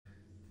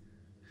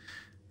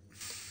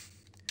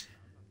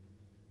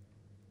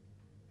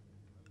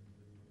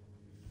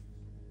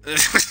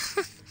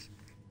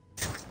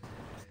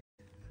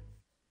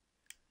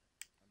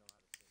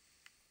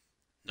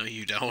No,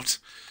 you don't.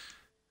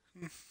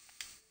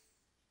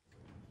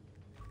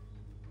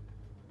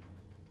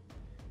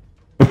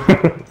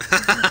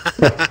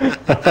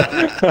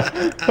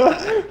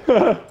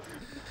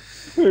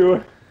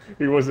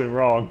 He wasn't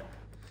wrong.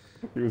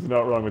 He was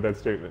not wrong with that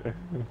statement.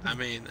 I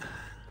mean,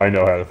 I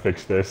know how to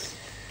fix this.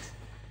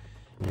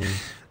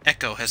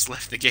 Echo has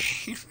left the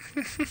game.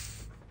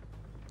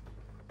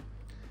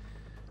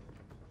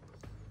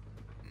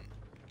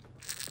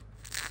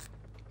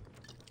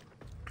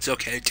 It's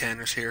okay,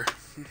 Tanner's here.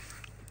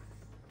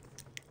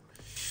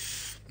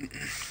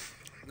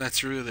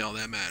 That's really all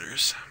that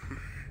matters.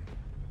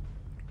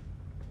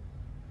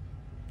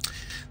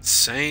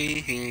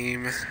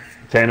 Same.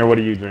 Tanner, what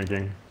are you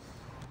drinking?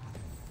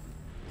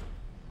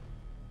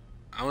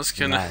 I was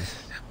gonna... Nice.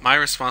 My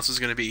response was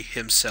gonna be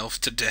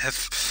himself to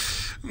death.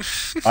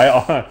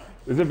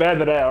 Is it bad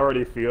that I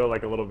already feel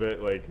like a little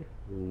bit like,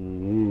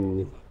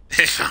 ooh.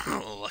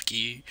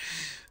 Lucky.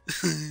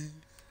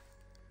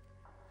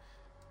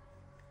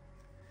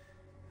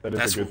 That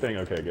is a good thing?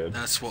 Okay, good.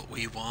 That's what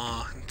we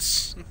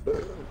want.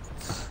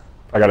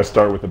 I gotta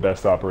start with the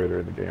best operator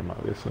in the game,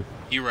 obviously.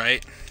 You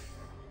right.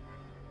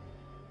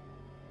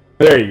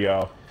 There you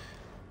go.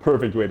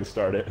 Perfect way to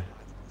start it.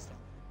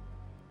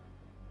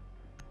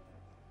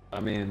 I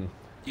mean...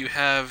 You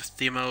have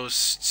the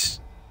most...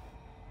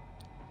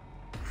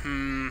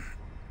 Well,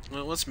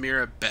 what's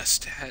Mira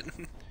best at?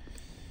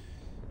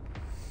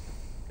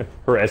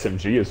 Her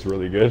SMG is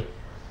really good.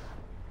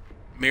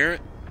 Mira?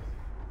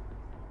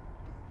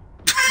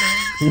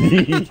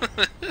 I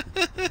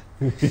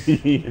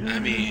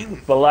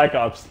mean... Black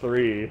Ops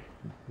 3.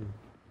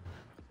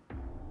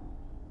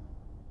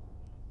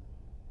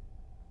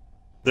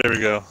 There we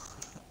go.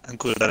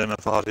 Include that in my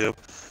audio.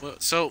 Well,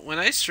 so when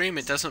I stream,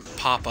 it doesn't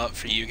pop up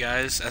for you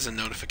guys as a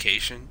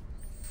notification.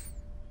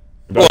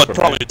 Well, it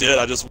probably did.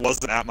 I just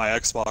wasn't at my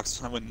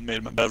Xbox. I went and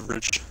made my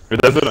beverage. It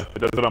does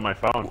it on my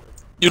phone.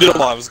 You did it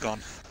while I was gone.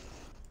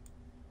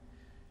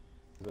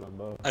 Is it on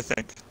both? I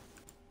think.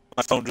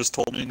 My phone just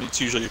told me, and it's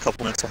usually a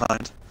couple minutes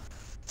behind.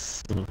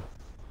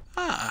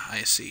 Ah,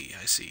 I see,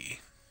 I see.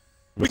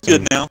 We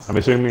good now. I'm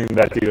assuming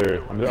that's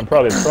either... I'm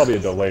probably a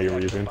delay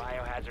reason.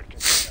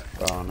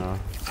 Oh no.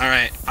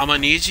 Alright, I'm gonna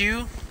need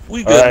you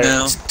We good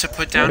now. to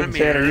put down a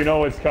mirror. Tanner, you know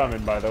what's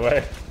coming, by the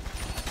way.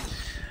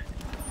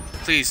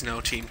 Please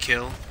no team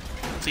kill.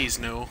 Please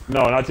no.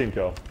 No, not team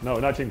kill. No,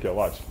 not team kill.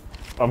 Watch.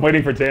 I'm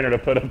waiting for Tanner to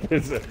put up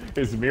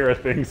his mirror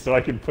thing so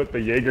I can put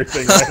the Jaeger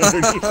thing right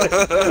underneath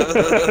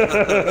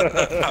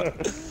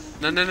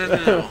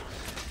it. No.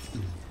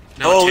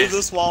 No, oh, leave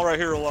this wall right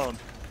here alone.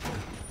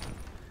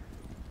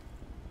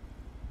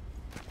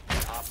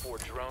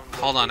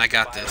 Hold on, I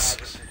got this.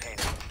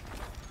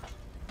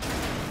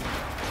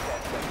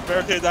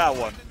 Barricade that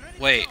one.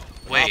 Wait.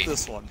 Not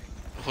this one.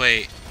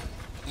 Wait.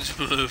 Just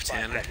move,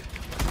 Tanner.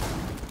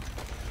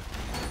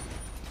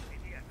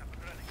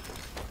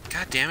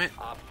 God damn it.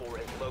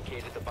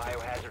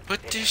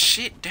 Put this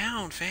shit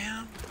down,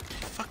 fam. What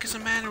the fuck is the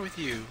matter with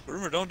you?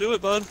 Rumor, don't do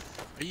it, bud.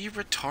 Are you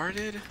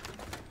retarded?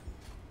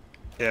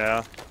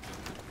 Yeah.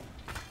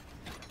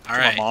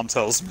 Alright. My mom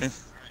tells me.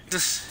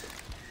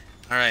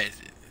 Alright.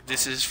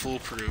 This is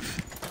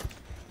foolproof.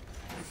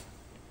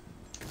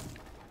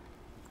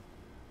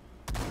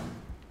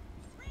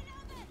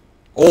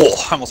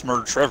 Oh, I almost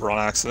murdered Trevor on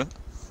accident.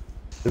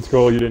 It's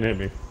cool, you didn't hit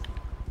me.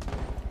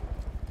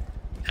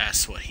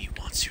 That's what he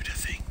wants you to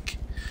think.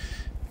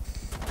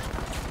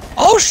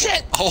 Oh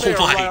shit! Oh They are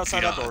my right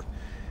outside that god. door.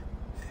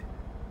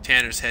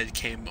 Tanner's head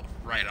came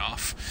right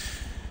off.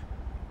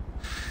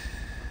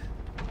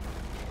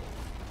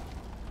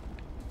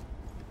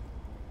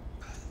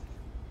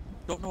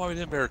 Don't know why we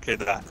didn't barricade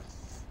that.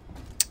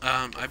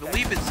 I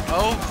believe it's...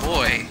 Oh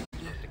boy.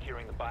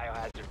 Securing the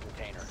biohazard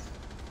container.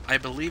 I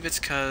believe it's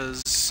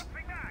because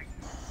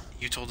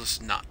you told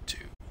us not to.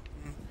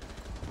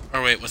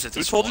 Or wait, was it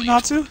this Who told wall you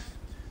not to?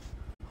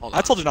 Hold on.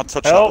 I told you not to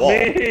touch Help that wall.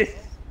 me!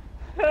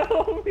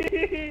 Help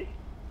me!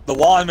 The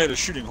wall I made a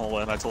shooting hole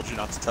in, I told you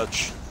not to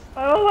touch.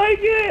 I don't like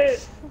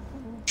it!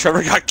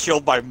 Trevor got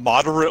killed by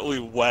moderately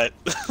wet.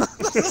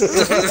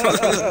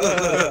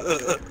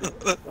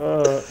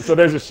 So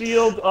there's a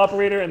shield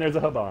operator and there's a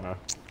Habana.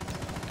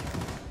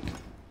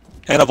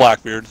 And a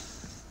Blackbeard.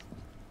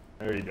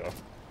 There you go.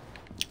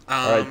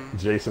 Alright,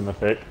 Jason the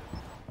Fick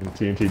and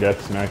TNT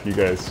Death Smack, you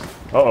guys.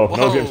 Uh-oh,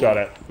 No's getting shot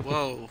at.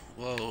 Whoa.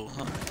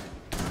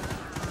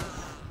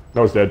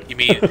 No's dead. You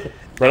mean... Right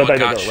Noah outside the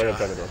got door, right shot.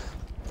 outside the door.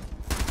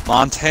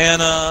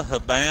 Montana,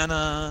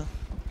 Habana,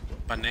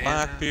 Banana.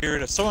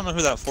 Blackbeard. I still don't know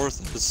who that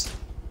fourth is.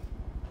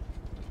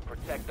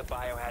 Protect the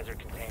biohazard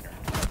container.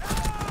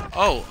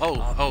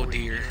 Oh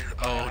dear.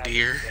 Oh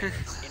dear.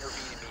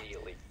 Intervene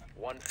immediately.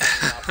 One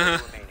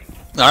operator remaining.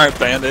 Alright,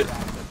 Bandit.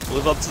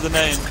 Live up to the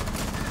name.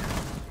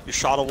 You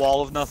shot a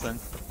wall of nothing.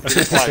 Did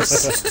it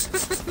twice.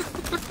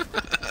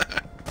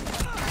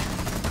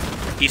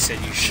 He said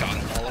you shot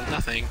a wall of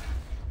nothing.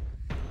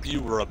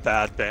 You were a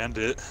bad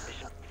bandit.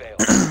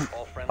 failed.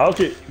 All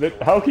friendly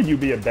How can you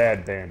be a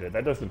bad bandit?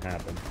 That doesn't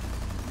happen.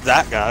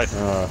 That guy.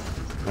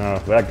 No,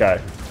 that guy.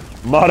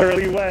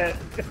 Moderately wet.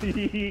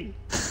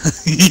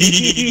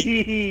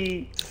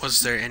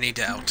 Was there any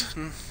doubt?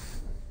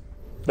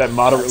 That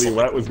moderately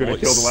wet was going to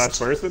kill the last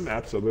person?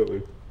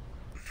 Absolutely.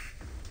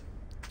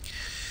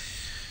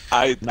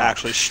 I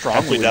actually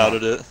strongly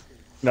doubted it.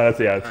 No,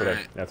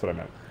 that's what I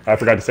meant. I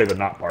forgot to say the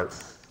not part.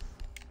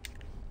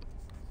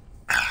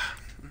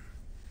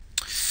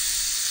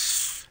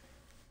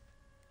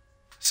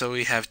 So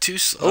we have two.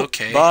 Oh,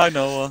 okay. Bye,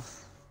 Noah.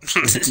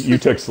 You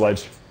took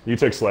Sledge. You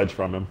took Sledge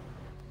from him.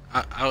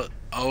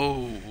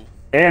 Oh.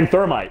 And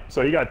Thermite.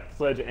 So he got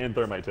Sledge and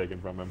Thermite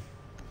taken from him.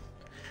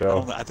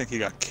 So I think he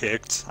got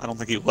kicked. I don't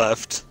think he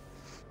left.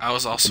 I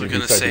was also he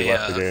gonna said he say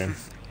left the game.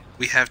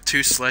 we have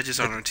two sledges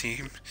on our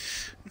team.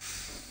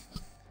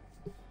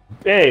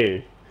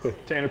 Hey,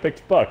 Tanner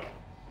picked Buck.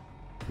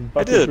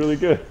 Buck did. is really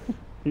good.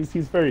 He's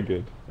very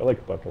good. I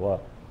like Buck a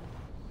lot.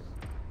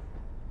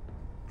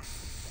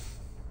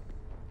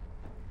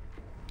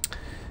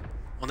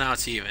 Well, now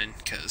it's even,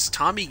 because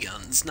Tommy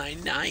Guns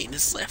 99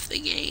 has left the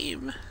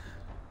game.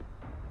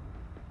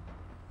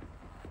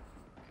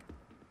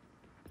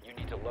 You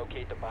need to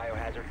locate the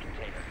biohazard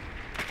container.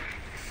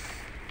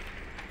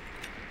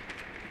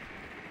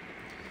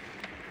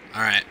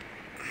 Alright.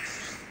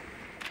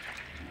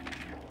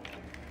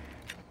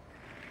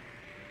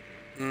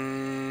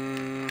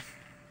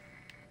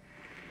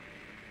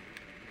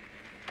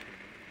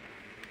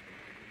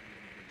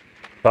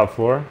 Top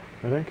floor,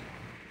 I think.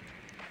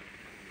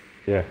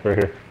 Yeah, right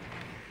here.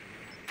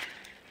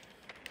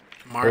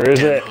 Where is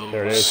it?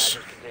 There it is.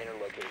 Container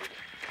located.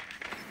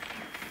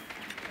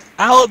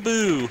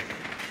 Alibu!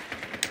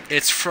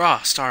 It's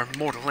Frost, our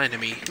mortal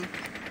enemy.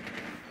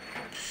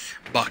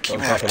 Buck, you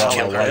Don't have talk to about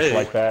kill my her. wife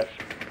like that.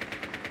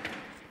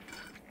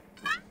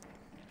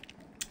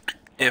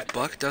 If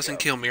Buck doesn't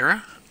kill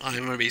Mira, I'm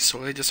gonna be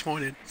sorely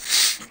disappointed.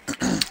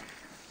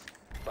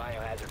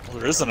 Biohazard. Well,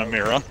 there isn't a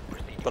mirror,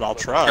 but I'll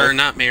try. Or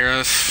not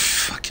Mira,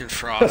 fucking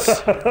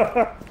Frost.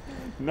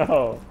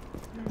 No.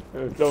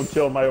 Don't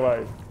kill my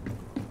wife.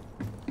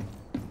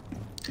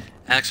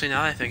 Actually,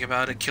 now that I think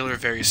about it, kill her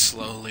very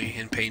slowly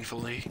and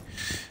painfully.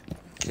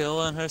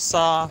 Killing her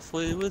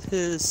softly with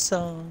his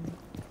song.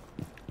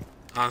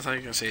 I was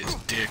gonna say his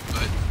dick,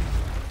 but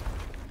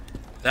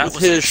that With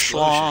was an his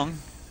explosion.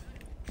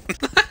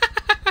 schlong.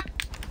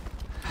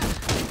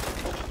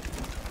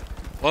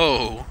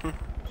 Whoa.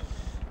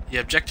 The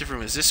objective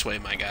room is this way,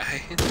 my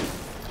guy.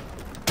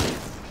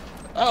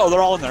 Oh,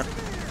 they're all in there.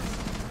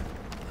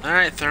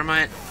 Alright,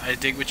 Thermite, I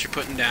dig what you're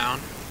putting down.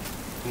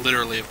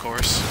 Literally, of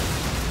course.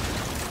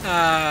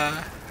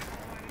 I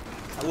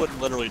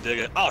wouldn't literally dig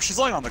it. Oh, she's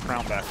laying on the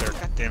ground back there.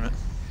 God damn it.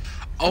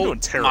 I'm doing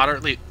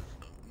terrible.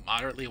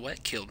 Moderately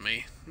wet killed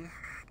me.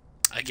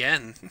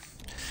 Again.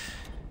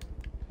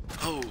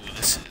 Oh,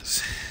 this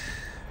is...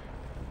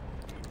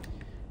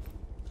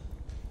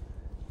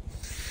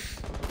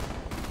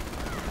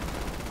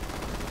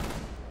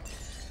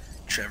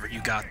 Trevor,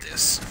 you got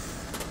this.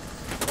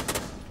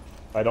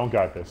 I don't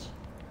got this.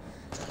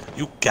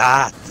 You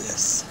got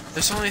this.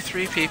 There's only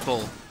 3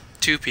 people.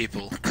 2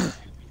 people.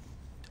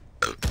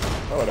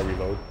 Oh, whatever,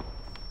 reload.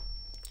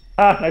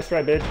 Ah, nice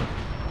try, bitch.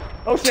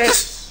 Oh shit!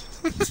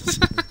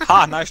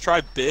 Ha, nice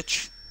try,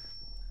 bitch.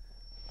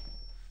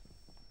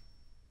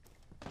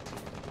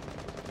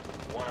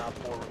 1 op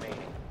 4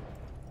 remaining.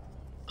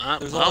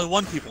 There's Well, only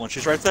 1 people and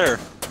she's right there.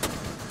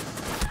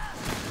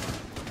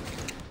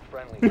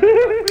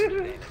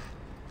 Friendly.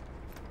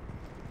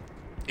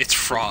 it's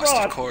Frost,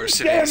 of course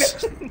it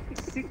is.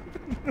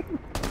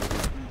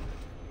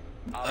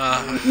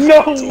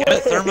 No way!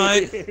 it,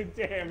 Thermite.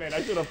 Damn it,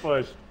 I should have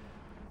pushed.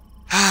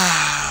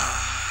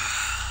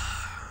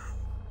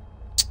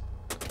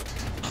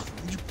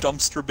 You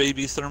dumpster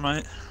baby,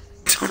 Thermite.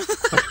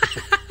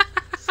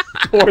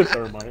 Poor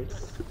Thermite.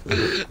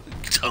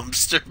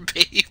 Dumpster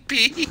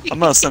baby. I'm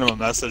gonna send him a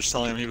message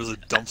telling him he was a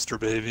dumpster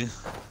baby.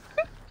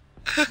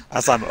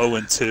 As I'm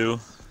 0-2.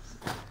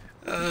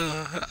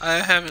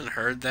 I haven't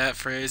heard that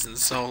phrase in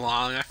so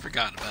long, I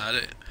forgot about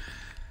it.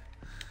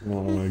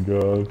 Oh my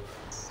god.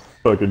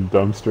 Fucking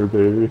dumpster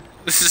baby.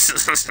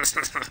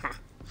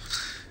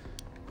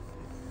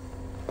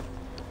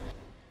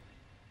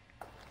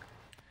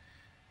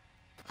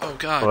 Oh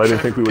god. Well, I didn't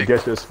Trevor think we would picked-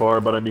 get this far,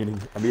 but I'm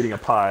eating a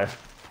pie.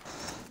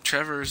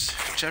 Trevor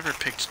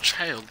picked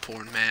child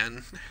porn,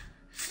 man.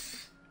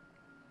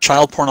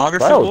 Child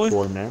pornography, Child boy?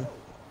 porn, man.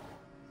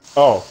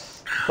 Oh,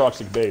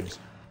 toxic babes.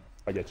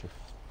 I get you.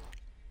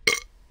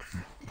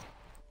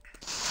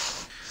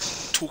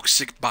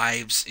 Toxic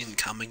vibes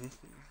incoming.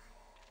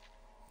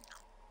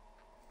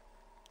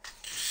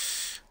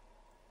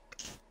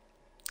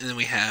 And then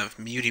we have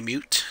Muty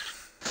Mute.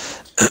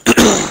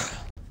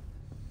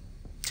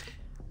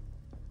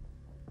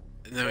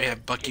 And then we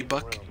have Bucky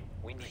Buck.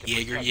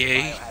 Jaeger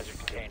Yay.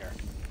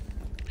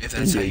 If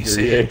that's how you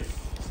say it.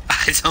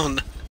 I don't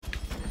know.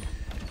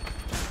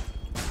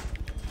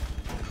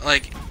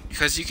 Like,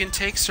 because you can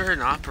take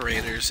certain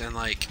operators and,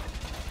 like,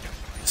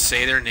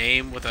 say their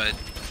name with a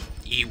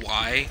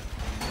EY,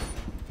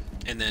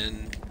 and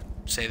then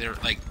say they're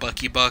like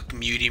Bucky Buck,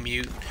 Muty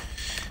Mute,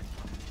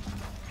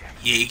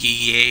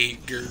 Yagi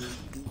Jaeger.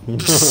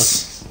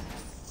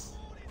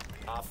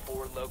 Op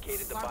 4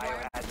 located the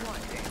biohazard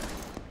container.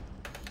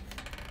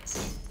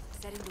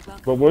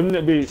 But wouldn't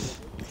it be...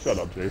 Shut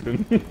up,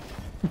 Jason.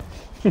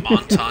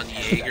 Monton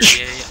Jaeger,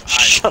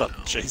 Shut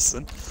up,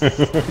 Jason.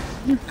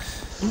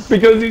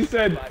 Because he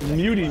said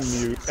Muty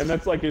Mute, and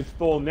that's like his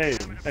full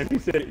name. And he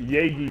said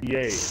Yagi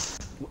Yay.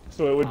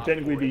 So it would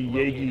technically be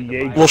Yagi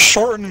Jaeger. We'll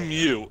shorten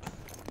Mute.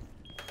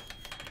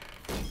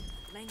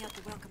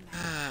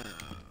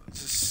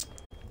 Just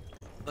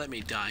let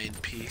me die in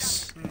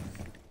peace.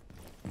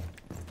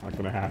 Not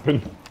gonna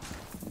happen.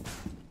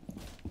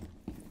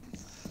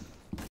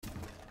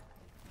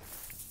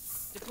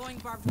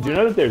 Do you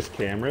know that there's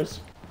cameras?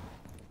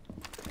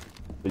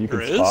 That you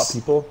can spot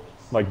people?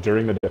 Like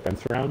during the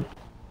defense round?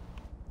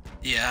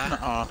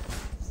 Yeah.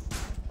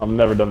 I've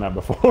never done that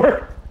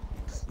before.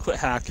 Quit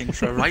hacking,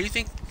 Trevor. Why do you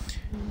think?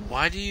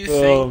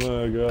 Oh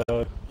my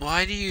god.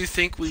 Why do you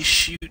think we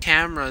shoot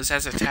cameras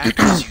as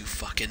attackers, you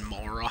fucking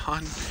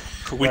moron?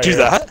 Could we do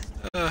that?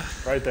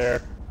 Right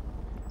there.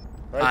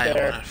 Right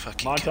there.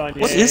 Fucking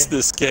what is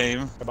this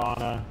game?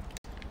 Cabana.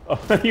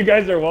 Oh, you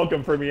guys are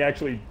welcome for me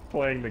actually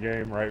playing the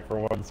game right for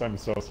once. I'm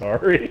so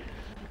sorry.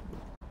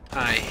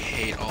 I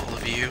hate all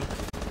of you.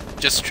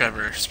 Just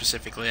Trevor,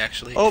 specifically,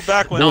 actually. Oh,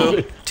 back window.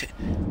 No,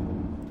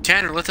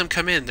 Tanner, let them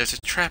come in. There's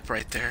a trap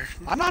right there.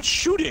 I'm not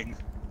shooting.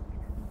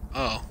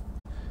 Oh.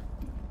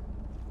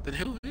 Then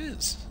who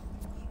is?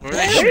 Were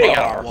they shooting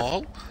at a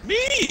wall?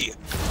 Me!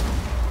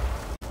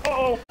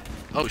 Uh-oh.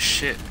 Oh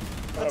shit.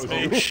 That's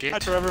me. Oh shit. Hi,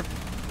 Trevor.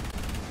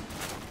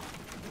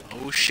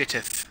 Oh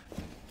shiteth.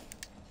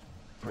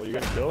 Are you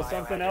gonna kill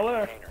something,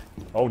 Ella?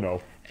 Oh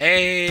no.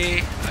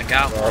 Hey, I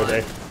got Where one. are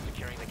they?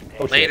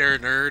 Oh, later,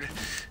 nerd.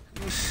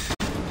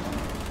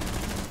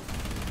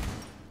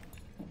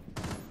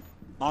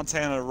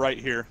 Montana right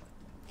here.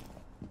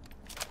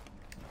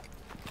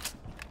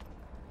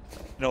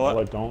 You know what?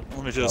 Ella, don't.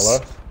 Let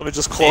me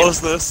just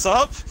close this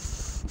up.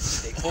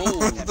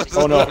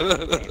 Oh no.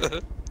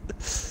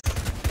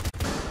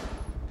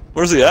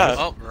 Where's he at?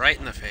 Oh, right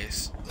in the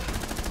face.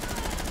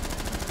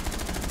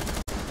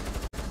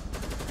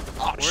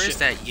 Oh, Where is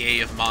that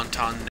yay of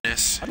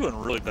Montanness? I'm doing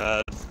really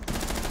bad.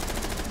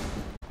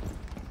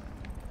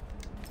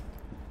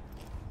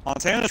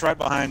 Montana's right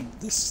behind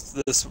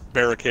this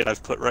barricade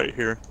I've put right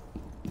here.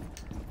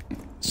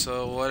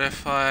 So what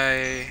if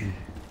I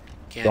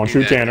can't Don't do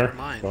shoot that? Tanner. Never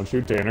mind. Don't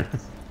shoot Tanner.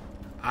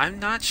 I'm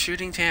not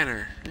shooting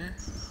Tanner.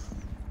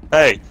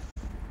 Hey,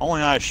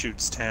 only I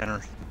shoots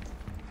Tanner.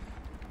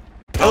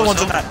 The other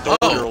one's in that door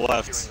to your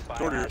left.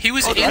 He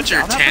was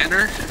injured,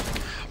 Tanner.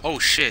 Oh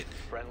shit.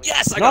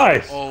 Yes, I got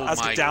Nice. it. Oh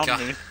That's my down god.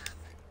 me.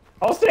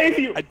 I'll save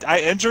you. I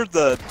injured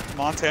the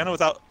Montana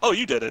without. Oh,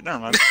 you did it. Never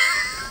mind.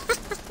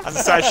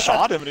 I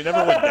shot him and he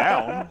never went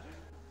down.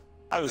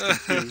 I was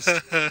confused.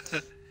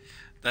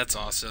 That's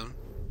awesome.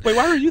 Wait,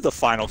 why are you the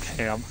final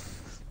cam?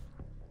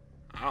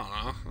 I don't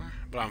know,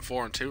 but I'm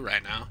 4-2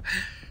 right now.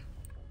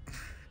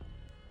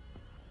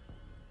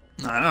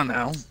 I don't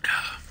know.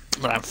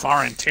 But I'm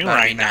 4-2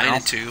 right now.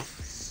 9-2.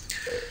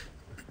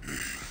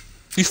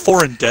 He's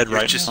 4 and dead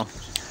right just, now.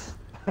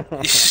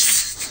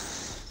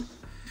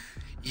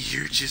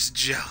 You're just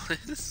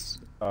jealous.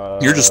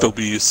 You're just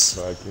obese.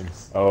 Fucking.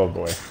 Oh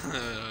boy.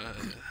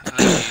 I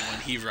mean,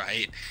 when he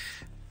right.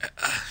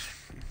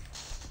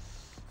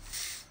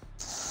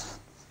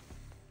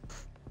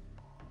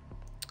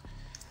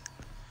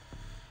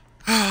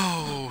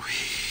 Oh,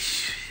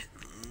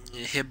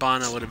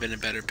 Hibana would have been a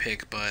better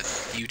pick, but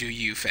you do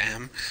you,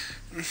 fam.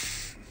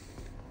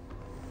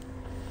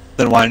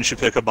 Then why didn't you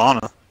pick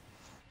Abana?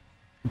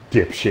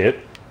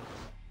 Dipshit.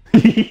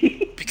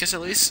 Because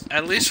at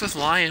least with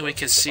Lion we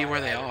can see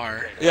where they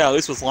are. Yeah, at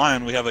least with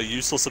Lion we have a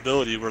useless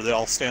ability where they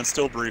all stand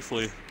still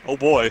briefly. Oh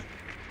boy.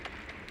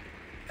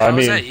 How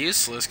is that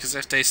useless? Because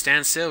if they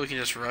stand still, we can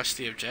just rush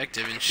the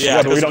objective and shit.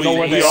 Yeah, but we don't know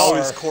where they we are.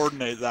 always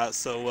coordinate that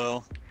so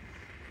well.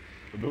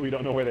 But we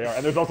don't know where they are.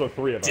 And there's also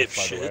 3 of us,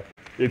 Dipshit. by the way.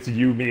 It's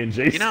you, me, and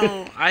Jason. You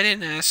know, I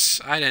didn't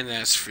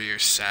ask for your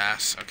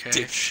sass, okay?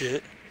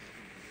 Dipshit.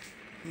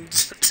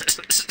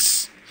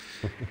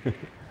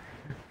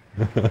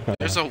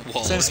 There's a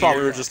wall. Same spot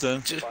we here. were just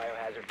in.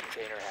 Biohazard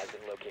container has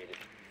been located.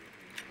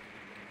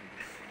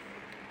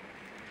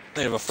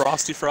 They have a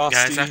Frosty.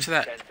 Guys, after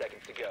 10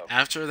 seconds to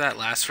go. that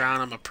last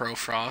round, I'm a pro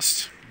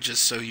Frost.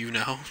 Just so you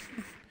know.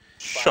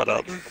 Shut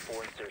up.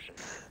 Before insertion.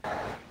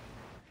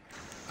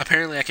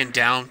 Apparently, I can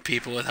down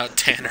people without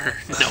Tanner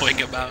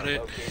knowing about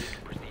it. Located.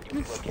 Proceed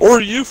with location.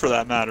 Or you, for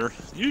that matter.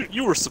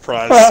 You were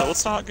surprised, so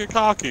let's not get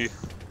cocky.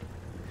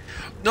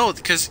 No,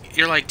 because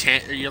you're like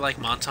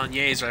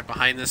Montagnier's right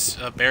behind this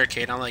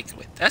barricade. I'm like,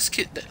 wait,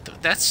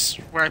 that's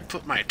where I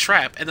put my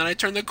trap, and then I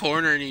turn the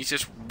corner and he's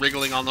just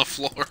wriggling on the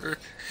floor.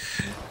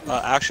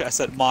 Actually, I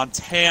said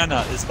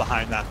Montana is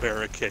behind that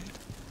barricade.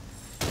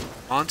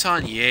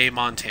 Montagnier,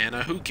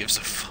 Montana, who gives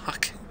a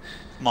fuck?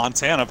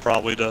 Montana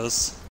probably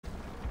does.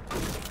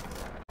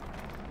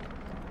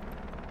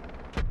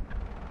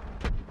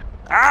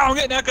 Ow, I'm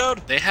getting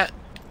echoed! They had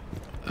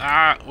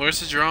Ah, where's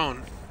the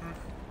drone?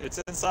 It's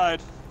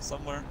inside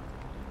somewhere.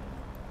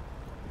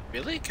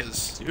 Really?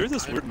 Cause Do you hear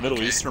this weird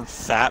Middle Eastern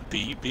fat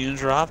beat being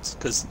dropped?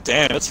 Cause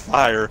damn, it's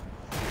fire.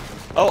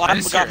 Oh, I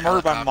got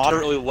murdered by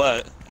moderately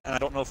wet, and I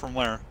don't know from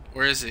where.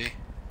 Where is he?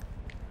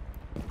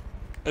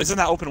 It's in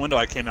that open window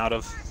I came out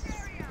of.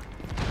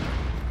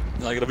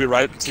 Like it'll be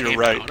right to your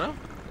right. Out of?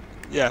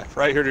 Yeah,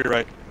 right here to your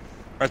right.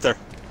 Right there.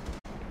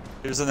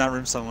 He was in that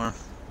room somewhere.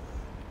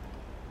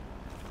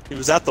 He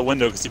was at the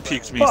window because he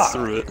peeked me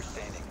through it.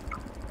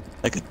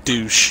 Like a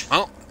douche.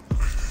 Oh.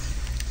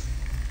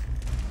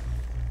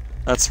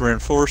 That's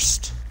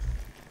reinforced.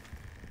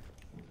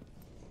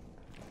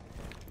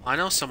 I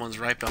know someone's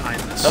right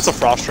behind this. That's a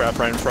frost trap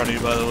right in front of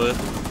you, by the way.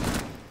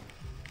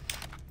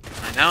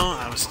 I know,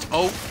 I was...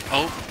 Oh.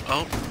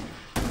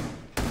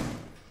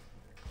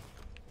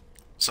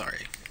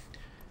 Sorry.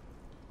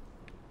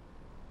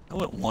 I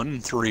went 1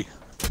 and 3.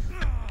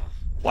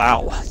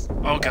 Wow.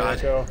 Oh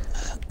god. You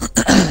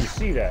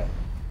see that?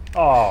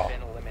 Oh.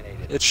 Been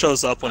eliminated. It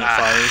shows up when it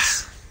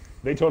fires.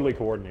 They totally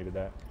coordinated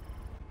that.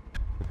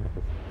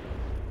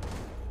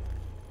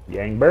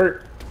 Yang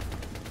Bert.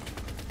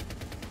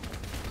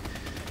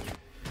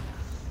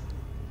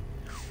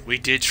 We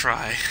did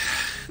try.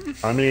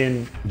 I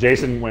mean,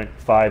 Jason went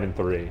 5 and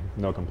 3.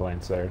 No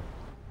complaints there.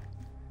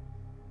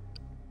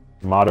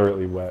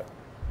 Moderately wet.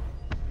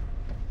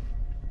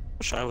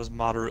 Wish I was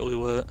moderately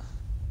wet.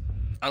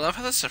 I love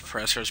how the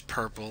suppressor's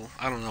purple.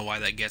 I don't know why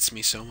that gets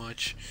me so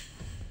much.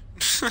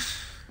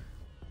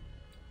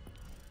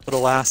 But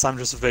alas, I'm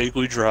just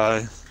vaguely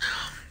dry.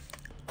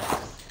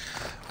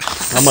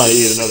 I might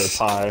eat another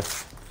pie.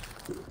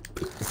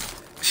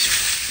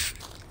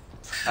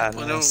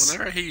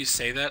 Whenever I hear you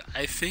say that,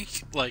 I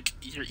think, like,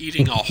 you're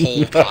eating a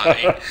whole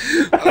pie.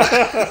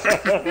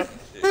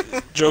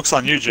 Joke's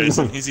on you,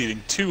 Jason. He's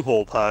eating 2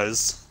 whole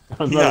pies.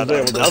 I'm Yeah, not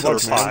saying another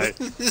what the fuck, pie.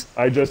 man.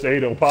 I just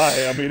ate a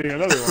pie. I'm eating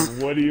another one.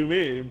 What do you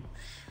mean?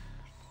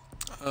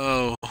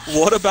 Oh.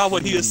 What about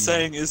what he is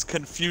saying is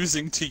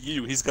confusing to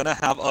you? He's gonna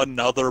have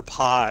another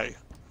pie.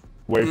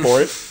 Wait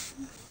for it.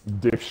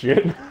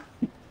 Dipshit.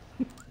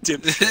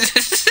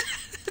 Dipshit.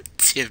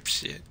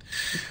 Dipshit.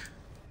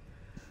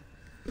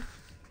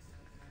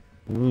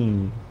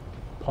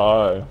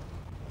 Pie.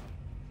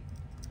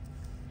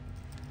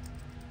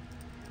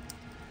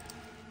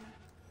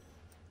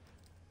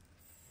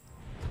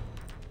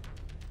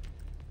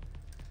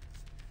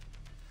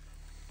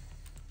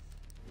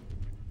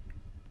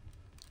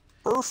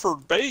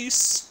 Burford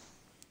base.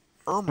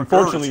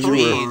 Unfortunately,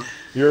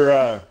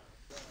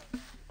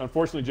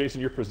 unfortunately,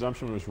 Jason, your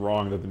presumption was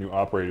wrong that the new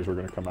operators were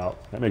going to come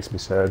out. That makes me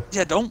sad.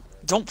 Yeah, don't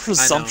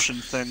presumption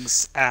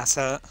things,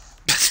 asshat.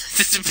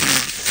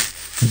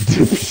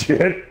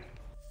 Dipshit.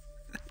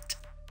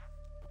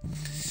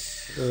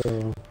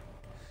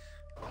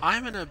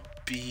 I'm gonna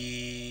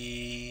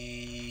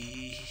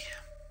be...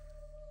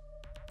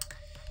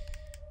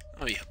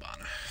 Oh yeah,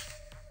 Bana.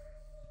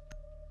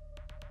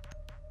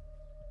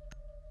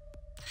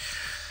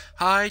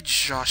 Hi,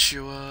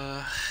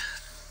 Joshua.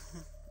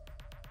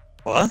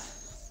 What?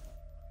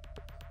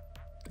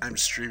 I'm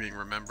streaming,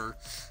 remember?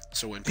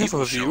 So when You have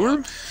people a show viewer?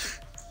 up...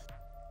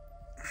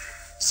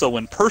 So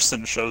when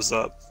person shows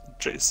up,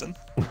 Jason.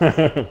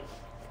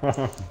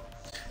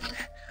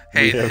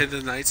 Hey,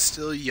 the night's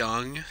still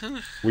young.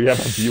 We have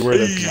a viewer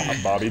that's not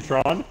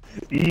Bobbytron.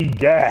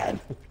 Egad.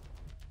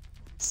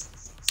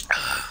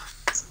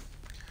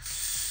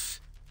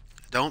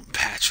 Don't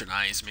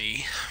patronize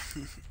me.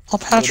 I'll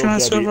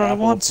patronize Little Debbie whoever I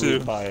apple want fruit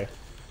to. pie.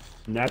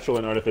 Natural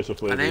and artificial My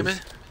flavors. name is...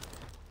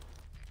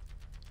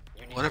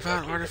 You need What to about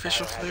locate the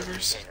artificial biohazard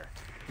flavors? container.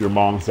 Your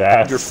mom's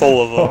ass. You're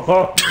full of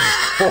them.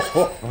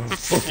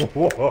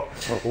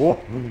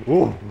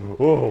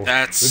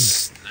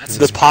 That's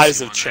The a pies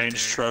spicy have one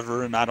changed, right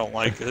Trevor, and I don't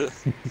like it.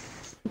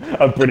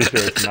 I'm pretty sure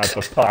it's not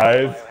the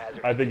pies.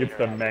 I think it's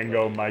the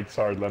mango Mike's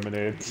Hard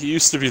Lemonade. He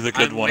used to be the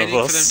there. good I'm one of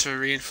waiting for them us. to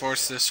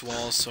reinforce this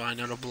wall so I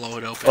know to blow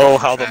it open. Oh,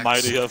 for how the facts.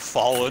 mighty have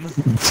fallen.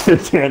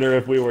 Tanner,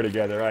 if we were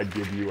together, I'd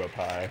give you a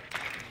pie.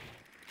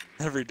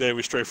 Every day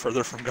we stray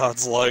further from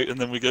God's light, and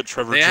then we get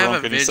Trevor They have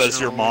drunk a and he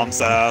says, your vigil.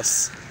 mom's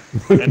ass.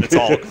 And it's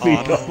all KFC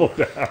gone. double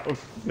down.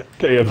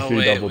 KFC Oh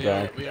wait, double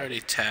down. we already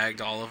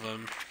tagged all of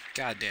them.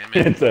 God damn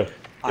it.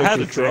 I had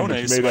it's a drone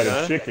sandwich ace, made out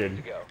man. of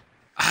chicken.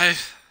 I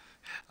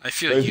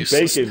feel There's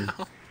useless bacon.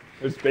 now.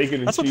 There's bacon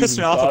and That's what cheese pissed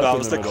me and off sauce about in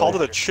was the they called it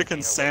middle. a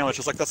chicken sandwich.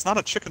 It's like, that's not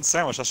a chicken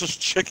sandwich, that's just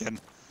chicken.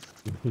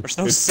 There's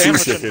no It's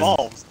sandwich chicken.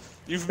 involved.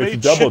 You've made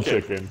It's double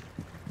chicken. chicken.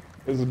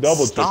 It's a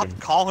double Stop chicken.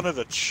 calling it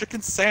a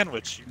chicken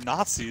sandwich, you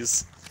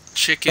Nazis.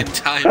 Chicken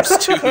times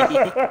 2.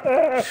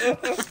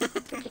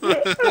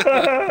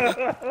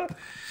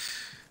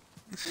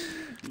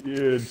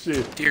 Yeah,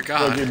 shit. Dear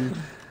God.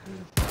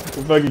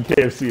 Fucking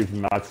KFC is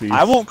Nazis.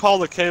 I won't call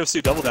the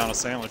KFC Double Down a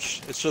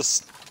sandwich. It's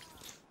just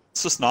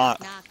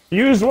not.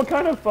 Use what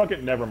kind of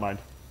fucking... Never mind.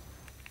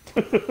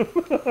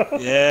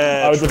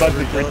 Yeah, I was about to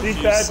Trevor, don't critique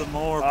use that. some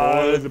more,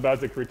 I boy. was about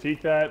to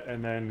critique that,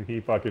 and then he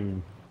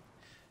fucking...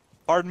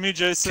 Pardon me,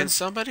 Jason. Can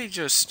somebody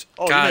just...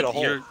 Oh, you God, made a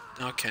hole. you're...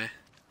 Okay.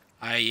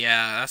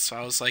 Yeah, that's why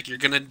I was like, you're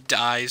gonna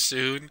die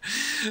soon.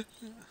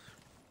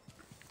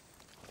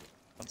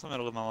 That's what I'm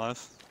gonna live my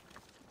life.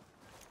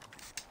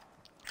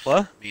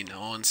 What? I mean,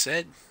 no one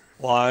said.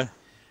 Why?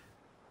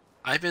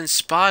 I've been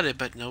spotted,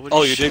 but nobody.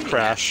 Oh, you did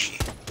crash.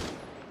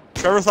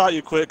 Trevor thought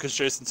you quit because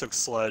Jason took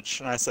Sledge,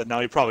 and I said, no,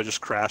 he probably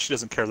just crashed. He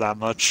doesn't care that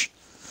much.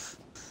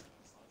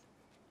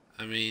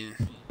 I mean...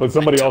 But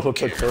somebody also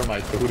took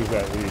Termite, so who does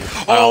that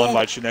leave? Oh! I'll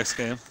invite you next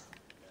game.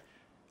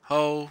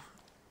 Oh.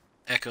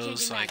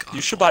 Echoes like...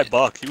 You should buy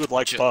Buck. You would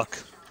like Buck.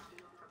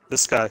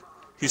 This guy.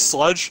 He's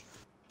Sledge,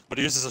 but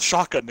he uses a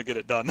shotgun to get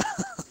it done.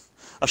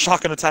 A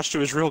shotgun attached to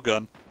his real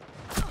gun.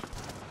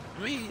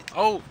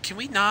 Can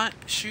we not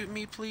shoot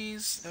me,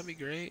 please? That'd be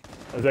great.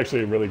 That's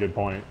actually a really good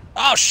point.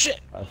 Oh,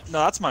 shit! No,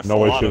 that's my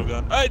full auto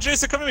gun. Hey,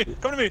 Jason, come to me!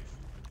 Come to me!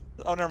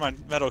 Oh, never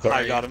mind. Meadow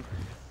Kai got him.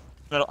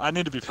 Meadow, I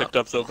need to be picked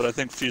up, though, but I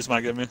think Fuse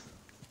might get me.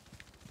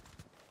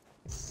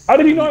 How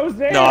did he know I was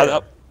there?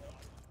 No,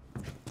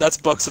 that's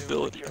Buck's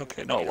ability.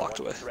 Okay, no, it walked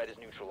away.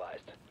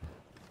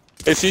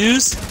 Hey,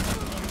 Fuse?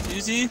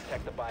 Fusey?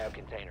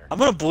 I'm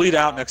gonna bleed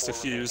out next to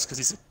Fuse, because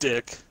he's a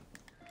dick.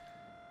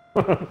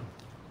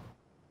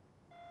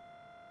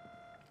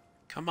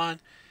 Come on.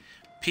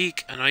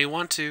 Peek. I know you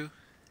want to.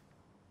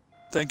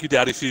 Thank you,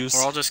 Daddy Fuse.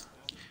 Or I'll just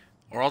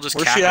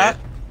Where's cap she at?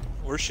 it.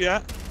 Where's she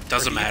at?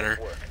 Doesn't matter.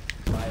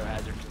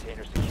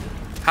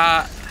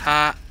 Ha,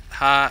 ha,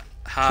 ha,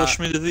 ha. Push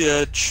me to the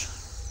edge.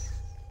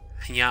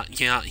 Yeah.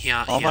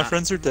 All my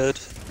friends are dead.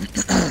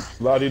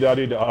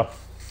 La-di-da-di-da.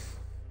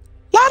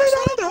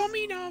 La-di-da-di-da. On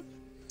me knob.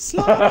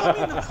 Slob on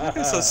me knob.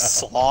 It says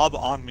slob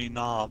on me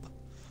knob.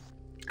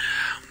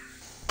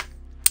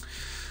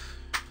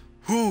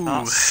 Ooh.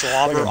 Not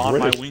slobber like on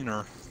British. my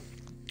wiener.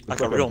 Like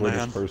It's a real British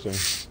man. person.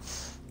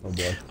 Oh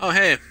boy. Oh,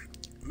 hey.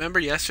 Remember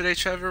yesterday,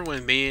 Trevor,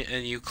 when me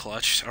and you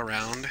clutched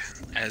around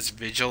as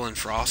Vigil and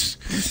Frost?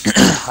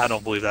 I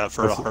don't believe that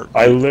for a heart.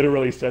 I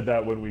literally said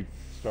that when we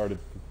started.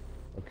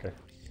 Okay.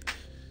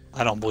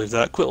 I don't believe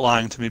that. Quit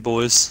lying to me,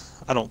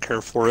 boys. I don't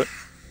care for it.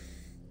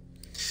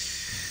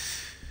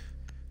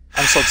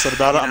 I'm so upset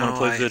about it. I'm gonna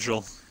play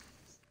Vigil.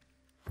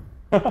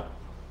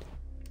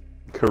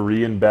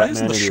 Korean Why Batman.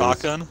 isn't the it is.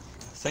 shotgun?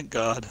 Thank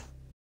God.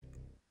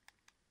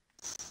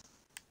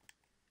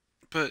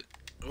 But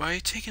why are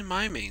you taking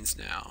my mains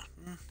now?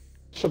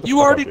 Shut the You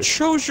fuck already up, dude.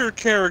 chose your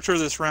character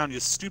this round, you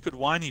stupid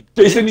whiny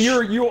Jason,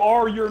 bitch. you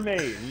are your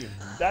main.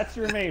 That's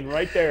your main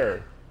right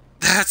there.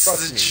 That's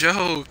Trust the me.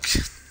 joke.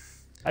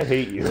 I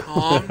hate you.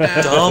 Calm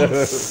down.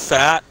 Dumb,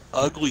 fat,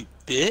 ugly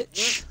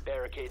bitch.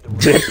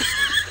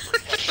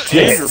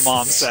 And your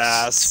mom's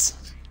ass.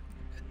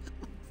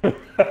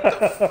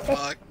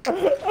 Fuck.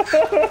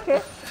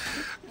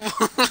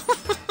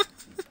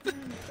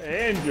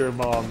 And your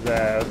mom's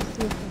ass.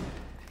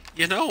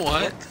 You know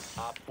what?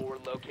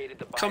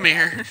 Come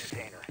here.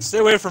 Stay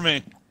away from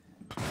me.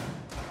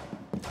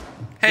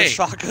 Hey. The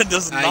shotgun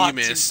does you not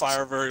missed.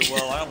 fire very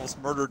well. I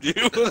almost murdered you.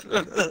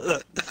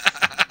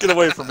 Get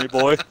away from me,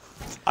 boy.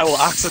 I will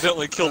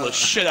accidentally kill the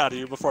shit out of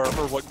you before I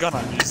remember what gun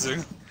I'm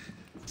using.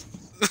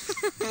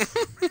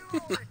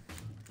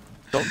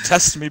 Don't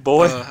test me,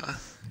 boy.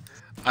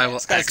 I will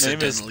This guy's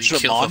name is accidentally kill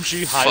the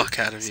Jumanji fuck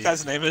out of This you.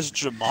 guy's name is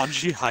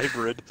Jumanji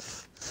Hybrid.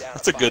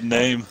 That's a good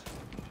name.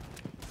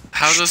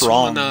 How does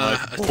Strong one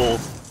like bull.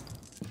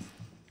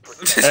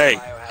 Hey,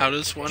 how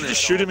does one you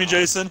just shoot at me,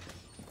 Jason?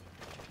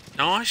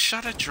 No, I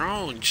shot a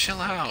drone. Chill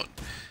out.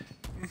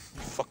 You're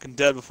fucking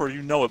dead before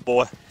you know it,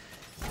 boy.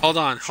 Hold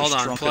on. Just Pull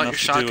out drunk your enough to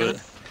do shotgun.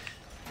 it.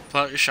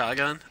 Pull out your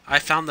shotgun. I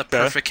found the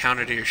perfect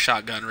counter to your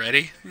shotgun.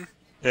 Ready?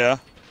 Yeah.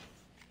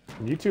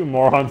 You two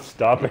morons,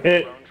 stop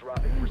it.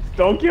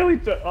 Don't kill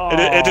each other. Oh.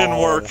 It didn't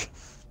work.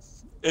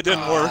 It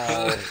didn't work.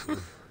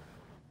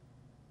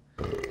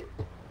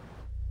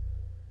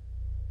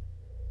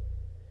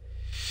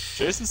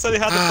 Jason said he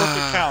had the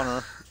perfect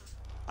counter.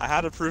 I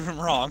had to prove him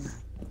wrong.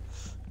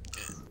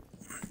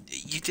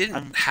 You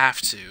didn't have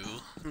to.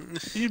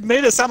 You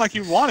made it sound like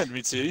you wanted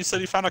me to. You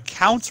said you found a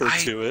counter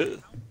to it.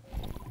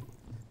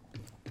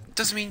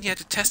 Doesn't mean you had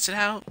to test it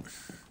out.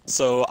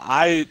 So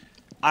I'm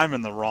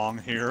in the wrong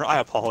here. I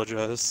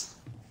apologize.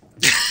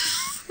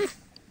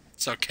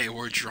 It's okay,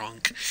 we're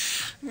drunk.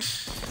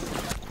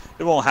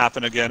 It won't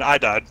happen again. I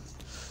died.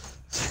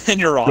 In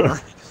your honor.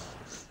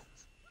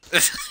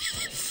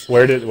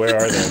 Where are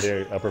they?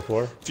 They're upper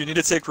floor? If you need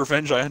to take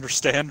revenge, I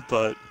understand,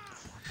 but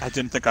I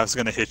didn't think I was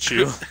gonna hit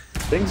you.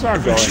 Things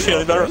aren't going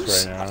Feeling well better? for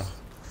us right now.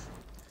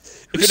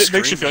 If it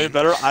makes you feel any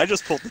better, I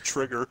just pulled the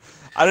trigger.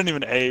 I didn't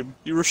even aim.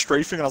 You were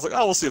strafing, and I was like,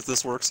 oh, we'll see if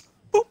this works.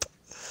 Boop.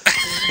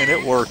 And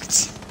it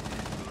worked.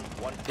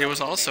 It was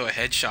also a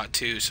headshot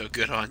too, so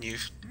good on you.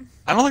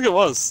 I don't think it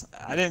was.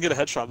 I didn't get a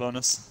headshot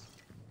bonus.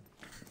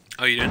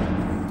 Oh, you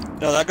didn't?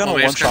 No, that gun will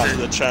Wait, it's one-shot 'cause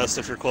to the chest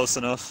if you're close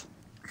enough.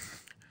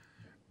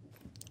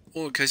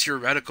 Well, because your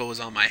reticle was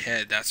on my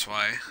head, that's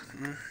why.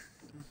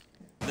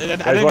 I didn't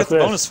Guys, get watch the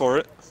this. bonus for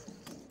it.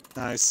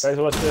 Nice. Guys,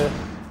 watch this.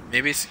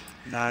 Maybe it's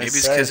Nice.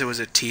 because it was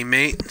a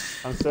teammate.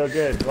 I'm so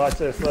good. Watch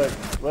this.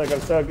 Look, I'm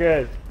so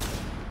good.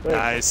 Look.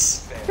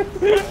 Nice.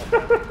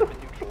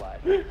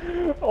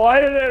 Why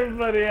did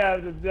everybody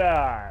have to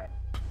die?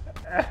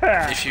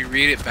 If you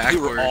read it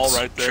backwards, were all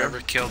right there. Trevor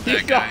killed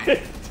that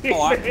guy.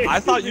 Oh, I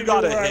thought you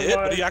got a hit,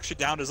 but he actually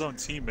downed his own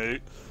teammate.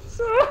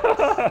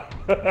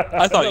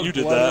 I thought you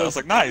did that. I was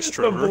like, nice,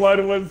 Trevor. The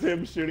blood was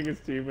him shooting his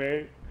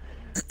teammate.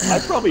 I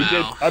probably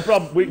did.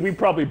 We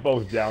probably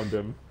both downed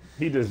him.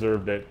 He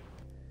deserved it.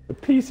 A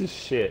piece of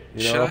shit,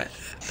 you know?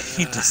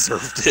 He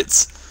deserved it.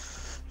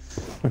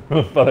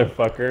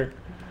 Motherfucker.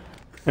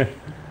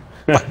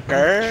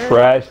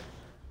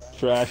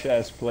 Trash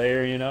ass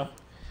player, you know?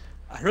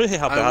 I really hate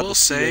how bad the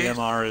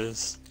CAMR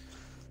is.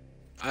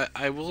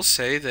 I will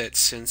say that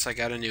since I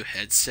got a new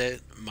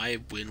headset, my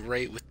win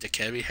rate with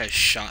Dekebi has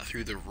shot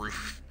through the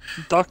roof.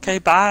 Okay,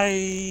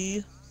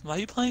 bye. Why are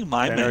you playing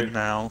my main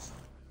now?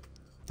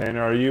 And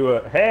are you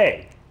a...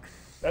 Hey!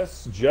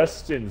 That's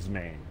Justin's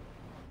main.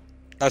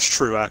 That's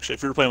true, actually.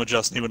 If you were playing with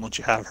Justin, he wouldn't let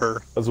you have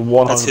her. That's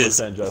 100%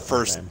 Justin's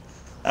Justin's main.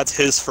 That's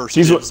his first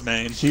dibs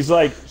main. She's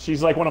like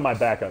one of my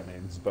backup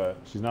mains, but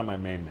she's not my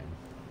main main.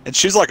 And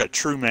she's like a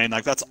true main.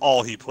 Like, that's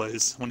all he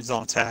plays when he's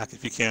on attack,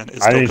 if he can.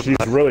 I mean, she's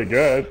really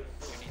good.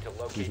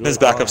 His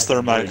backup's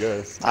Thermite.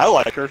 Really I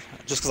like her,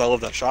 just because I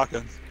love that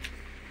shotgun.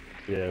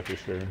 Yeah, for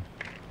sure.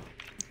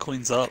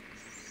 Cleans up.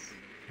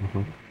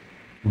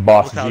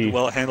 Boss Look how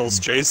well it handles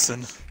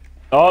Jason.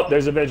 Oh,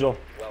 there's a Vigil.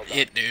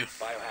 It do.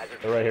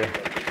 They're right here.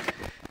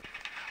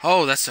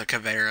 Oh, that's a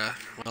Caveira.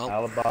 Well,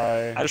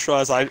 Alibi. I just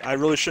realized I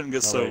really shouldn't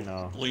get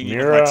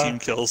lenient with my team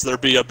kills.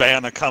 There'd be a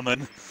ban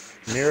coming.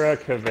 Mira,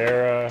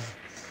 Caveira.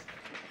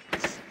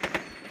 Is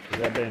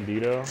that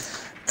Bandito?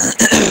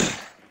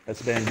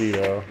 That's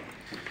Bandito.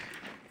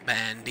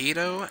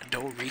 Bandito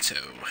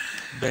Dorito.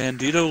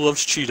 Bandito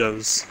loves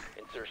Cheetos.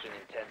 Insertion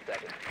in 10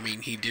 seconds. I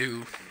mean, he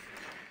do.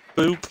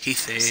 Boop. He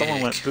thick.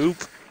 Someone went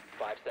boop.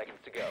 5 seconds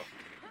to go.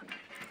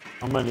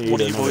 I'm gonna eat What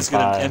do you boys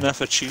get an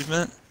MF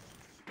achievement?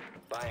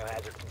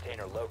 Biohazard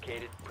container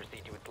located.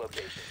 Proceed to its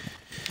location.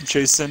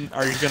 Jason,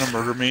 are you gonna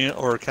murder me,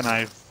 or can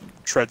I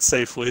tread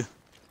safely?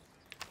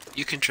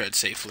 You can tread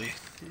safely.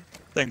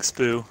 Thanks,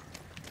 Boo.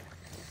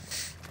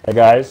 Hey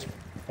guys.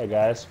 Hey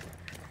guys.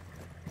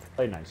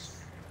 Play nice.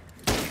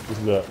 This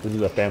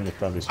is a family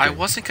friendly stream. I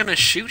wasn't gonna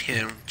shoot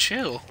him.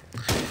 Chill.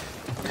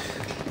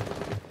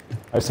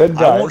 I said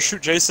guys. I won't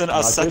shoot Jason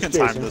a second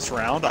time this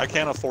round. I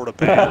can't afford a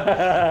ban.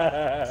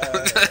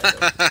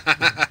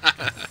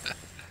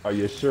 Are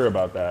you sure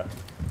about that?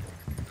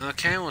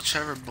 Okay, well,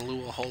 Trevor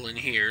blew a hole in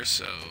here,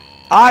 so...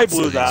 I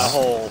blew that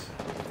hole.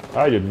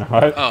 I did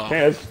not. Oh.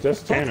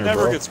 That's Tanner,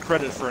 never bro. gets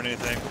credit for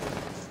anything.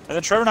 And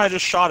then Trevor and I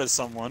just shot at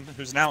someone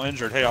who's now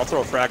injured. Hey, I'll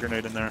throw a frag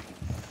grenade in there.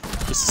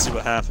 Just to see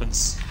what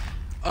happens.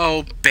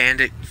 Oh,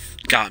 Bandit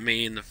got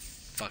me in the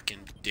fucking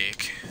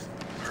dick.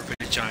 Or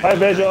vagina. Hi,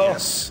 Vigil.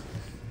 Yes.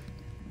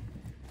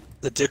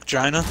 The Dick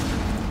Gina?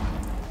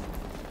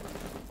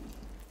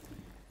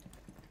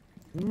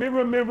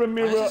 Mirror, mirror,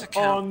 mirror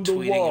on the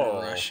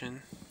wall. In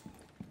Russian?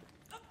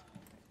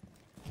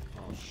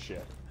 Oh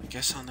shit. I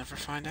guess I'll never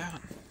find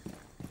out.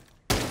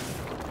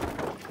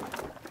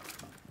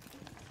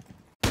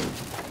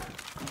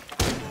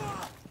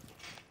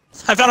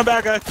 I found a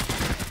bad guy!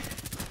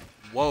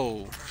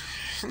 Whoa.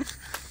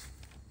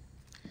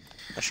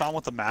 I shot him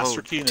with the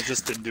master key and it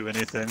just didn't do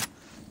anything.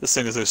 This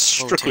thing is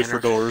strictly for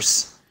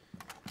doors.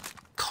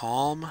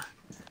 Calm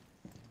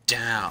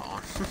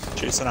down.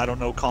 Jason, I don't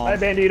know calm. Hi,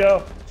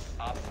 Bandito.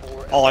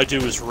 All I do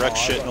is wreck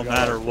shit no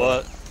matter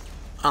what.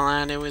 All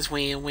I do is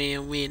win,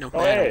 win, win, no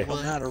matter what.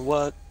 No matter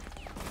what.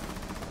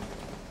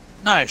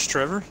 Nice,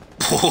 Trevor.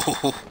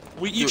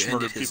 We each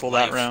murdered people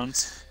that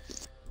round.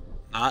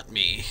 Not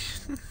me.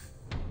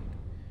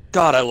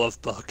 God, I love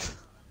Buck.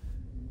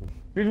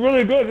 He's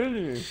really good, isn't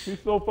he?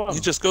 He's so fun. He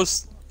just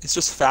goes. He's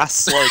just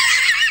fast sludge.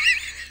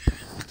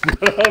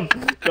 Shut the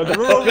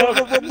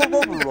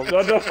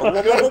fuck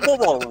up.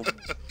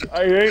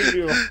 I hate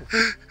you.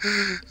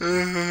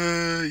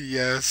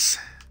 Yes.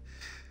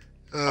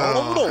 I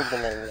love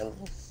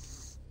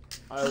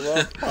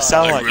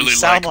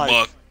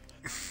pie.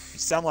 You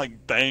sound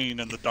like Bane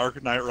in The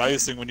Dark Knight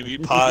Rising when you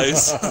eat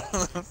pies.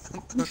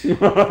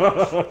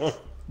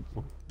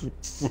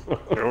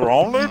 You're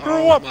only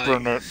grew up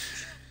in it.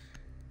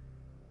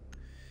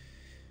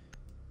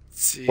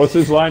 What's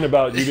his line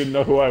about? You didn't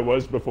know who I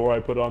was before I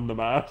put on the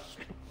mask?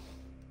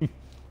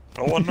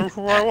 No one knew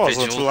who I was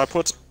until I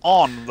put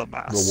on the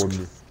mask.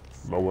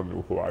 No one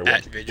knew who I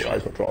was before I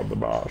put on the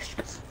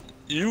mask.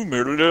 You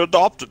merely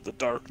adopted the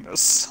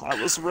darkness. I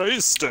was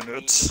raised in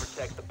it.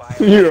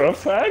 You're a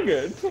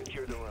faggot.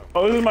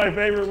 Oh, this is my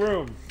favorite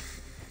room.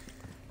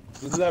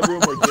 This is that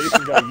room where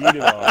Jason got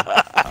yeeted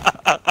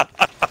on.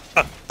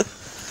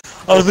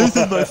 Oh, this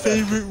is my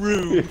favorite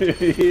room. It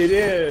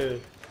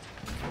is.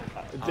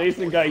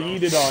 Jason got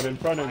yeeted on in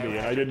front of me,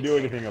 and I didn't do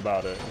anything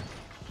about it.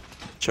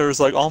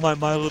 Trevor's like, all my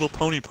My Little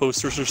Pony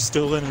posters are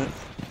still in it.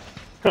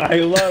 I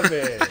love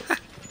it.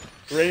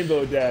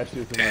 Rainbow Dash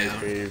is my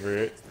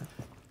favorite.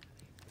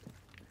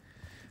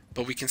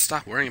 But we can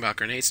stop worrying about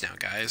grenades now,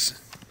 guys.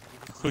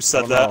 Who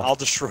said that? I'll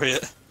destroy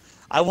it.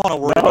 I want to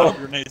worry about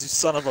grenades, you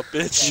son of a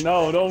bitch.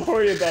 No, don't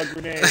worry about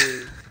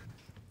grenades.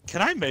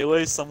 Can I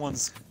melee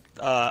someone's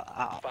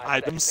 5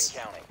 items? seconds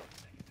and counting.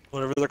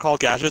 Whatever they're called,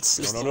 gadgets?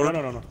 is No, the no, no, word?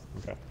 no, no, no.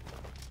 Okay.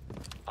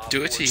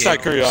 Do it to Just out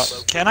of you.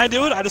 curiosity. Can I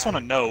do it? I just want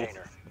to know.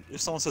 If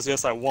someone says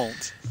yes, I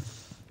won't.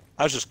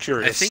 I was just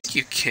curious. I think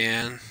you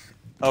can.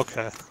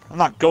 Okay. I'm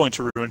not going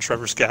to ruin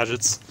Trevor's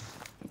gadgets.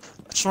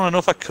 I just want to know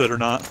if I could or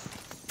not.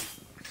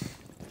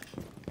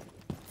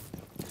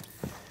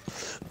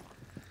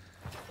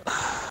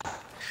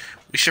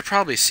 We should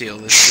probably seal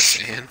this,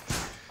 just saying.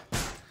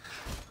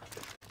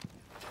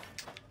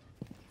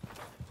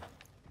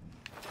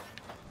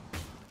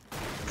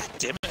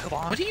 Damn it, hold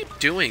on. What are you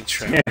doing,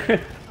 Trevor?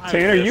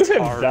 Tanner, you ripped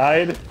have hard.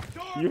 died.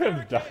 You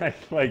have died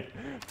like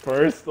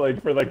first,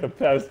 like for like the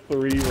past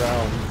 3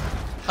 rounds.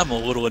 I'm a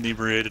little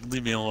inebriated.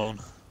 Leave me alone.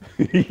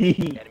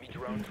 Enemy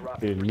drone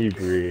dropped.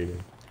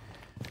 Inebriated.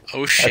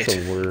 Oh That's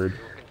shit. a word.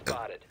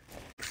 Spotted.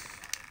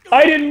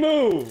 I didn't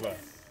move.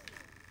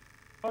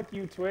 Fuck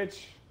you,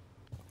 Twitch.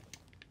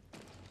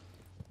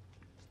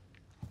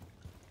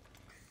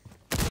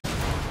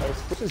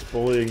 Twitch is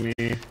bullying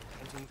me.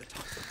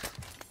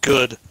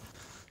 Good.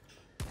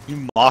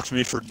 You mocked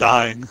me for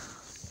dying.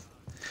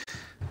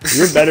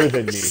 You're better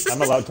than me.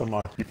 I'm allowed to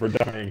mock you for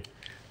dying.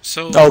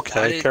 So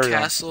Okay, carry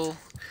on.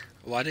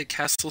 Why did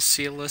Castle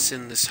seal us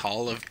in this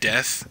hall of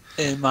death?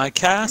 In my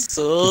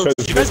castle. Because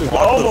Did you guys this is-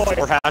 block oh the boy.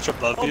 floor hatch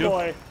above Oh you?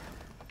 boy.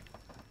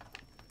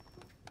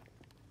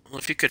 Well,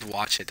 if you could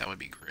watch it, that would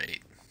be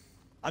great.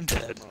 I'm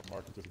dead. Oh,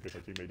 Mark, just in case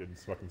our teammate didn't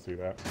fucking see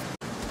that.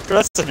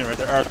 That's me right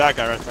there. Or that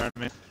guy right there. I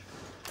mean.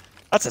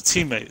 That's a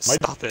teammate.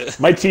 Stop it.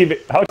 My TV.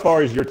 How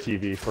far is your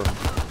TV from?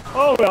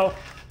 Oh well.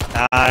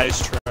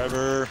 Nice,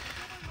 Trevor.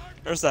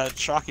 There's that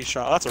shocky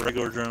shot. Oh, that's a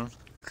regular drone.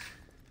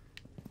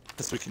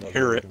 Guess we can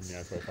hear it. Yeah,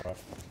 that's what I thought.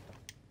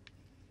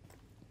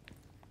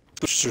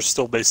 Which are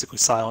still basically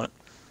silent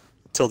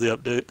until the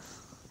update.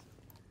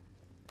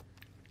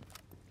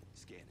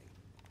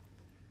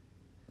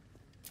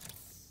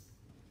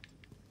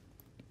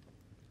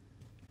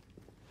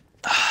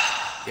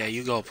 Yeah,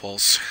 you go,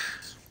 Pulse.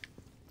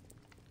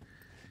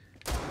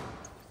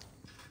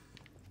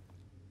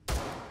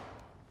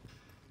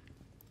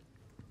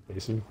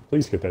 Jason,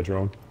 please get that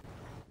drone.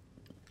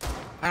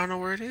 I don't know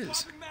where it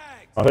is.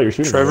 I thought you were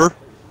shooting. Trevor,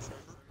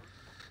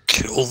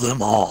 kill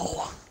them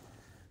all.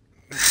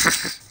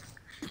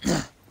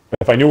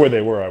 If I knew where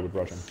they were, I would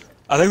rush them.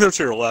 I think they're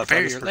to your left.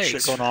 Prepare I just your heard shit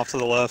legs. going off to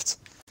the left.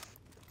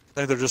 I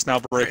think they're just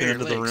now breaking your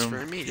into the legs room. for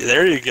a meeting. Yeah,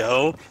 there you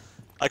go.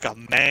 Like a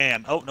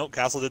man. Oh, no,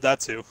 Castle did that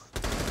too.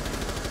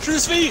 Shoot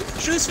his feet!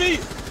 Shoot his feet!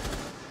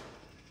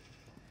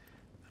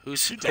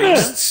 Whose feet?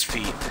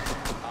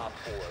 Op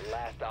 4,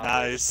 last operator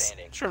Nice.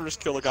 standing. Trevor just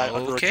killed a guy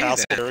under a Okay,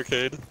 castle then.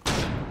 barricade.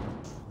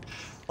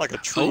 Like a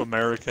true Oh.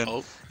 American.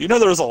 Oh. You know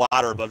there was a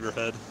ladder above your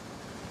head.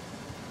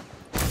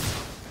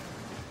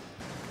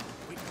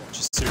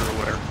 Just so you're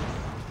aware.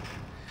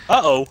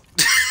 Uh-oh.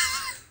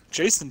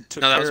 Jason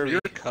took No, that was care of me.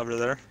 your cover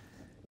there.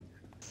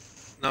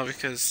 No,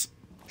 because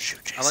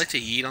Shoot, Jason. I like to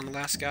yeet on the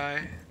last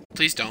guy.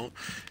 Please don't.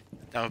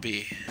 That would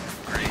be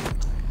great.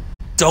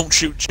 Don't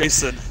shoot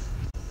Jason.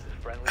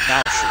 Friendly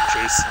Now shoot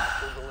Jason.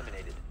 hostiles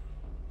eliminated.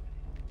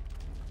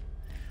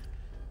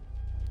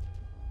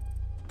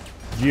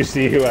 Do you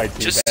see who I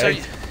Just so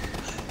you,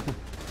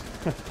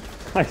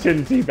 teabagged? I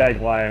didn't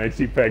teabag Lion. I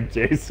teabagged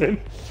Jason.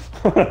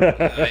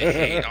 I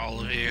hate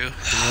all of you.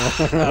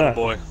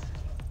 Boy.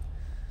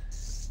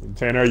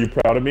 Tanner, are you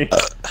proud of me?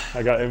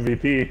 I got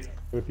MVP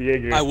with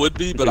Jaeger. I would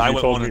be, but Because I you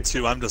went told 1 me- and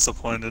 2. I'm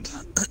disappointed.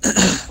 I'm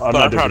but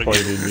not I'm proud of you.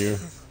 disappointed in you.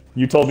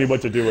 You told me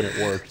what to do and it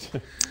worked.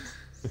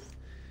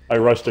 I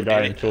rushed a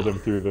guy and killed him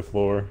through the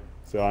floor,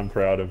 so I'm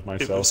proud of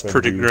myself. was and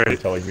pretty you for great.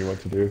 telling me what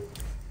to do.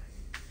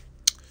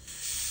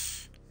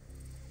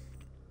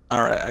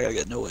 Alright, I gotta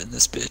get Noah in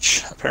this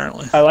bitch,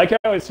 apparently. I like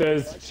how it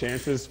says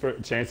chances for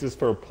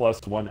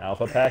 +1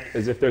 alpha pack,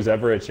 as if there's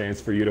ever a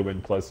chance for you to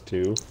win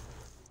 +2.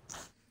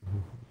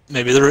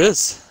 Maybe there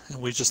is.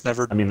 And we just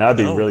never I mean, that'd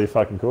be know. really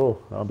fucking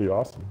cool. That'd be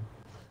awesome.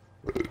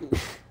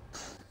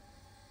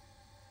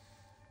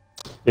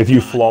 If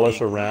you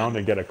flawless a round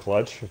and get a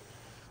clutch,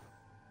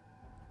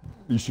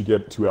 you should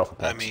get 2 alpha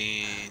I packs.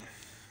 mean,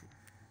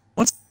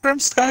 When's Grim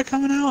Sky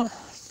coming out?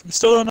 You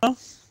still don't know?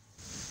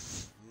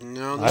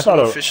 no, I there's thought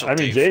no it, official I mean,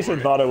 date Jason for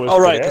it. thought it was. Oh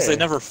right, because today. they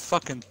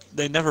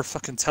never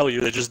fucking tell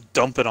you. They just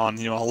dump it on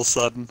you all of a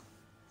sudden.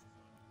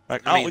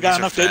 Like, I oh, mean, we got these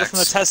are enough data from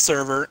the facts. test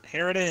server.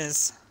 Here it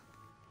is.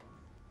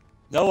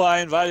 Noah, I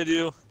invited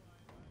you.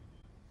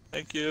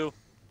 Thank you.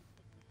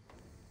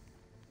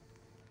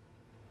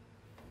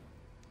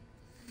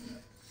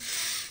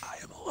 I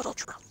am a little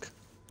drunk.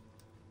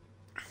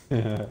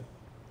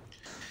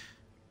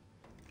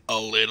 A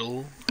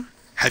little.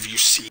 Have you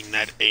seen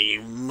that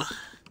aim?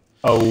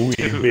 Oh, we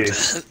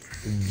bit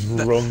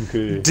drunk,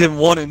 Dim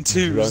 1 and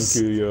 2s.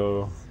 drunk,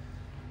 yo.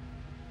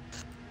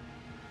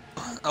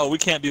 Oh, we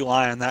can't be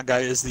lying. That guy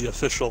is the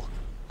official.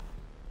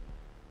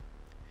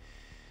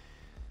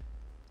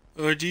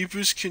 Our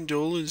deepest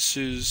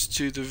condolences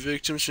to the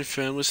victims and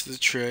families of the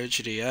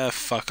tragedy. Ah,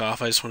 fuck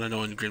off. I just want to know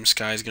when Grim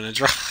Sky is gonna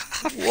drop.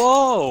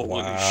 Whoa!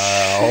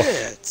 Wow.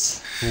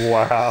 Shit!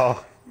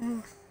 Wow.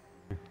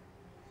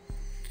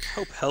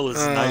 Hope hell is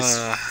nice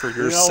for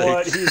your You know sake.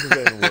 what? He's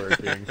been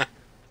working.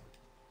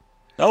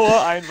 Noah,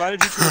 I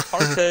invited you to a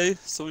party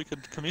so we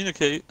could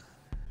communicate.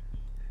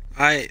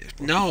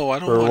 No, I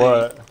don't For want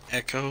what? any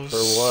echoes. For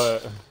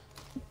what?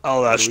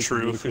 Oh, that's we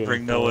true. If we communicating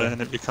bring Noah for?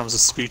 in, it becomes a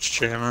speech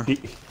jammer.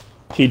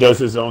 He does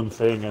his own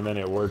thing and then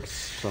it works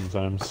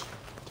sometimes.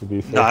 To be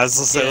fair. No,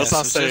 let's Yeah, not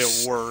so say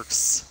just- it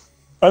works.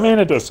 I mean,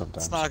 it does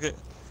sometimes. It's not good.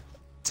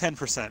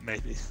 10%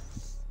 maybe.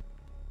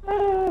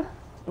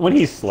 When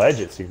he sledge,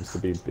 it seems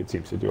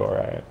to do all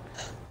right.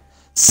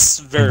 It's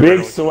very Big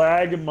rarely.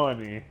 swag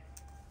money.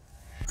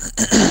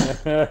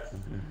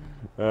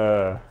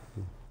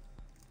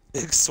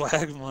 Big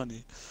swag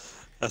money.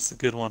 That's a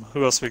good one.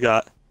 Who else we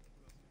got?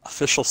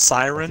 Official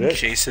Siren, That's it?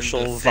 Jason official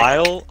the Thick.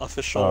 Vile,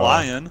 official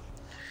Lion.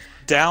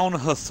 Down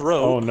her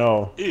throat. Oh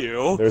no.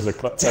 Ew. There's a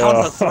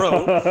Down the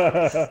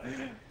throat.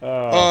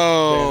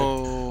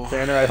 Oh.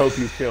 Tanner, I hope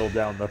you kill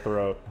down the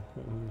throat.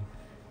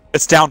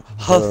 It's down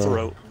her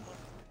throat.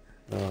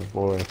 Oh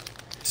boy,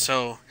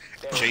 So,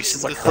 Jason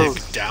It's the like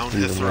Thick her. down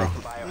the throat.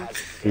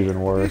 even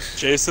worse.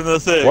 Jason the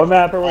Thick. What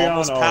map are we on?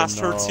 Almost Oh, past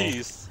her no.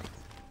 teeth.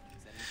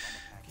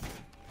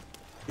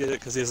 Get it?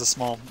 Because he has a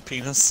small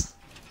penis.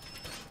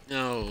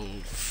 No.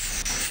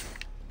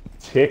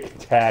 Tic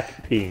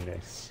Tac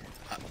penis.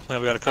 Yeah,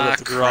 we gotta cover up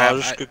the crap,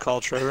 garage. Good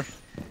call, Trevor.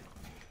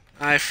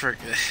 I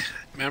forget.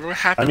 Remember what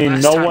happened I mean,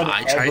 last no time one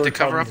I tried ever to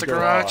cover up comes the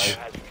garage?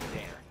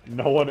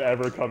 No one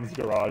ever comes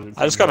garage.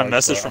 I just got a Garage,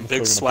 message so from I'm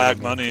Big still gonna Swag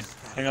put it in. Money.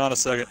 Hang on a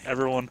second.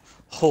 Everyone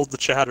hold the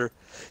chatter.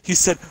 He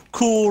said,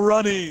 cool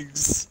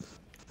runnings!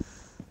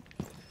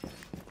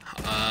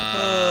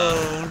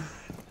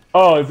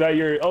 Oh, is that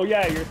your? Oh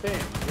yeah, your thing.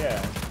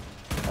 Yeah,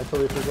 I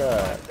totally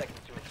forgot.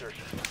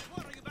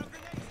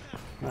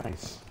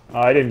 Nice. Oh,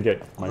 I didn't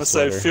get I'm my gonna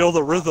say, sweater. feel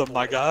the rhythm,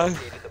 my guy.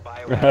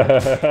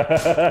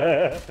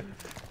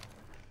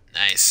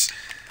 Nice.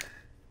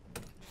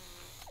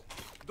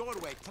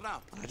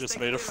 I just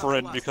made a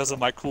friend because of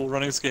my cool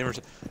runnings gamers.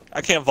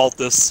 I can't vault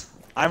this.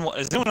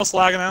 Is anyone else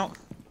lagging out?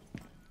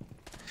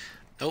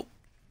 Nope.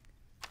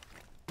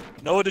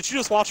 Noah, did you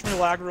just watch me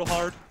lag real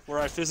hard? Where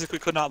I physically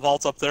could not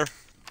vault up there?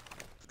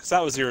 Because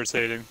that was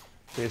irritating.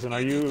 Jason,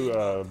 are you?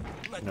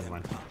 Never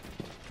mind.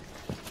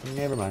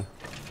 Never mind.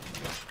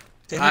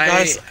 Damn it, I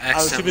guys. I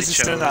was too accidentally busy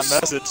sending that chose-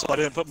 message, so I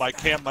didn't put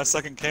my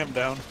second cam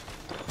down.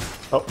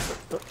 Oh,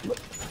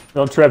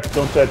 don't trap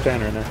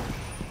Tanner in there.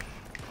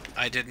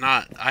 I did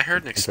not. I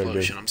heard an good.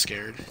 explosion. I'm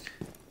scared.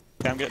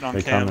 Okay, I'm getting on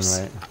They're coming, cams.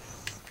 right?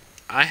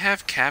 I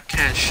have Cap Can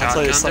tell you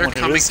shotgun. They're someone who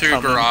coming is through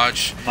coming.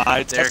 garage. My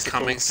They're testicles.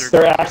 coming through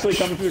They're garage. actually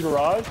coming through the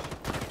garage?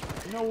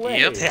 No way.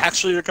 Yep. They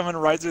actually are coming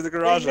right through the They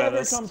garage at never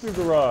us. come through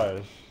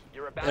garage.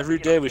 Every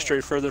day we stray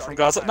further from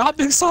God's like, not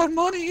Big Swag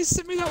Money, he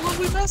sent me that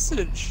lovely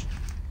message.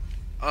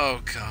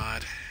 Oh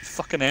god.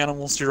 Fucking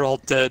animals, you're all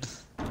dead.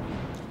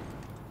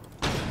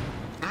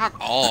 Not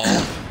all.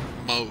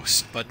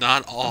 Most, but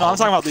not all. No, I'm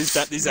talking about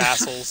these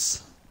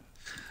assholes.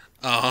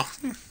 Oh.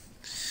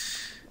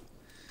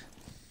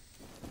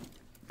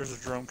 There's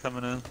a drone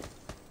coming in.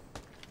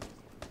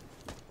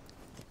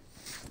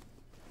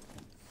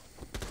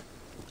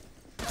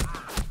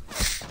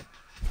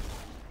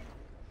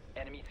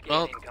 Enemy scan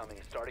Well, incoming.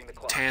 Starting the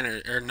clock.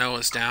 Tanner or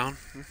Noah's down.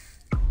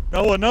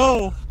 Noah,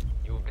 no!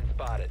 You have been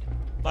spotted.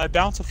 My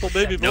bountiful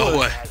baby boy.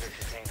 Noah. Hazard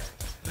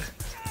container.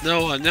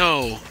 Noah,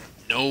 no.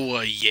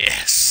 Noah,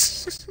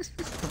 yes.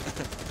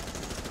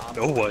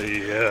 Noah,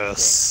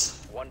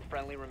 yes. One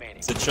friendly remaining.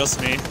 Is it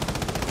just me?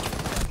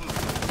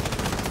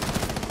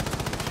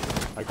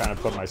 I kind of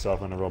put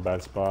myself in a real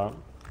bad spot.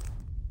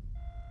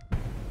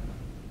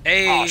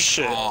 Hey. Aw,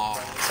 shit. Aw.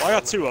 Well, I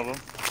got two of them.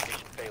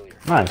 Mission failure.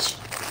 Nice.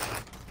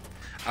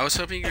 I was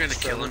hoping you were gonna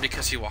kill him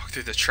because he walked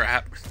through the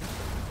trap.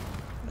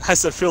 I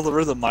said, feel the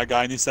rhythm, my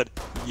guy, and he said,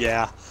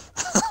 yeah.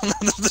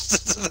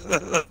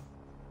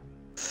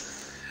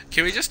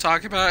 Can we just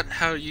talk about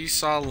how you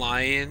saw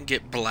Lion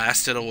get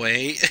blasted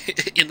away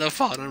in the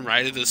bottom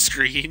right of the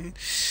screen?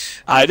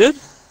 I did?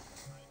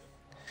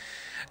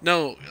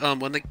 No,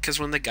 when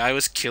the guy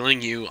was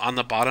killing you on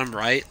the bottom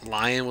right,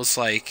 Lion was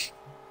like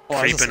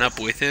creeping up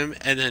with him,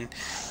 and then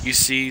you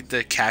see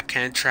the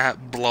Capcan trap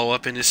blow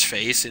up in his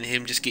face, and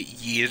him just get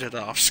yeeted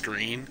off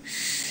screen.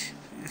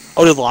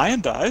 Oh, did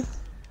Lion die?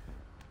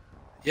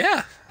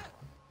 Yeah.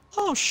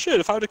 Oh shit,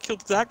 if I would have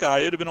killed that guy,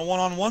 it would have been a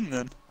one-on-one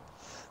then.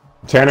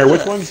 Tanner,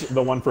 which one's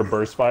the one for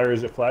burst fire?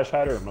 Is it flash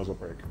hider or muzzle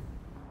brake?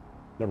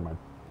 Never mind.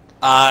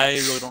 I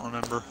really don't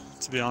remember,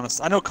 to be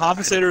honest. I know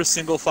compensator is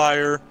single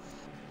fire.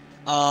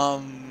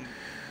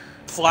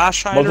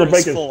 Flash hider Muzzle brake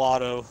is is- full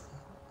auto.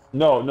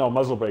 No,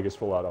 muzzle brake is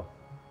full auto.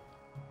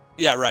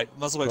 Yeah, right.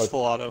 Muzzle brake's Right.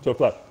 full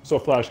auto. So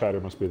flash hider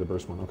must be the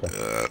burst one. Okay.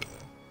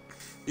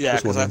 Yeah,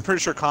 Just because I'm wondering. pretty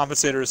sure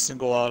compensator is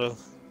single auto.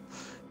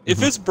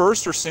 If it's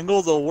burst or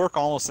single, they'll work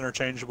almost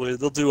interchangeably.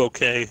 They'll do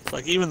okay.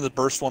 Like even the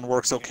burst one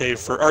works okay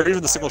for, or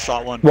even the single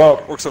shot one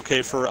Well, works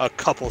okay for a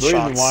couple The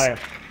reason shots.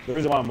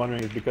 why I'm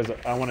wondering is because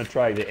I want to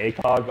try the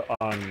ACOG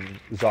on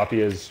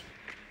Zapia's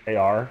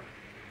AR,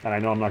 and I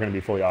know I'm not going to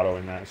be fully auto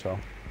in that. So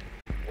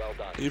Well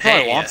done. You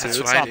probably Hey, want to. that's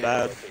It's what I not do.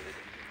 bad.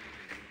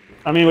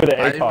 I mean, with the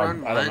I ACOG,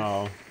 run I don't mine.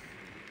 know.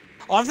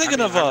 Oh, I'm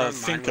thinking of I run mine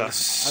Finca.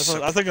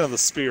 with I'm thinking of the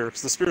spear,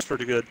 because the spear's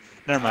pretty good.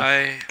 Never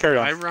mind. Carry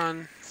on.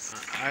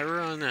 I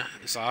run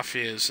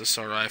Zofia as a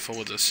assault rifle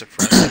with a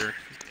suppressor,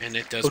 and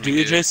it does Oh, me do you,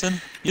 good. Jason?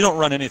 You don't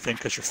run anything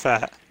because you're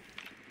fat.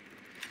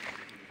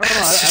 I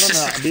don't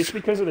know. It's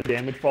because of the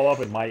damage fall off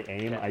and my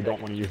aim. I don't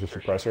want to use a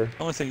suppressor.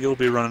 The only thing you'll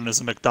be running is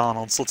a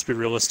McDonald's. Let's be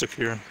realistic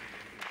here.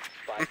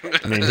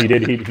 I mean, you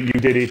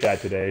did eat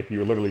that today. You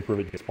were literally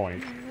proving his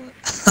point.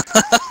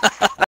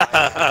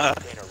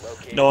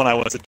 No, when I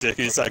went to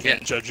Dickies, I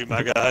can't judge you,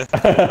 my guy.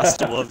 I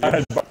still love you.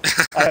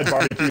 I had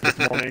barbecue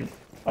this morning.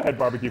 I had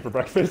barbecue for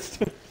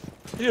breakfast.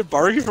 You had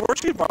barbecue for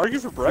what? You had barbecue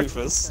for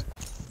breakfast?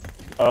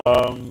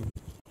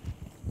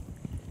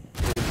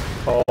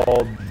 It's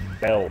called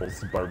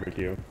Bell's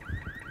Barbecue.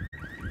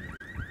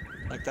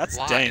 Like, that's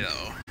Why dang.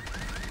 though?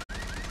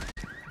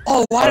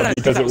 Oh, why did I think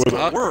because that it was was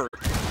gonna work?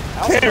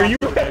 Tanner, you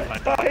Be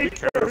had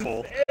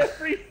careful.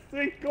 every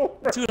single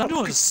round. Dude, I'm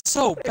doing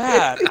so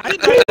bad. I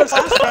didn't do this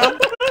last round.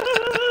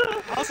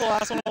 I was the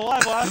last one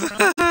alive last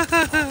round.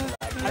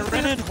 I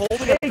ran in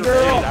holding a grenade.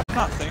 girl. I'm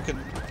not thinking.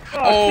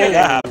 Oh,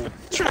 Yeah,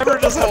 Trevor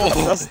just had the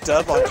best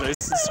death on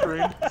Jason's screen.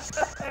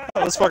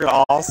 That was fucking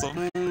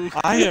awesome.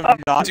 I am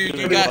not Dude,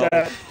 doing you got-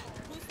 well.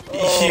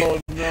 Oh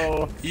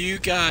no. you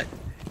got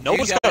No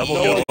one's got a double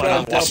kill kill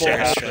on double this kill.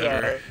 chest.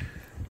 Trevor.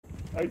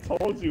 I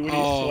told you when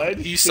Oh, he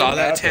sledged. you saw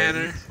that, shit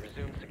Tanner? happens.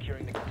 Resume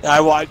securing the I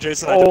watched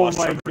Jason. I did Oh watch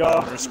my Trevor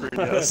god. on your screen,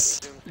 yes.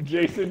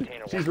 Jason,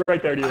 she's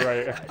right there to your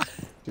right.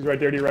 She's right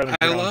there to your right. On the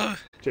I ground.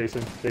 love.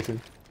 Jason, like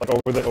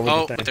over the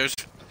Oh, thing. but there's.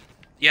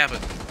 Yeah,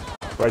 but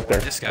Right there.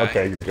 this guy.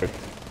 Okay, you're good.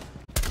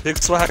 Big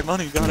swag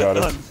money, got Got it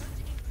it. done.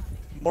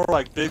 More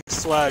like big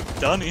swag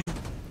dunny.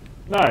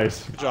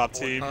 Nice. Good job,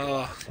 team.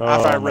 oh, After I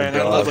Oh my ran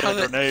in God. with How a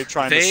they- grenade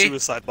trying to they-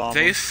 suicide bomb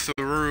they him.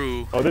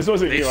 threw. Oh, this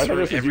wasn't They you. I thought threw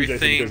this was you, Jason,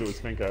 everything- because it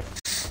was Finka.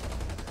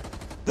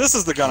 This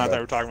is the gun I thought we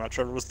were talking about,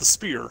 Trevor, was the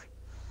spear.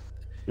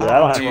 Yeah, I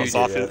don't have Dude, one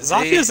Zofia. yet.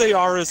 Zofia's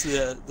AR is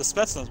the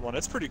Spetsnaz one.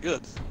 It's pretty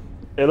good.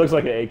 It looks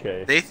like an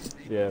AK. They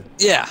Yeah.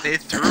 Yeah. they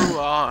threw.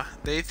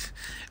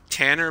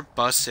 Tanner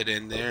busted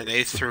in there.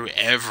 They threw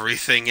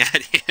everything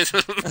at him.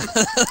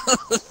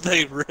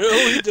 They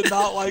really did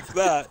not like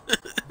that.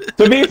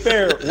 To be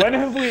fair, when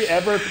have we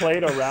ever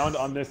played a round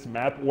on this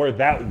map where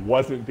that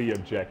wasn't the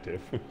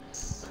objective?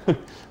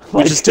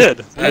 We just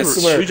did. I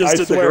swear, we just I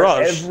did the swear,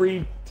 garage.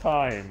 every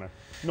time.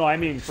 No, I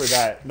mean for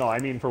that. No, I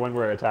mean for when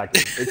we're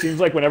attacking. It seems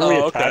like whenever we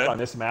Oh, attack okay. on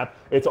this map,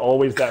 it's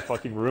always that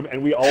fucking room,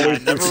 and we I always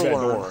go never through that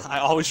learn. door. I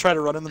always try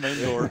to run in the main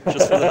door,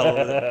 just for the hell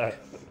of it.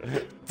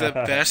 The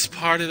best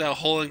part of that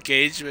whole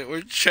engagement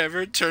where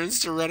Trevor turns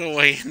to run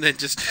away and then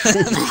just.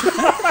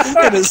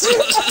 And his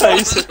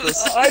face hit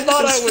the, I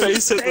thought his I was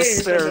face hit the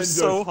safe, and then stairs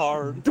so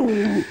hard.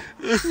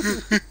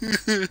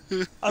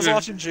 I was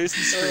watching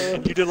Jason's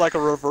screen. You did like a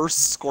reverse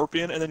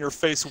scorpion, and then your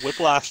face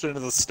whiplashed into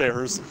the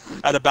stairs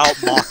at about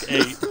Mach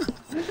 8.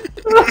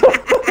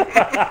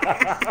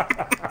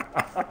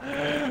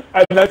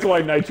 And that's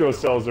why nitro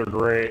cells are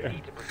great.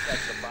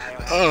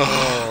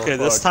 Oh, Okay,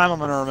 this fuck. time I'm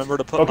gonna remember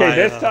to put Okay, my,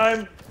 this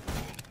time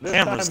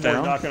cameras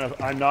down.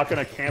 I'm not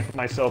gonna camp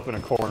myself in a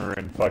corner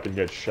and fucking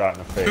get shot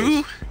in the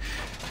face.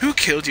 who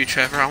killed you,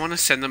 Trevor? I want to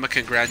send them a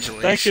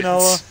congratulations. Thank you,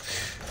 Noah.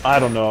 I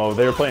don't know.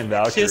 They were playing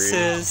Valkyrie.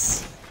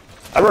 Kisses.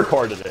 I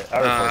recorded it.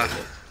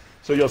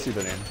 So you'll see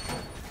the name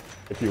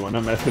if you want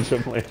to message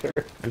him later.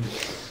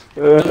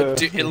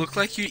 Dude, it looked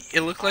like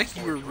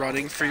you were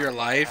running for your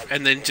life,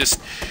 and then just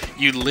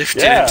you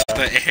lifted Yeah.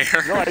 into the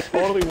air. No, I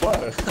totally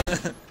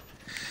was.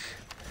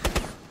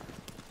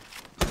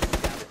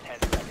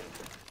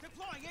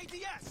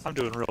 I'm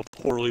doing real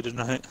poorly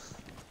tonight.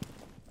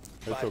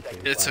 It's okay.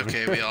 It's fine.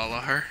 okay, we all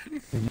are.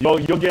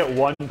 You'll get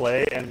one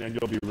play and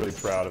you'll be really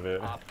proud of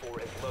it.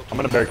 I'm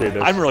gonna barricade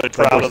this. I'm really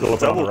Trevor's proud of still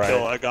the up on double right.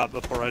 kill I got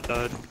before I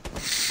died.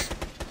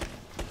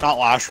 Not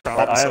last round.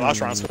 I Obviously, am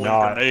last round I was holding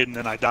not- a grenade and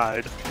then I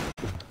died.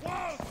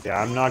 Yeah,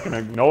 I'm not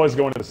gonna. Noah's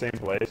going to the same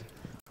place.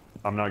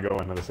 I'm not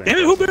going to the same. Damn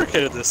it, who place.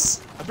 barricaded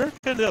this? I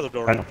barricaded the other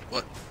door. I know.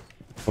 What?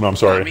 Well, no, I'm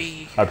sorry. Not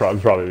me.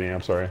 Probably me.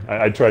 I'm sorry.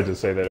 I tried to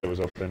say that it was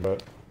open,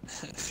 but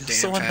Feels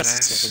so Damn fat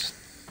unnecessary. ass.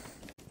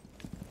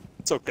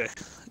 It's okay.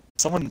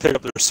 Someone pick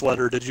up their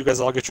sweater. Did you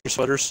guys all get your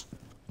sweaters?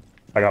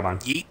 I got mine.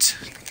 Yeet.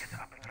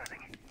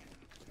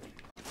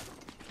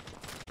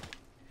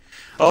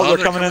 Oh, Oh, they're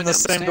they're coming in coming the down the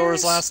same door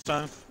as stairs. last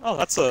time. Oh,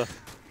 that's a...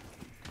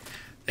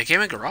 They came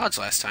in garage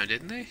last time,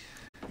 didn't they?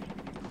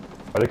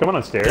 Are they coming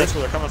on stairs? That's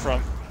where they're coming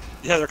from.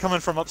 Yeah, they're coming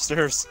from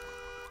upstairs.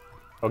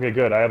 Okay,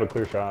 good. I have a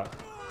clear shot.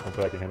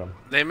 Hopefully I can hit them.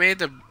 They made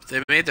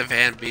the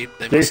van beat.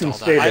 They Jason,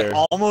 must all stay die. there.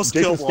 I almost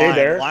Jason, killed stay Lion.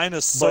 there, Lion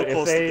is so but if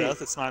close they- to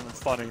death, it's not even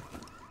funny.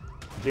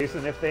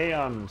 Jason, if they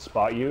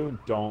spot you,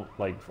 don't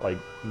like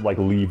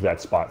leave that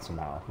spot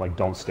somehow. Like,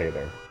 don't stay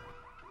there.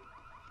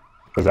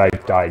 Because I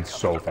died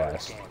so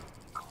fast.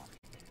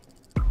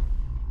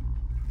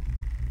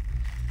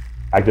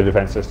 Active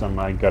defense system.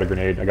 I got a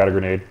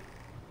grenade.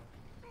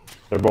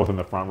 They're both in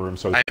the front room,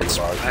 so I've they're been,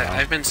 garage now.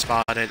 I've been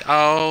spotted.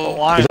 Oh,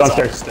 Lion's He's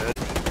downstairs. upstairs.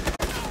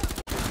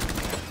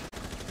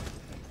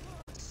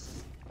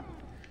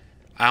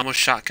 I almost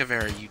shot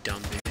Kavera, you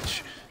dumb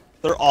bitch.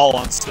 They're all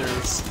on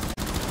stairs.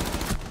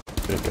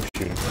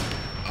 shooting.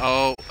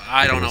 Oh,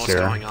 I don't know what's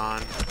Sarah. going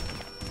on.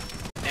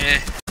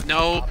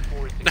 No.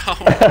 No.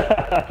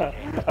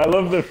 I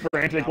love the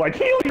frantic, like,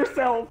 heal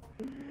yourself!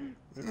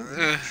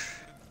 Ugh,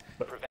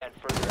 Prevent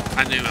further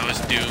I knew I was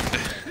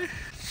doomed.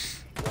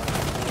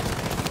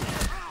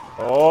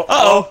 Oh,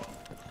 Uh-oh!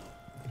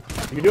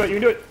 you can do it, you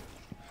can do it!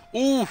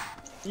 Ooh.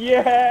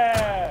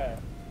 Yeah!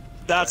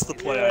 That's the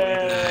play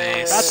I needed.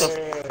 Nice. That's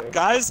a...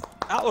 Guys,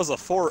 that was a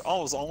 4. Oh,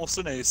 it was almost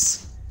an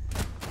ace.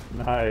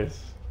 Nice.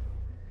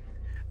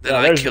 Then Yeah,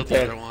 I there's killed the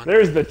the other one.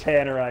 There's the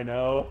Tanner I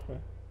know.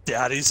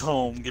 Daddy's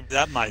home. Give me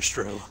that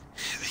maestro.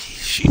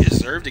 She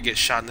deserved to get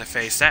shot in the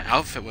face. That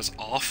outfit was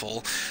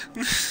awful.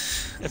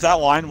 If that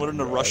line wouldn't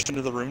have rushed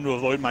into the room to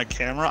avoid my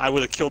camera, I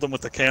would have killed him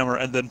with the camera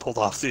and then pulled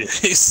off the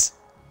ace.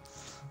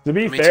 To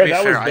be I mean, fair, to be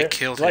that fair, was I their,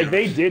 killed like him.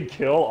 they did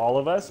kill all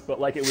of us, but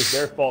like it was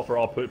their fault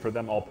for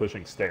them all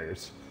pushing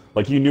stairs.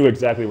 Like you knew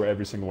exactly where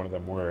every single one of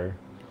them were.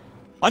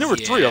 I knew where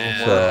 3 of them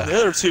Yeah. were. The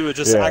other 2,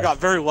 Yeah. I got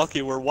very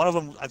lucky where one of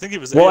them, I think he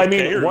was Well, AFK I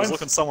mean, or he once, was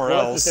looking somewhere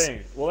well, else. That's the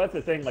thing. Well, that's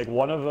the thing. Like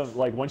one of them,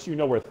 like once you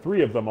know where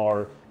 3 of them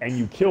are and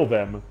you kill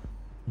them,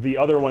 the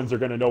other ones are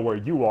going to know where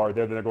you are.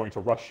 Then they're going to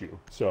rush you.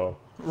 So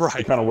Right.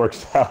 it kind of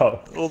works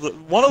out. Well,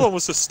 one of them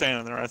was just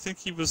standing there. I think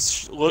he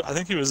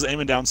was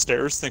aiming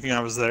downstairs, thinking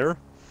I was there.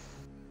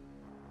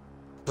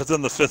 But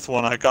then the 5th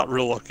one, I got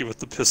real lucky with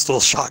the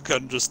pistol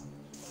shotgun.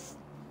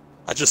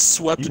 I just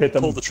swept You hit and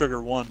them. pulled the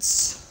trigger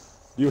once.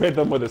 You hit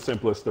them with the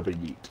simplest of a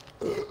yeet.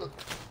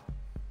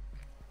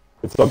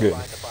 It's so good.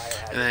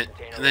 And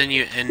then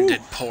you ended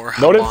poor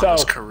Notice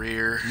Habano's how-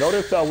 career.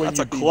 Notice how when That's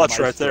you a beat clutch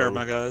right Maestro, there,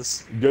 my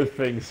guys. good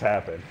things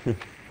happen.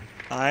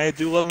 I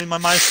do love me my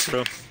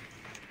maestro.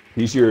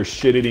 He's your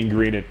shit-eating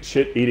grin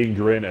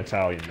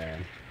Italian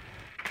man.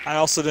 I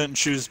also didn't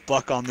choose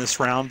Buck on this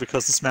round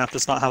because this map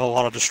does not have a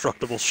lot of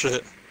destructible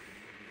shit.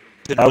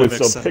 Didn't I really would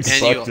make still pick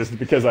sense. And Buck you- just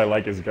because I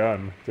like his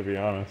gun, to be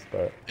honest.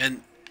 But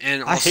And I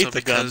also hate the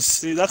because guns.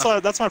 See,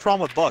 that's my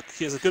problem with Buck.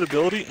 He has a good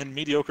ability and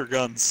mediocre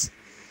guns.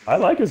 I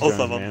like his Both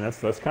guns, of them. man.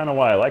 That's kind of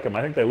why I like them.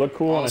 I think they look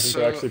cool, and I think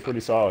they're Also, actually pretty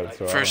solid.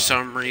 So I for don't know.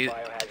 some reason,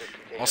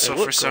 also They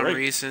look for some great.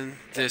 reason,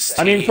 this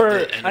I mean, team, the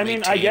I enemy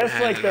mean, I team guess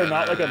had, like they're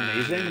not like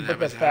amazing, but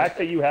the was- fact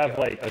that you have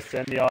like a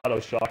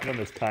semi-auto shotgun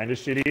that's kind of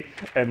shitty,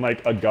 and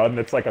like a gun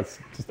that's like just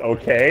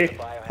okay,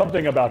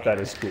 something about that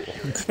is cool.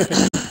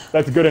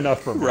 That's good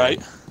enough for me.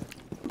 Right.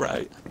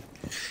 Right.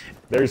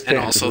 There's And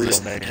Tanner's also real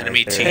this name enemy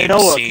right there. team Hey, Noah,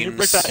 can seems you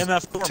break that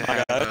MF4, to my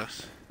have guy? a-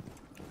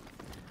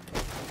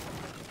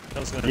 That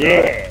was gonna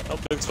Yeah. die. Oh,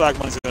 Big Swag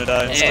Money's gonna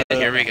die. And instead.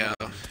 here we go.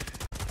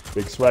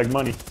 Big swag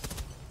money.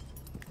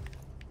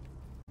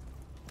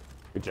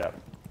 Good job.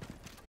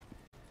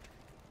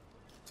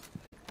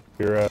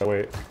 Here,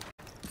 wait.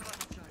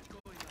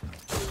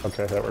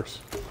 Okay, that works.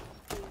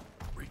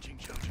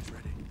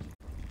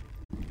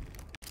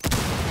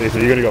 Okay, so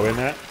you're gonna go in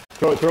that?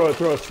 Throw a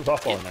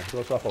softball in there.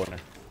 Throw a softball in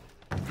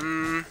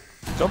there.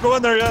 Don't go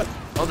in there yet.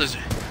 Oh, there's.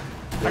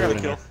 I got it a in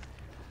kill. there.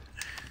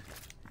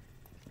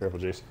 Careful,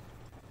 Jason.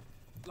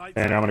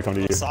 And I'm gonna come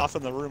to you. Let's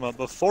soften the room up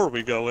before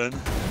we go in.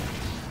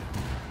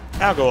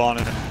 Now go on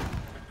in.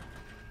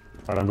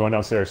 Alright, I'm going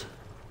downstairs.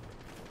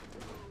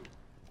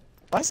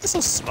 Why is it so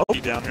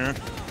smoky down here?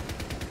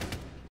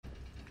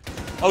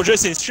 Oh,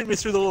 Jason, he's shooting me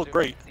through the little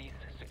grate.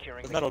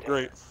 The metal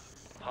grate.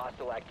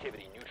 Hostile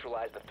activity.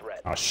 Neutralize the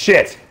threat. Oh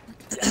shit!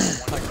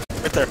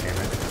 Right there.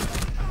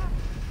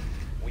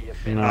 We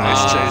have been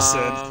Nice,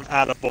 Um, Jason.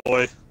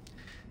 Attaboy.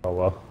 Oh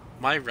well.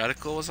 My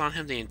reticle was on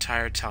him the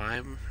entire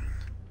time.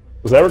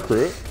 Was that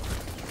recruit?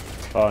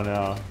 Oh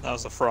no. That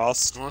was a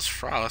frost. Well, it's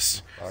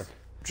Frost. Fuck.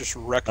 Just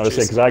wrecked I was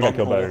saying, Jason's because I got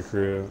killed by a bunghole.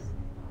 recruit.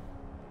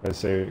 I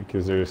say,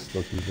 because there's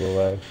still people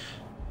alive.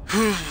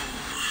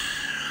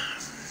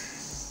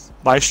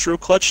 Maestro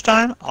clutch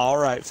time?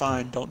 Alright,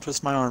 fine. Don't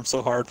twist my arm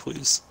so hard,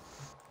 please.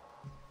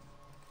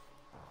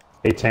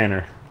 Hey,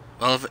 Tanner.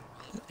 Well,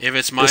 if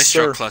it's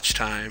Maestro sir. clutch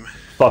time,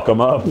 Fuck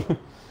him up.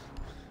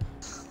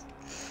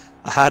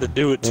 I had to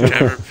do it too.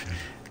 Trevor,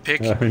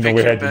 pick, I know pick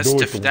we your had to best.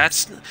 do it for him.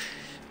 That's.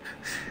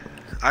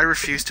 I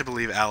refuse to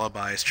believe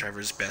Alibi is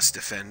Trevor's best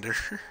defender.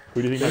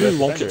 Who do you think my Maybe best we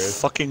won't defender get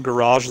is? fucking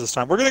garage this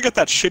time. We're gonna get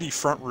that shitty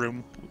front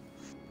room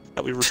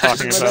that we were Who talking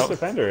do you think my best about.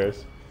 defender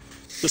is?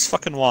 Just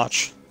fucking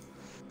watch.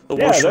 The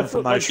Yeah, worst room that's for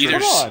what, like, Maestro. Either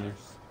come on.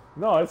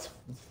 No, it's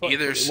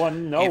Either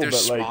one. No, either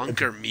but like, Smonk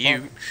it's or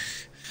Mute. fun.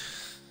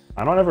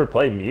 I don't ever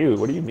play mute.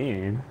 What do you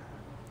mean?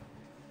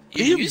 What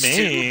do you used to.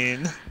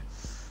 mean?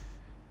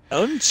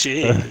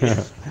 OMG.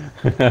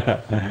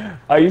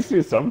 I used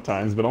to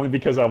sometimes, but only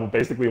because I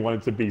basically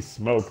wanted to be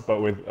Smoke,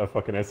 but with a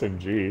fucking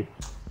SMG.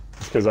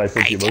 Because I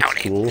think he looks doubt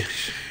it. cool.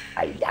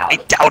 I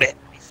doubt it.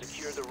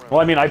 secure the room. Well,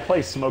 I mean, I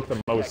play Smoke the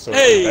most, so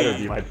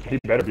Hey! he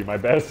better be my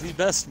best. The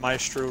best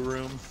Maestro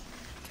room.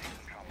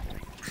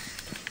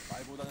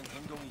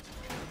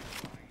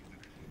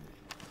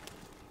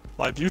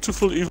 My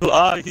beautiful evil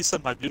eye. He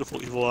said my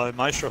beautiful evil eye.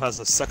 Maestro has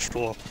a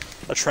sexual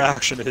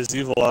attraction to his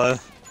evil eye.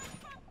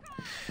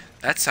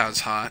 That sounds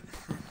hot.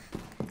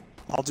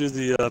 I'll do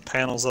the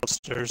panels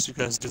upstairs. You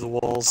guys do the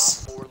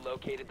walls. Op 4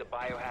 located the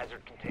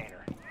biohazard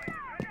container.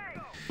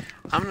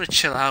 I'm gonna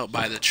chill out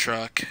by the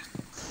truck.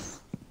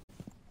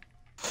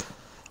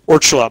 Or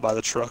chill out by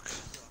the truck.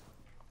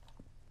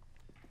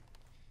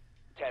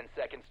 10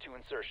 seconds to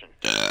insertion.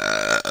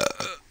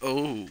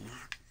 Oh.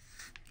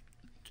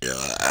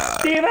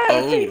 Steve had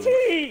a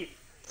CT!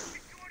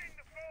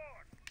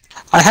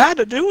 I had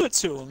to do it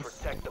to him.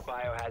 Protect the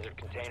biohazard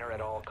container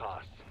at all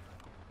costs.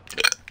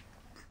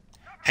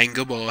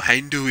 Hangabo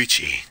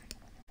Handuichi.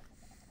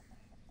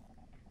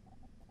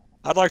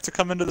 I'd like to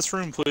come into this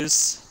room,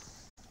 please.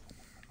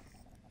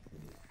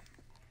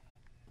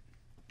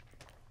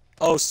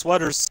 Oh,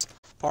 sweaters.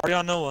 Party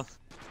on Noah.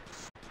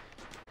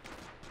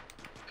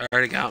 I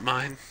already got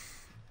mine.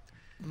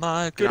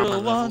 My Get on my girl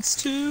level.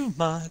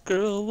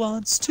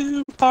 wants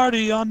to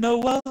party on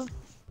Noah.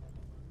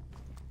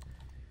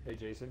 Hey,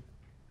 Jason.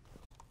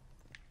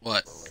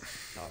 What?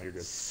 No, you're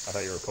good. I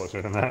thought you were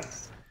closer than that.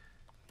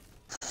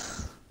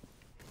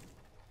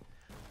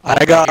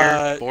 I got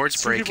Your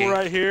board's two people breaking.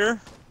 right here.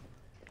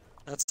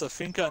 That's a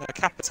Finca and a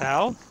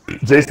Capitao.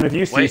 Jason, if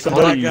you see Wait, hold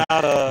I somebody... got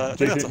I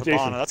think that's a Jason.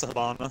 Habana. That's a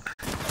Habana.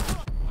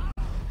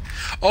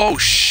 Oh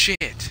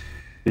shit!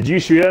 Did you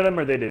shoot at them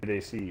or did they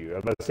see you? I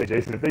was about to say,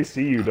 Jason, if they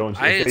see you, don't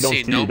shoot. I If they didn't don't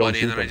see see you, don't nobody,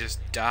 shoot and then I them. just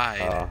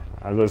died.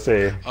 I was going to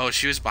say... Oh,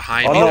 she was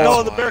behind Oh, me. Oh, no. no,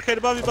 That's the why. barricade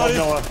above you, buddy.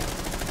 Noah.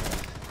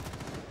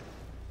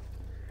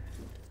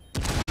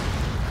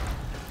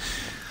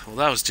 Well,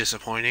 that was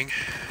disappointing.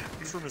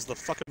 This room is the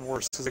fucking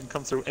worst because they can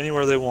come through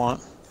anywhere they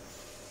want.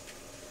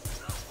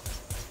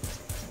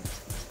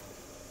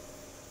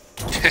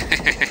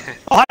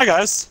 Oh, hi,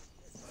 guys.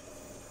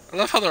 I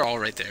love how they're all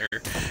right there. Yeah,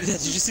 did you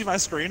see my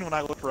screen when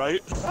I looked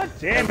right? God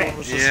damn Everyone it!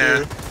 was just Yeah.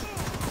 here. I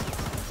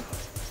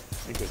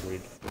think it's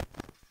weak.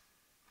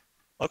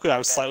 Luckily, I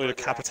was slightly to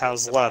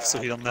Capitao's left, so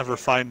he'll never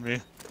find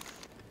me.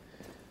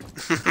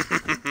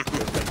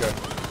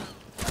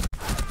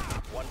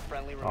 One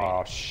friendly remaining.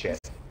 Oh,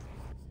 shit.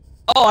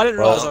 Oh, I didn't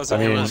realize Well, I was I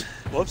the only mean-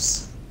 one.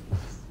 Whoops.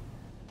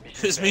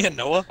 It was me and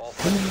Noah. All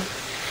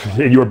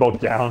friendly. You were both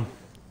down.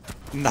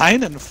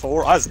 9 and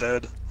 4. I was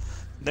dead.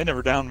 They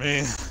never downed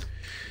me.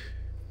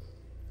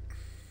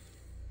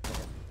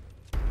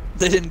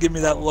 They didn't give me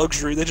that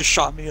luxury. They just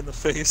shot me in the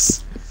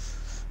face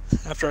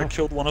after I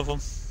killed one of them.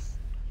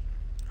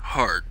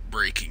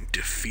 Heartbreaking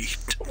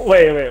defeat.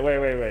 Wait.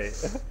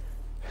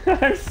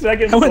 I'm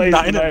second I went place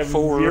 9 and I and have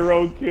 4.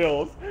 0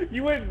 kills.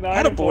 You went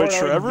 9 and 4 Attaboy, and I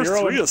Trevor, went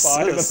 0 3 and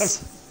 5 and I'm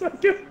assists.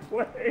 second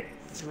place.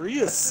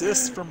 3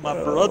 assists from my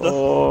brother.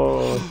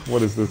 Oh,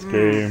 what is this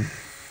game?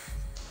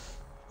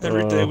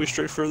 Every day we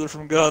stray further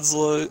from God's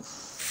light.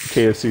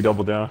 KFC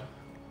double down.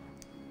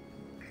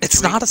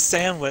 It's not a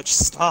sandwich.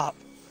 Stop.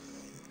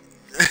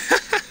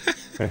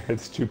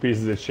 It's 2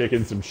 pieces of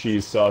chicken, some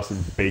cheese sauce,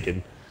 and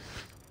bacon.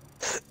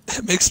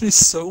 It makes me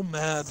so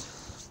mad.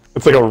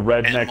 It's like a And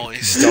redneck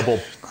moist. double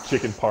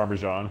chicken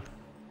parmesan.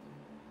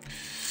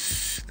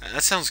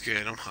 That sounds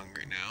good. I'm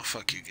hungry now.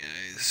 Fuck you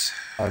guys.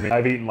 I mean,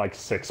 I've eaten like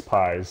 6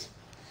 pies.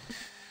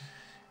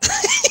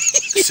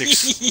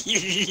 6.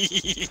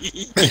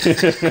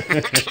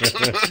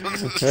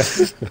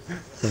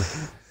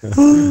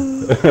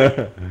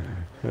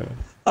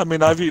 I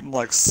mean, I've eaten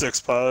like 6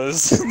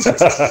 pies.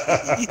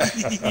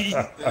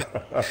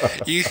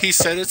 He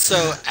said it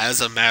so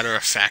as a matter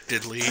of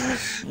factedly.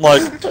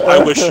 Like,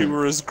 I wish you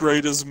were as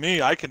great as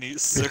me. I can eat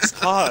 6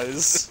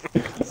 pies.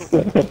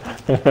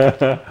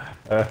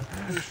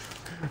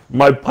 My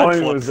My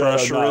point blood was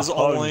pressure not is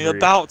only hungry.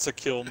 about to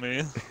kill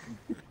me.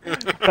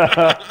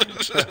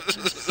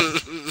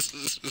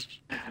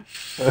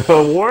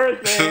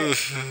 Worth it.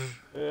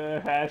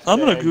 I'm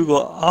gonna Hashtag. Google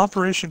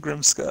Operation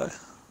Grim Sky.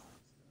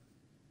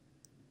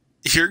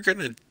 You're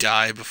gonna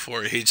die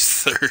before age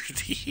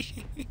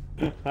 30.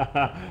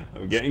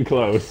 I'm getting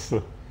close.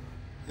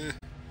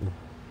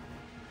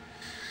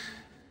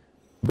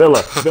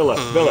 Villa.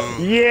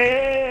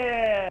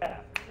 Yeah!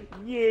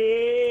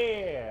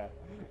 Yeah!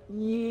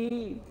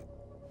 Yeah!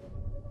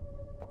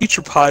 Eat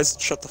your pies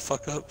and shut the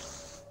fuck up.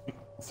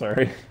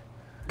 Sorry.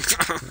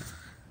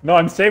 No,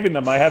 I'm saving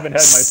them. I haven't had my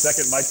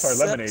second Mike's Hard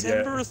Lemonade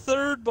September yet.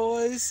 3rd,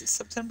 boys.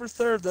 September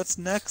 3rd. That's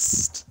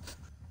next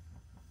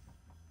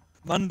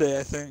Monday,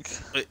 I think.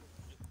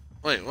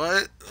 Wait,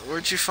 what?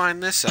 Where'd you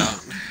find this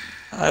out?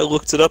 I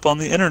looked it up on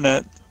the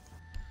internet.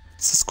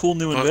 It's this cool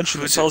new Well,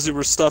 invention that who's tells you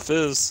where stuff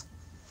is.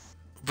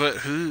 But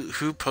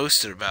who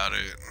posted about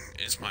it?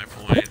 Is my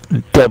point.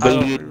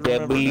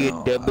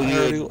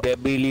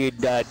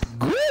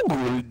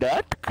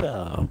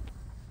 www.google.com.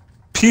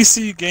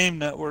 PC Game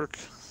Network.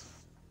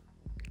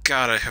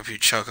 God, I hope you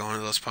chug on one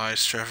of those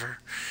pies, Trevor.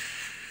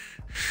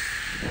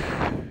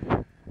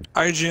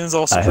 IGN's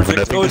also I have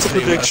predicting. nothing Oh, to it's a say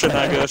about prediction,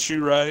 I that. guess.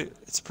 You're right.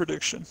 It's a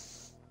prediction.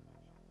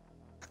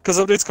 Because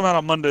updates come out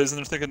on Mondays, and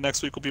they're thinking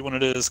next week will be when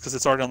it is, because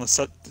it's already on the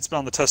set. It's been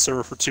on the test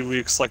server for 2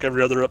 weeks, like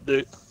every other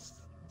update.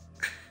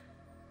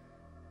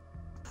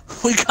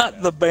 We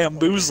got the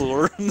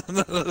Bamboozler.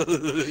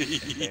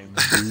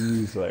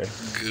 Bamboozler.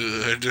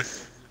 Good.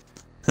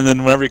 And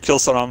then whenever you kill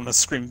someone, I'm gonna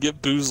scream,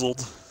 "Get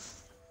boozled!"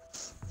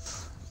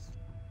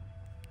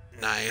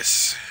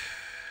 Nice.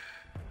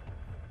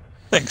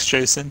 Thanks,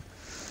 Jason.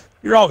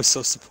 You're always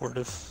so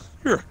supportive.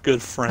 You're a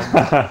good friend.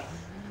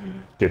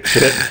 Good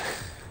shit.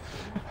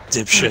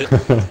 Dipshit.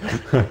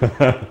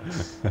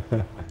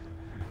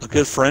 A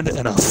good friend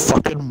and a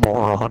fucking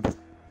moron.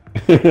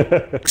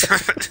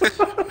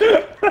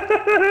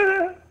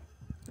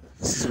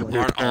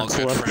 Aren't all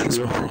good friends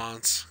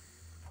morons?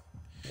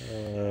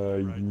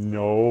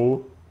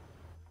 No.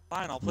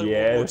 Fine, I'll play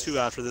Yes. World War II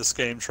after this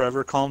game,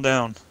 Trevor. Calm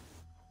down.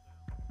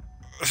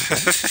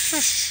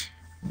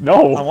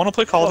 No. I want to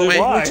play Call of Duty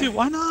World War II.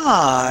 Why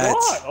not?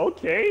 What?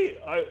 Okay.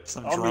 I'm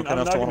I drunk mean, I'm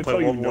enough not to want gonna to play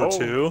tell World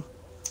you War no.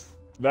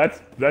 II.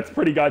 That's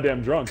pretty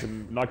goddamn drunk.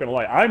 I'm not gonna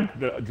lie. I'm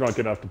drunk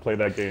enough to play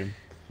that game.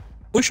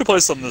 We should play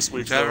something this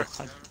week, though.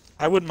 Trevor.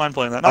 I wouldn't mind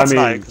playing that. Not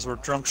tonight, because we're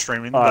drunk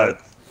streaming,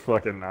 but...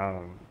 Fucking.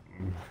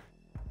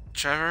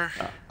 Trevor?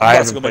 I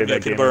That's haven't gonna played make me a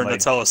that game Pittsburgh in like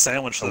Nutella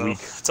sandwich, though. week.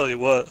 I tell you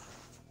what.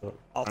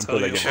 I'll I'm tell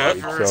you playing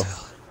that what. game in a week,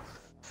 so.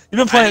 You've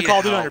been playing need Call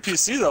of Duty on your help.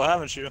 PC, though,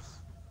 haven't you?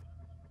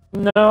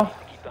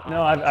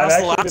 No, I've How's the actually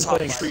been laptop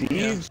playing treating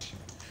you?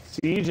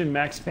 Siege and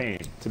Max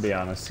Payne, to be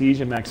honest.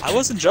 Siege and Max Payne. I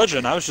wasn't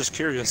judging, I was just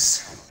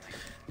curious.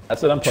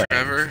 That's what I'm playing.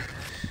 Trevor?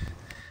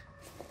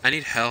 I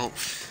need help.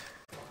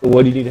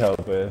 What do you need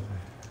help with?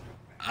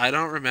 I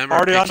don't remember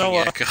Already on picking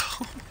Noah. Echo.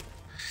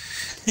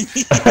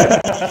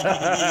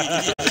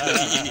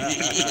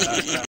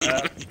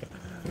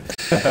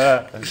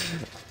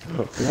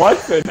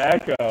 What's an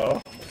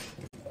echo?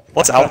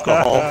 What's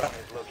alcohol? Is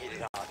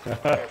located on.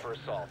 Prepare for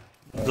assault.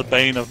 The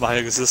bane of my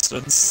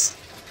existence.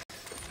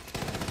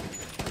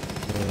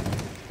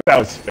 That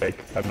was fake.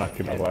 I'm not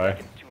gonna lie.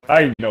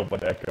 I know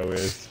what echo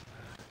is.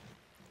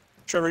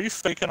 Trevor, are you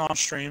faking on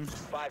stream?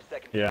 5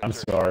 seconds. Yeah, I'm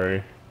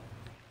sorry.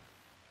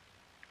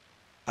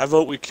 I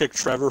vote we kick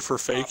Trevor for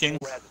faking.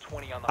 Four has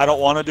 20 on the I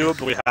don't want to do it,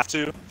 but we have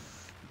to.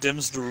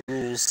 Dim's the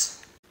rules.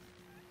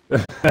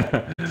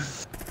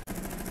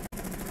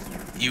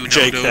 You know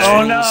JK. those Oh,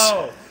 rules.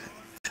 no!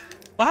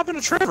 What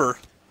happened to Trevor?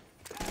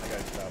 I got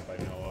stopped by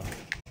Noah.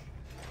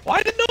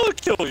 Why did Noah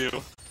kill you?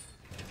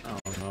 Oh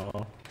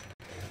no.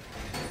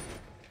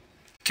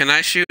 Can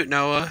I shoot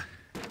Noah?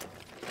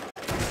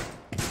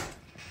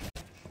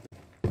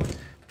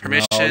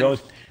 Permission?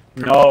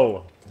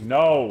 No,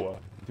 no.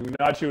 Do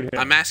not shoot him.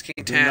 I'm asking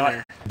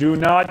Tanner. Do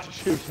not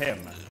shoot him.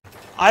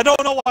 I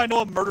don't know why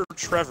Noah murdered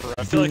Trevor.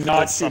 I feel Do like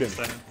not he did shoot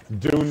something. him.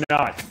 Do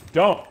not.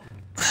 Don't.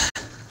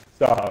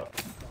 Stop.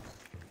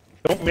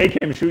 Don't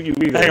make him shoot you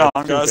either. Hang on,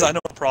 That's guys. stupid. I know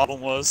what the problem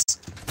was.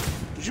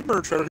 Did you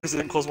murder Trevor because he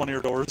didn't close one of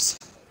your doors?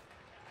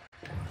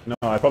 No,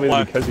 I probably Why?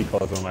 did because he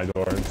closed one of my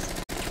doors.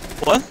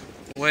 What?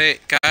 Wait,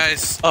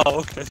 guys. Oh,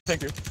 okay.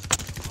 Thank you.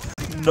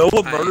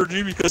 Noah I- murdered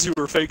you because you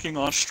were faking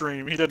on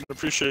stream. He didn't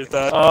appreciate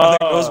that. I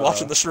think I was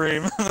watching the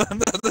stream.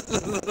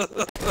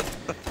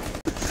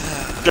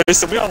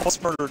 Jason, we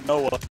almost murdered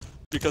Noah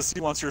because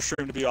he wants your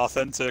stream to be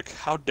authentic.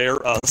 How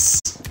dare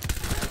us?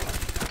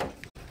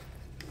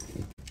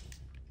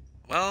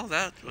 Well,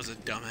 that was a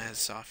dumbass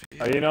Sophie.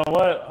 You know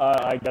what?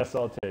 I guess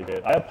I'll take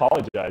it. I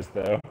apologize,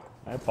 though.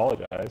 I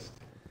apologize.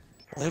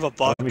 They have a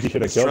buck think he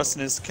should have who's killed- dressed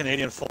in his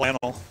Canadian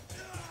flannel.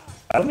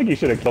 I don't think he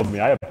should have killed me.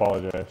 I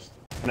apologize.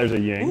 And there's a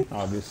Ying,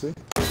 obviously.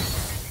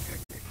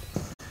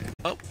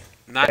 Oh,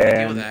 not gonna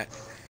deal with And- that.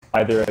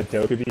 Either a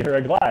Dokkaebi or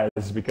a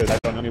Glass, because I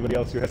don't know anybody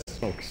else who has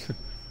smokes.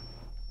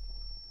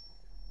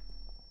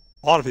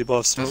 A lot of people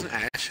have smoke. Doesn't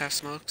Ash have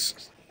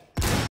smokes?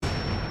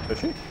 Does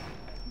she? I'm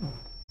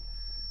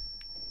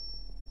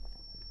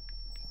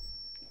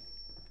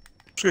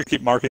just gonna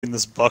keep marking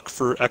this buck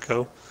for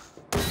Echo.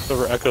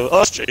 Over Echo. Oh,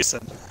 that's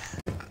Jason.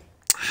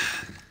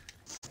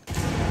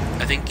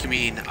 I think you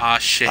mean, ah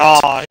shit.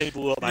 Ah, he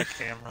blew up my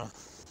camera.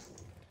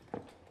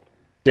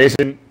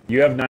 Jason,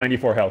 you have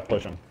 94 health.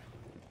 Push him.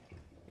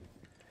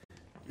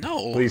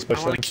 No, Please push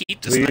I want them. to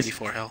keep this Please.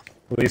 94 health.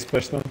 Please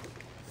push them.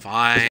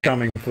 Fine.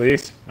 Coming,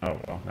 please. Oh,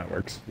 well, that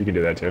works. You can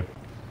do that too.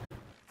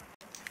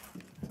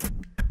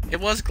 It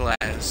was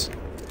glass.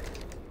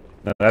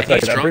 No, that's And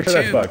he's I'm pretty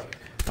sure drunk, that's Buck.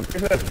 I'm pretty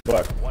sure that's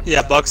Buck.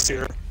 Yeah, Buck's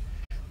here.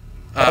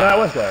 Oh, that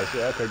was Glass.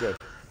 Yeah, okay, good.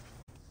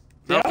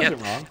 No, Yeah, I yeah.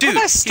 wasn't wrong. Dude, What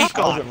am I stuck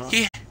I on? wasn't wrong.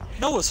 he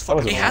Noah's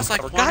fucking. He has,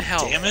 like, covered. one God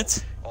health. damn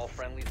it! All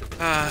friendlies have been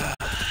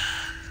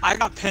I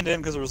got pinned in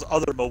because there was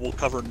other mobile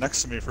cover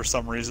next to me for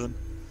some reason.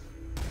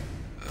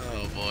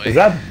 oh boy.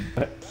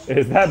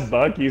 Is that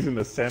Buck using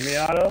the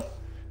semi-auto?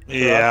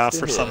 Yeah, to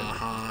for him.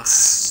 some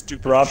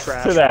stupid Props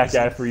trash to that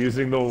reason. guy for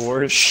using the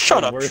worst.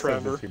 Shut the up, worst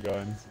Trevor. Of the two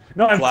guns.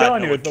 No, I'm Glad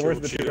telling no you, it's the one worst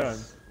of the killed two you.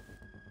 guns.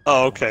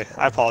 Oh, okay.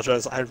 I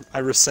apologize. I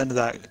rescind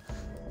that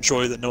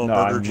joy that Noah No,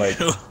 I'm murdered like-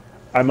 you.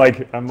 I'm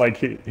like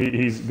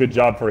he's good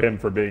job for him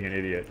for being an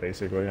idiot,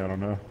 basically. I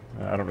don't know.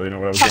 I don't really know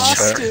what I was doing with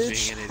that. Being an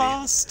Hostage, idiot.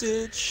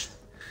 hostage,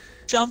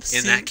 jumpsuit,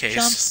 In that case.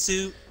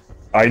 jumpsuit.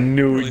 I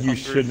knew Really you hungry.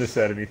 shouldn't have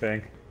said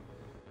anything.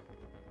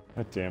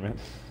 God damn it.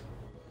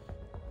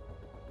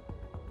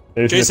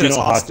 Jason is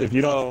if hostage.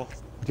 you don't, Oh,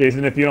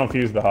 Jason, if you don't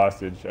fuse the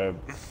hostage, I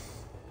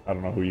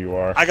don't know who you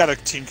are. I got to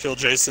team kill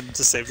Jason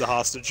to save the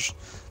hostage.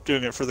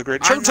 Doing it for the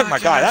great. I'm Trevor took not my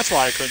guy. gonna- That's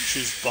why I couldn't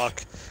choose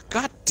Buck.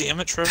 God damn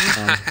it,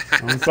 Trevor.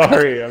 I'm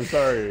sorry. I'm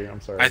sorry. I'm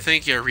sorry. I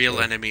think your real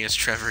enemy is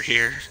Trevor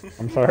here.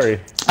 I'm sorry.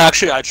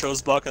 Actually, I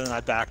chose Buck and then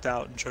I backed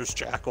out and chose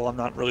Jackal. I'm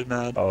not really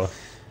mad. Oh,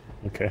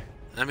 okay.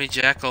 I mean,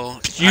 Jackal.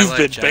 You've I like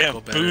been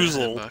Jackal better than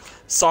bamboozled. Buck.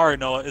 Sorry,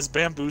 Noah. Is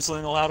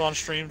bamboozling allowed on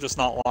stream? Just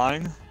not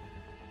lying?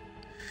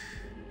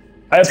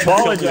 I If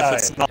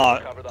apologize. it's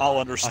not, I'll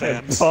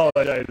understand. I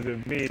apologize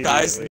immediately.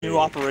 Guys, new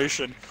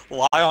operation.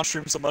 Lie on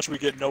stream so much we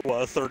get Noah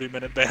a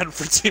 30-minute ban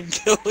for team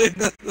killing.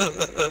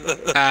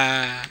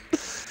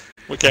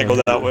 We can't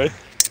go that way.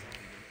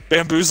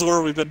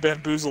 Bamboozler, we've been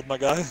bamboozled, my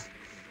guy.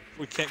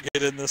 We can't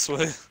get in this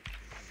way.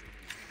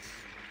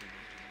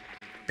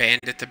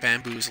 Bandit the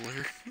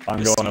Bamboozler.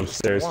 I'm going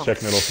upstairs,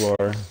 check middle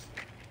floor.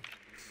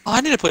 Oh,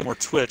 I need to play more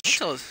Twitch.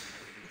 So,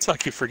 That's what I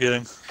keep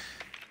forgetting.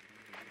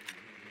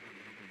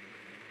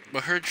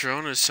 but her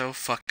drone is so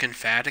fucking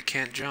fat it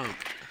can't jump.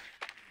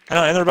 I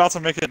know, and they're about to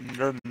make it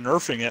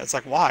nerfing it. It's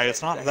like, why?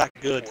 It's not that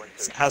good.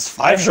 It has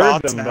I 5 heard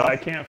shots them, now. but I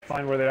can't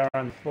find where they are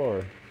on the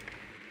floor.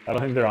 I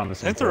don't think they're on the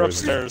same I think they're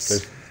floor.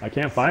 upstairs. I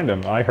can't find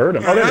them. I heard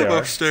them. Oh, there they are.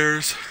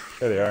 upstairs.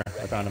 There they are.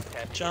 I found them.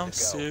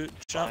 Jumpsuit,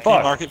 jump.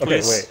 Fuck. Market,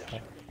 Okay, please.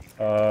 wait.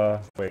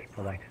 Wait,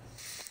 hold on.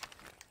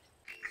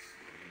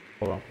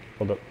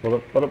 Hold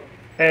up.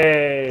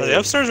 Hey! Are they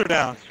upstairs or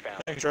down?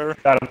 Thanks, Trevor.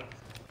 Got him.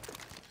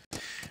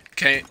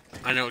 Okay,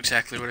 I know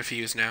exactly what to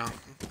fuse now.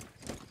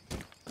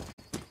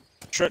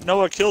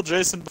 Noah, kill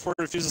Jason before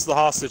he refuses the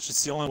hostage.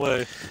 It's the only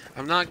way.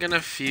 I'm not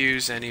gonna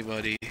fuse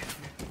anybody.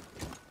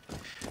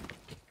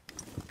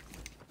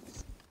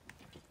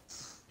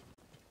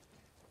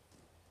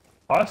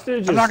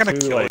 Hostage I'm is not gonna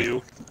too, kill like,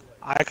 you.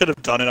 I could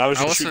have done it. I was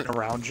I just wasn't- shooting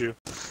around you.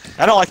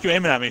 I don't like you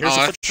aiming at me. Here's Oh,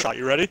 a I- foot shot.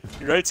 You ready?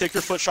 You ready? Take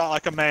your foot shot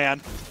like a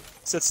man.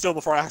 Sit still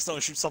before I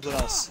accidentally shoot something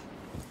else.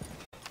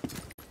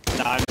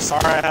 Nah, I'm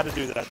sorry I had to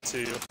do that to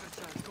you.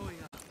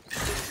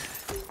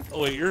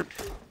 Oh wait, you're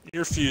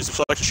fused,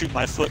 so I can shoot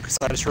my foot because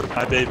I just hurt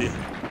my baby.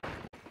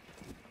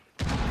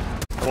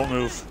 I won't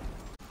move.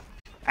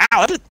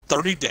 Ow, that did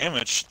 30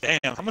 damage.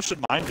 Damn, how much did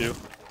mine do?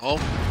 Oh.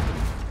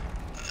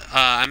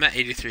 I'm at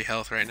 83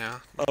 health right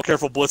now. Oh,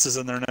 careful, Blitz is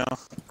in there now.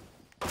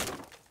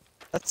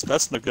 That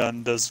Spetsna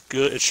gun does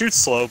good. It shoots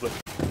slow, but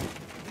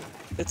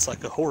it's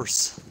like a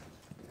horse.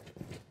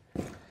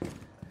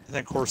 I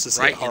think horses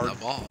Right hit in hard.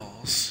 the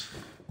balls.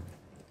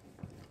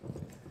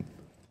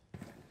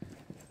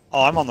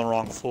 Oh, I'm on the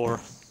wrong floor.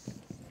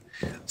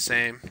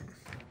 Same.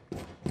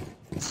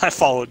 I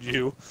followed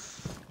you.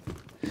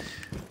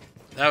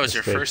 That was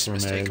your Mistakes first were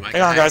mistake, made. my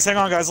Hang on, guy. guys. Hang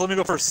on, guys. Let me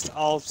go first.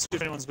 I'll see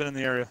if anyone's been in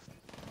the area.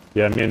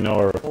 Yeah, me and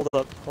Noah. Hold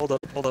up. Hold up.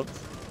 Hold up.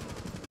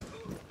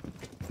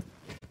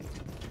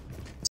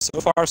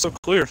 So far, so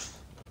clear.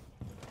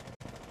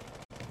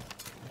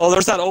 Oh,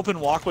 there's that open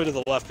walkway to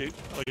the left.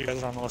 Oh, you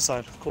guys are on the left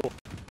side. Cool.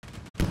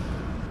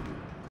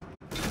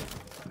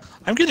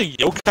 I'm getting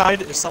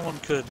yoke-eyed. If someone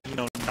could, you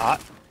know,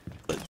 not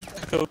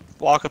go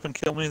walk up and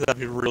kill me, that'd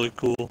be really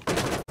cool.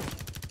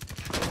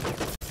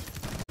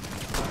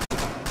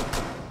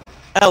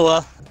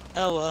 Ella.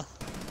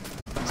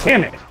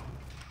 Damn it!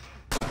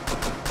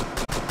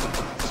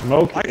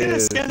 Smoke Why can't I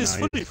is scan these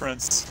nice.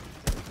 footprints?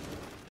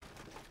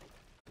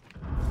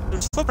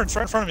 There's footprints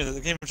right in front of me that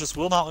the game just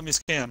will not let me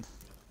scan.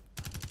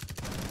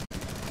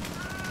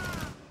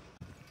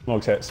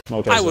 Smoke has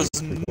I was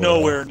like,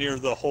 nowhere near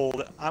the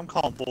hole. I'm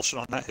calling bullshit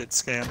on that hit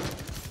scan.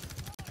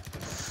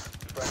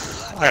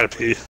 I gotta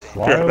pee.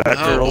 Why Be right would- back,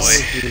 Oh,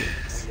 girls.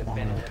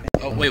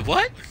 Oh, wait,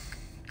 what?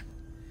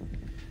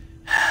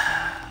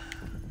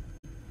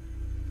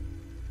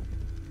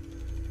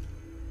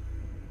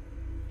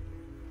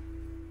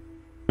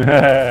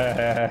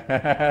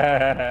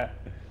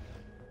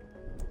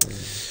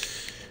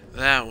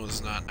 That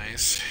was not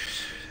nice.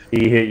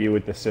 He hit you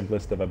with the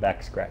simplest of a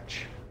back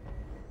scratch.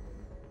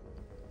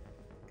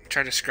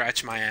 Tried to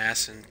scratch my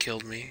ass and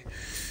killed me.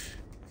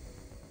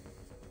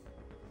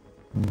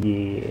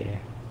 Yeah.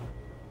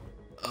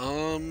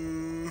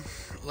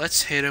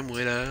 Let's hit him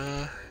with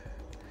a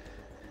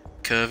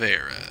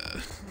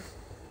Caveira.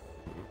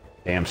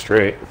 Damn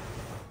straight.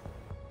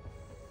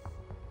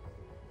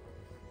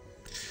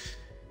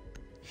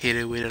 Hit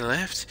it with a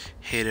left,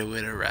 hit it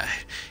with a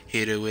right,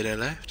 hit it with a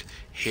left,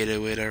 hit it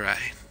with a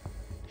right.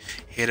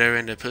 Hit her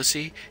in the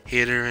pussy,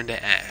 hit her in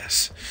the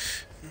ass.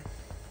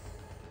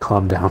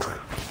 Calm down.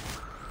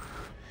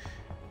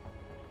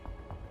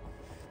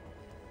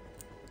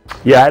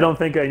 Yeah, I don't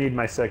think I need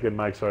my second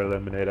mic so I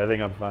eliminate. I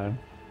think I'm fine.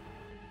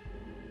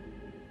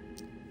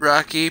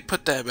 Rocky,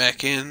 put that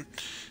back in.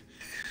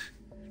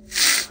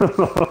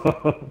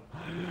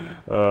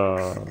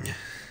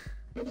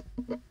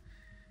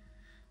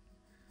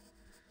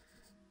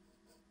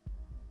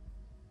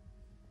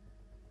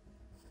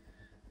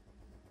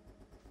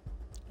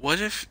 What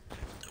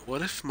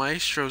if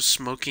Maestro's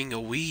smoking a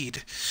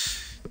weed?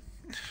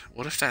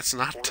 What if that's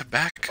not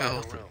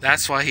tobacco?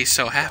 That's why he's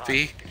so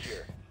happy.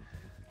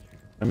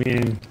 I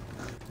mean,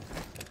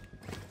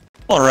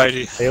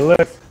 Alrighty. hey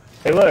look,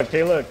 hey look,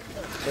 hey look,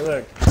 hey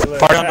look, hey look.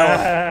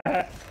 Fire on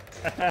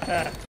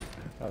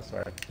Oh,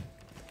 sorry.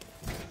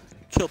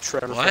 Kill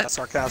Trevor for What? that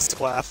sarcastic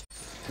laugh.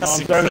 No, I'm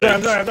That's sorry,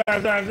 I'm the sorry, thing.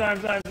 I'm sorry, I'm sorry,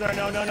 I'm sorry, I'm sorry,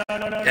 no, no, no,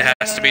 no, no, It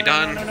has to be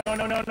done.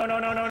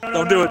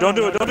 Don't do it, don't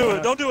do it, don't do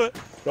it, don't do it!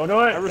 Don't do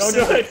it, I don't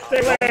rescind do it, stay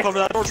away. Don't cover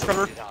that door,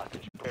 Trevor.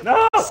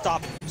 No!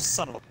 Stop, you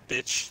son of a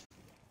bitch.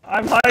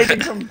 I'm hiding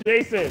from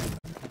Jason.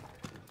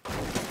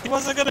 He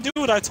wasn't gonna do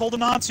it. I told him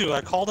not to. I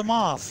called him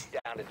off.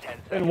 Down to 10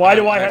 seconds. Then why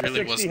do I I have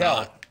really 60 was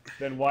health? not.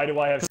 Then why do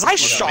I have? Because I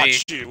 60 shot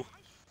health? me. you.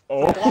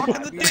 Oh. Blocking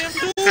the damn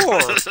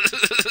door.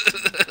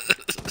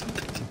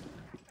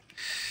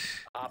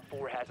 Op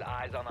 4 has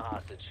eyes on the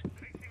hostage.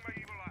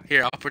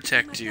 Here, I'll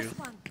protect you.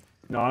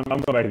 No, I'm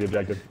going back to the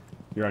objective.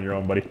 You're on your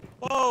own, buddy.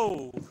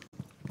 Whoa.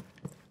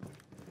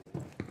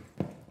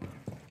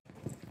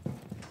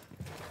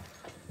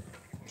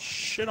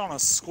 Shit on a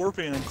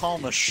scorpion and call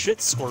him a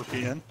shit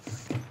scorpion.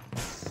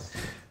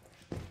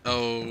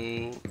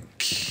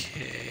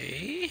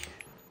 Okay.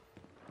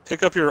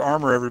 Pick up your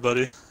armor,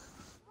 everybody.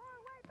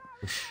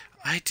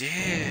 I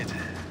did.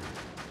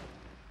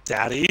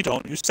 Daddy,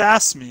 don't you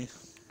sass me.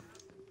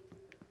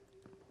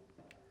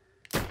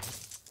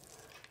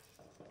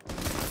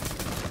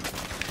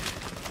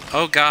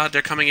 Oh god,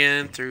 they're coming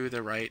in through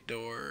the right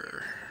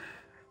door.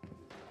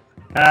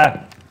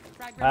 Ah.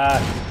 Ah.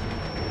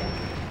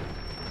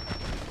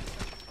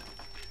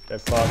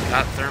 That's fucked.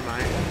 Got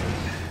thermite.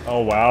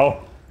 Oh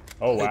wow.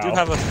 Oh wow. I do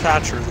have a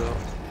Thatcher, though.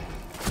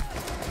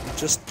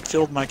 Just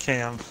killed my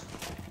cam.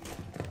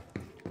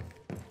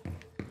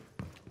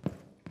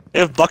 They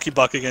have Bucky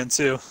Buck again,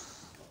 too.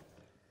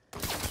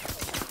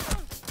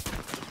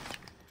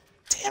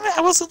 Damn it,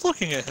 I wasn't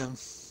looking at him.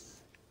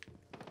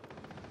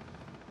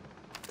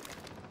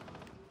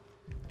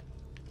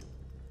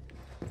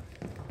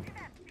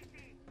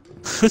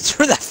 Who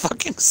threw that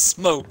fucking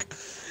smoke?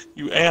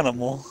 You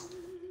animal.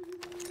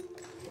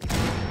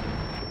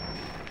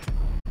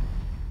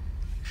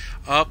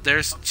 Oh,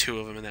 there's two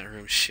of them in that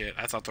room. Shit,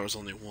 I thought there was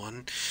only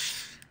one.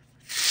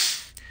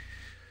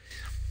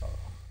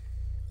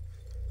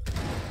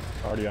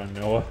 Already on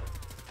Noah.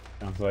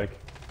 Sounds like.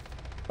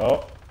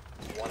 Oh.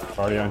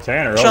 Already on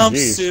Tanner. Oh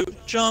jeez. Jumpsuit,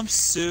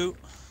 jumpsuit.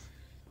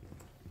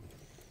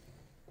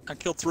 I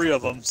killed 3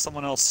 of them.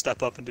 Someone else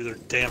step up and do their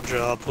damn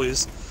job,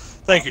 please.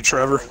 Thank you,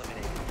 Trevor.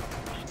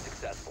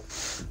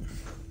 Successful.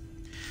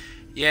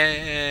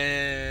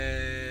 Yay!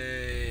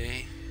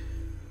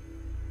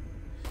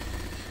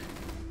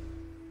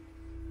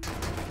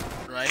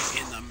 Right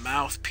in the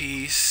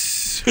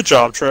mouthpiece. Good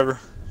job, Trevor.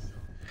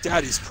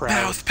 Daddy's proud.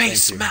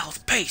 Mouthpiece, Thank you.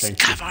 mouthpiece, Thank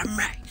you. cover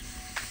me.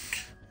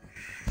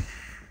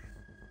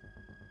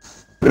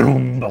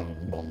 Boom, boom,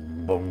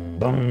 boom, boom,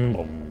 boom,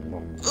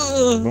 boom,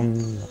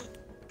 boom.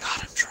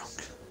 God, I'm drunk.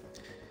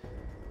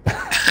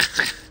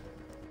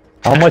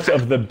 How much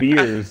of the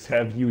beers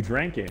have you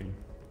drinking?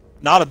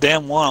 Not a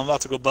damn one. I'm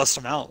about to go bust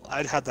them out.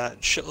 I'd had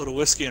that shitload of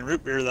whiskey and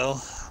root beer, though.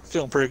 I'm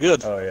feeling pretty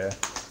good. Oh yeah.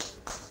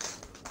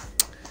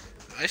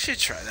 I should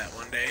try that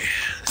one day.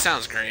 It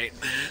sounds great.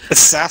 It's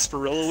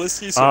sarsaparilla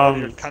whiskey, so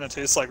it kind of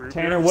tastes like root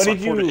beer. Tanner, what So I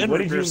did poured it you in what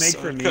root did you beer, make so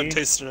for I me? couldn't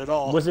taste it at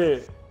all. Was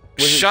it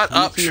Shut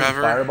up, sweet tea and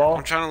Trevor. Fireball?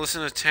 I'm trying to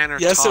listen to Tanner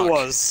Yes, talk. it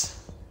was.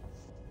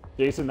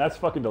 Jason, that's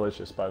fucking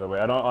delicious, by the way.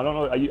 I don't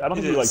know. I don't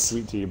think It you like is.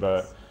 sweet tea,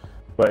 but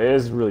it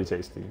is really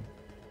tasty.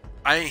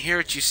 I didn't hear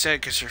what you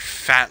said because your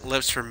fat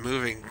lips were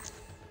moving.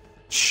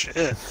 Shit.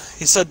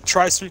 He said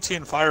try sweet tea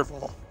and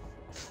Fireball.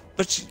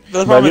 But the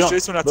But problem you is don't-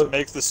 Jason would have to but-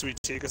 make the sweet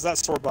tea, because that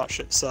store-bought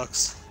shit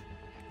sucks.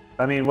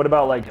 I mean, what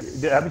about like?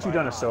 Haven't you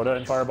done a soda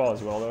in Fireball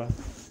as well, though?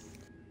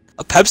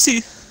 A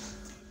Pepsi?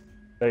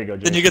 There you go,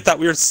 Jason. Then you get that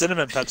weird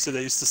cinnamon Pepsi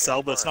they used to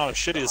sell, but it's not as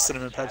shitty as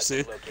cinnamon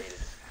Pepsi. Located.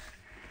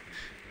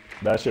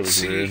 That shit was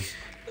See, weird.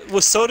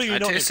 With soda, you I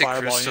don't need tasted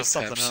Fireball, you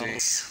Crystal need something Pepsi.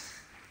 else.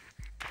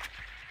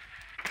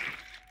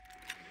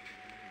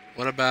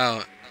 What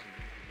about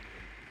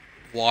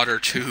water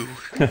too?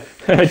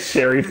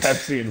 Cherry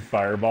Pepsi and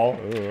Fireball.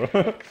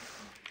 Ugh.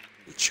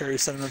 Cherry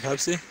cinnamon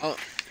Pepsi? Oh,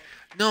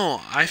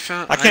 no, I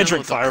found. I can't know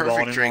drink the Fireball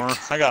perfect anymore.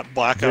 drink. I got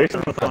blackout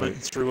Jason drunk on probably- it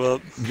and threw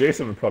up.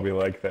 Jason would probably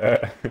like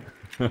that.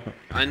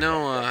 I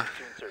know.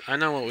 I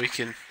know what we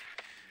can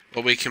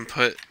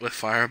put with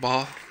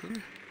Fireball.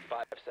 5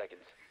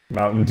 seconds.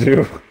 Mountain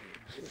Dew.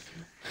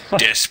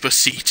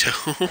 Despacito.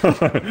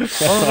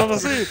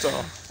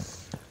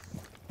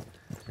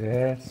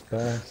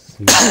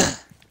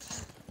 Despacito.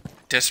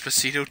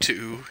 Despacito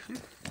 2.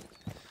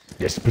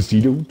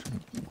 Despacito.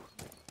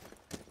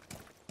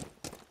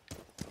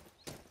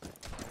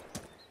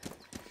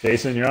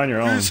 Jason, you're on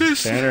your own.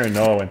 Tanner and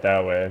Noah went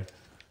that way.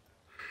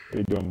 What are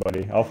you doing,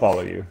 buddy? I'll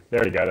follow you.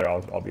 There you go. There,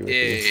 I'll be with you.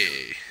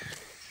 Yay.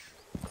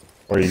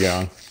 Where are you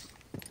going?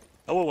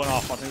 Oh, it went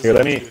off on his Here,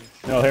 let own, me. dude.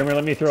 No, here,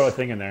 let me throw a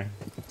thing in there.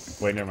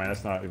 Wait, never mind.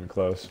 That's not even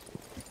close.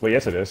 Wait,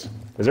 yes, it is.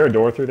 Is there a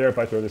door through there if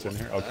I throw this in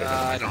here? Okay.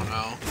 I don't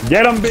know.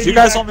 Get him, baby! If you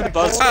guys want me to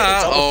buzz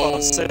Uh-oh.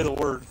 phones, say the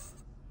word.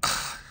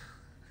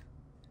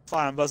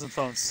 Fine, I'm buzzing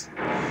phones.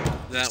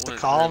 That went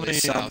Call really me on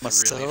south my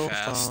cell really phone.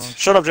 fast.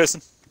 Shut up,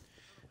 Jason.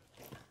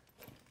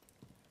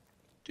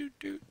 Doot,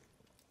 doot.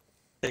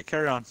 Okay,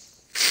 carry on.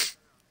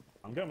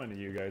 I'm coming to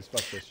you guys.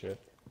 Fuck this shit.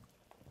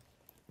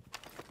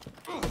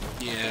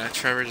 Yeah,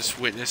 Trevor just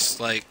witnessed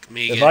like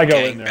me If I get go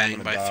in there, I'm gangbanged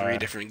gonna by die. 3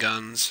 different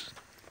guns.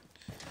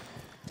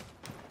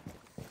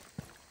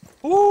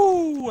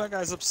 Ooh, that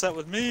guy's upset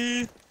with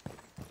me.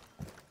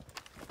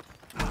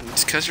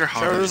 It's because you're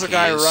harder Trevor's a than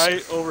guy he is.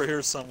 right over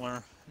here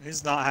somewhere.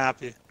 He's not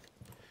happy.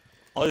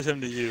 I'll leave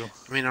him to you.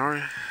 I mean,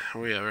 are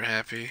we ever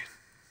happy?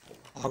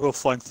 I'll go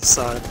flank the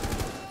side.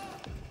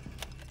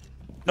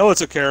 Noah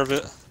took care of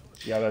it.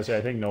 Yeah, that's right.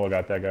 I think Noah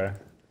got that guy.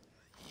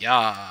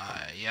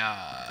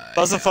 Yeah.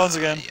 Buzzing phones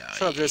again. Yeah,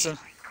 Shut up, Jason.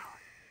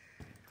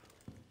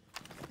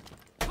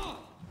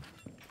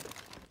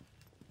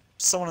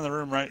 Someone in the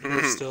room right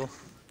here still.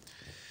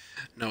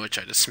 No, I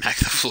tried to smack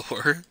the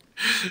floor.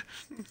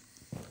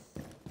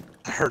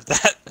 I heard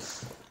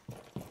that.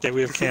 Okay,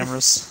 we have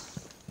cameras.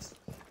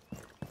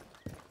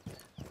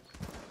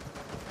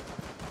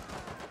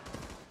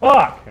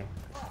 Fuck!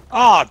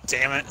 Aw, oh,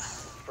 damn it.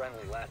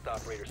 Friendly, last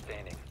operator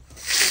standing.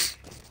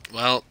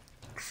 Well,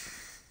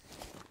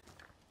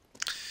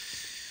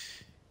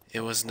 it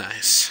was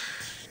nice.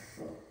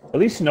 At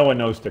least Noah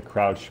knows to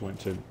crouch when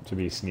to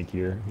be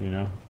sneakier, you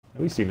know?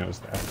 At least he knows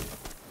that.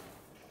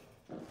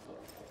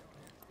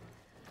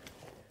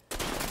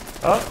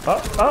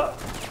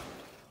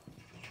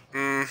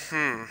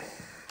 Mm-hmm.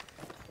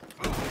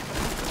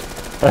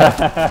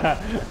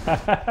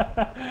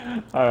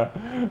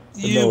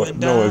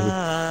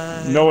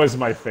 Noah's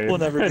my favorite. We'll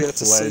never get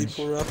to Sledge.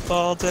 sleep. We're up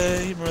all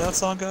day. Remember that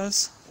song,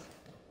 guys?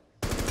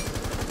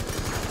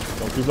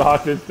 Don't shoot the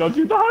hostage! Don't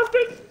shoot the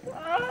hostage!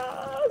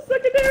 Ah,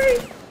 secondary!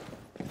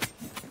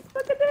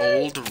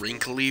 Secondary! Old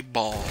wrinkly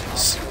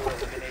balls.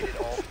 Eliminated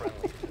all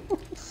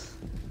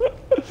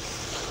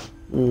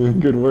friendlies.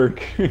 Good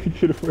work.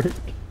 Good work.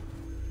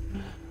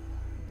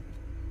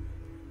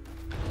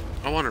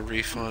 I want a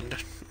refund.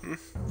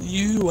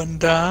 You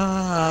and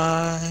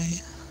I.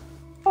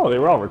 Oh, they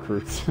were all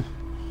recruits.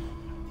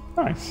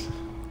 Nice.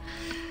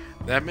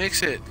 That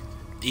makes it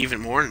even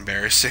more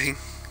embarrassing.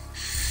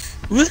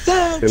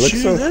 Without They look you,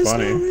 so there's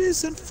funny. no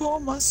reason for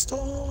my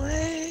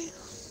story.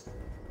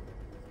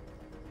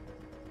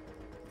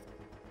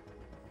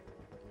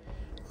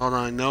 Hold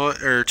on, Noah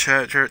or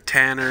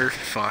Tanner.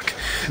 Fuck.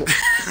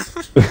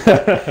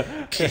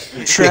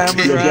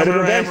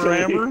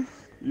 Rammer.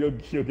 You'll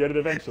get it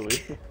eventually.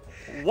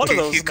 One of Can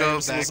those you go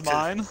names back was to-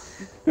 mine.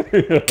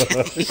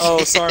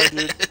 Oh, sorry,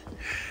 dude.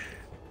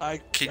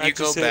 Can I you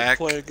go just hit back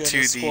play again to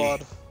with the?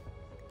 squad.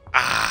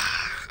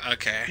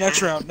 Okay.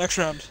 Next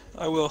round,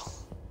 I will.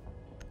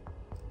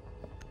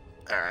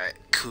 All right.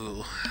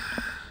 Cool.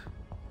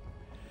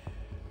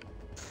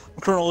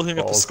 I'm currently looking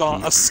up Balls a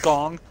deep.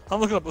 skong. I'm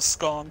looking up a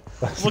skong.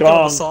 I'm looking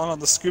up a song on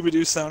the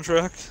Scooby-Doo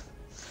soundtrack.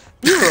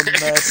 You're a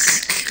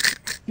mess.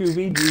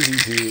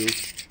 Scooby-Doo,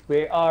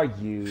 where are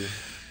you?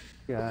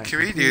 God, Can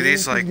we do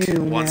these like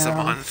once a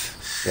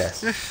month?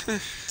 Yes.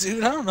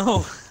 Dude, I don't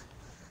know.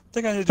 I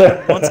think I need to do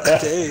it once a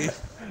day.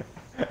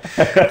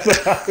 That's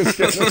what I was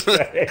gonna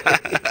say.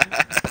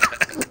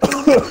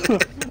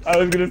 I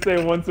was gonna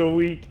say once a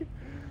week.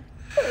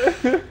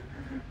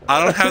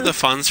 I don't have the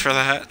funds for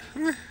that.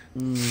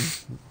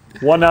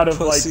 One out of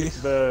Pussy. like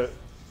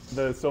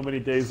the so many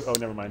days. Oh,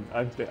 never mind.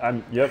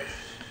 I'm yep.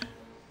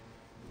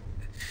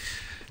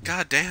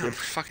 God damn,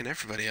 fucking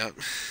everybody up.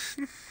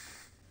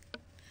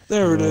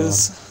 There it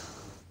is.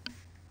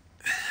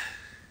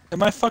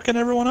 Am I fucking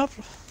everyone up?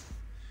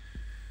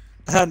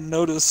 I hadn't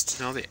noticed.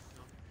 No,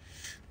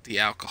 the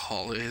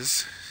alcohol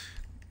is.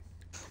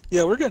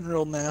 Yeah, we're getting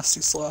real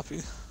nasty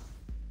sloppy.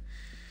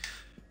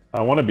 I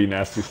want to be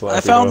nasty slappy.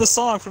 I found though. the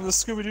song from the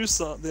Scooby-Doo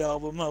song, the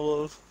album I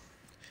love.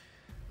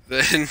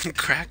 Then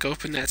crack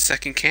open that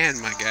second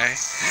can, my guy.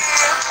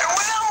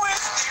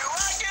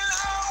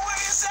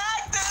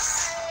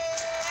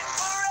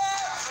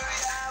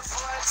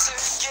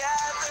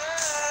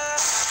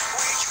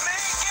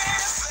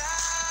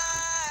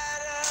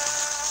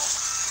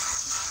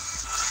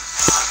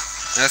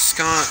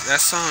 That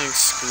song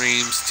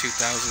screams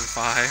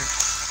 2005. I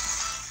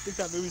think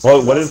that movie's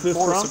What is this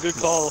 2004, from? so good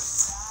call.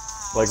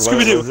 Like what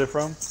Scooby-Doo. is it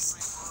from?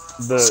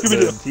 The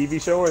Scooby-Doo.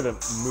 TV show or the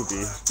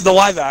movie? The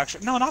live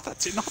action. No, not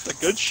the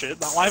good shit.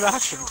 That live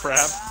action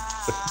crap.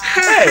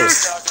 Hey,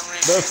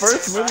 the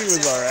first movie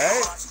was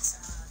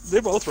alright. They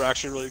both were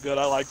actually really good.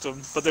 I liked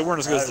them, but they weren't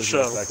as good as the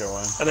show. Second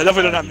one. And they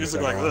definitely didn't have The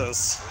music second like one.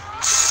 this.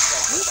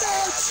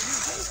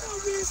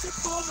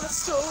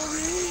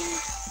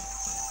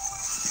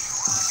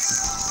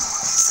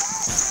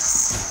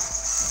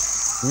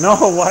 No,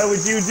 why would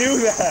you do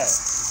that?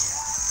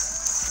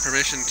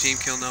 Permission, Team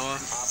Kill Noah.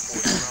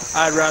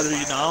 I'd rather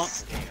you don't.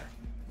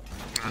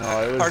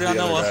 No, it was Party the on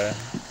other Noah.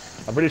 guy.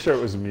 I'm pretty sure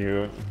it was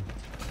mute.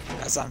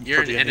 As I'm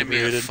You're an pretty enemy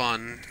of inebriated.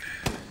 fun.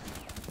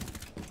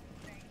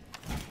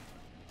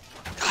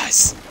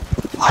 Guys,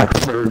 I'm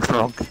very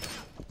drunk.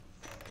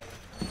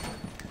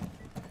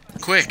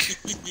 Quick. 10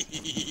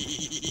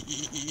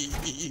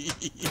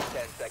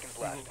 seconds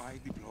left.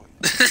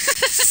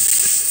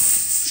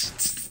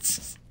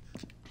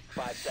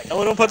 5 seconds.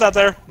 no, don't put that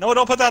there. No,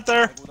 don't put that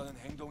there.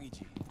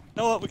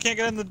 No, we can't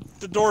get in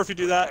the door if you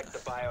do that.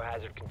 Protect the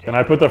biohazard container. Can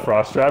I put the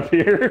frost trap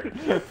here?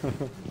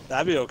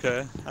 That'd be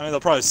okay. I mean, they'll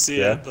probably see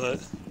Yeah. it,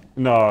 but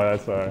No,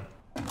 that's fine.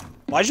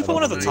 why'd you put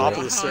one at the don't top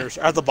agree of with the that. stairs?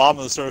 At the bottom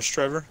of the stairs,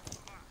 Trevor.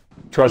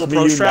 Trust Little me,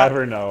 pro you strap?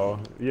 never know.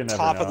 You never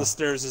Top know. of the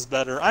stairs is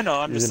better. I know.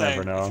 I'm just You saying.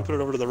 never know. If you put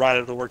it over to the right,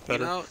 it'll work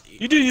better. You know,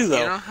 you do you though.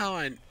 You know how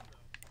I.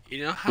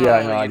 You know how. Yeah,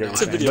 I know. I you get know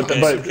what It's a you're video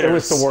saying. game, But who it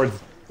was cares?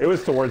 It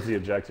was towards the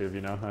objective,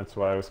 you know. That's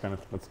why I was kind of.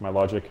 That's my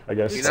logic, I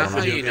guess. You I know don't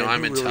how you know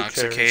I'm Who really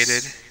intoxicated?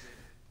 cares?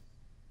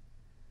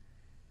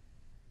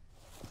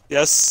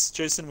 Yes,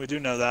 Jason, we do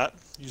know that.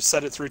 You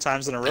said it 3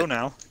 times in a row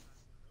now.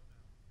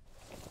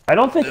 I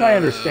don't think I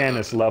understand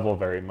this level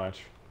very much.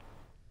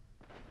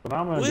 But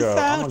I'm gonna go.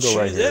 I'm gonna go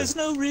right here. There's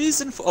no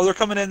reason for. Oh, they're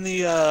coming in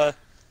the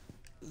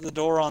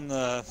door on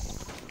the.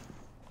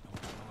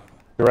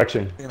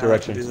 Direction. You know, I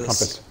can do Direction. this.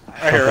 Compass.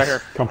 Right here, right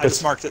here. Compass. I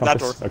just marked it. That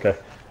door. Compass. Okay.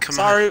 Come on.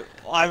 Sorry,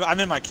 I'm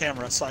in my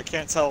camera, so I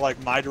can't tell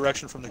like my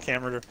direction from the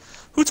camera.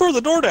 Who tore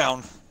the door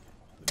down?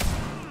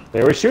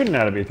 They were shooting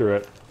at me through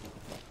it.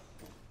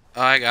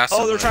 Oh, I got Oh,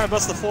 somebody. they're trying to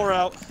bust the floor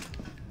out.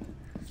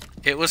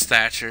 It was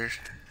Thatcher.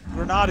 He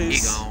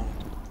Grenades. gone.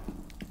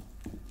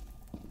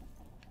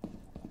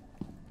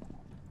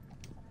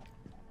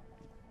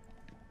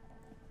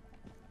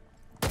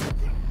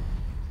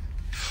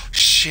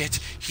 Shit,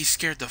 he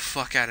scared the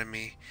fuck out of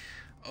me.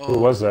 Oh, Who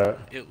was that?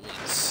 It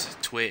was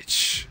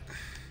Twitch.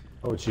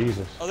 Oh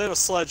Jesus. Oh, they have a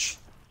sledge.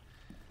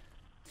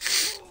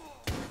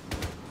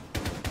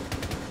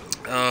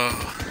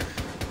 Oh.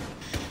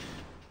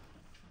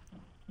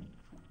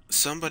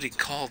 Somebody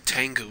called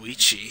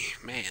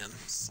Tanguichi, man.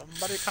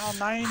 Somebody call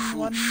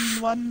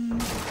 911.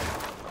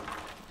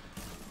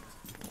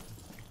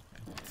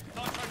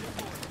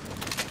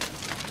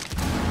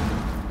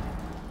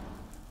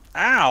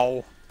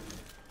 Ow.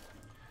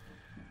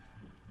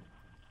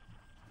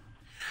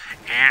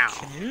 Ow.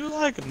 Can you,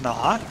 like,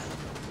 not?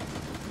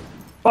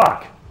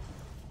 Fuck.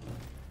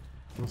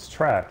 I was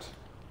trapped.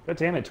 God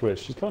damn it, Twitch.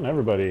 She's killing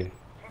everybody.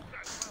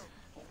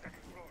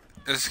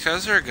 It's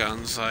because her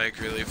gun's like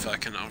really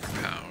fucking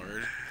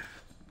overpowered.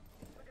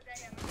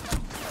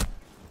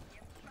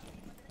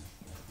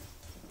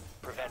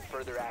 Prevent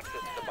further access to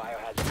the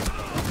biohazard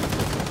container.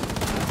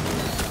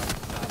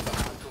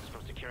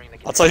 From securing the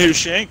I'll tell you who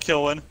she ain't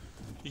killing.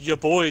 Your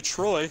boy,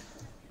 Troy.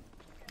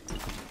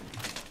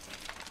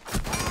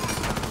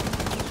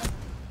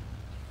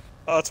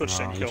 Oh, that's what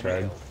she ain't he kill me.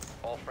 tried.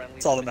 all friendly.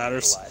 That's all that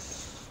matters.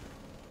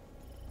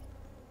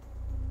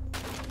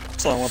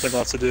 That's all I want to think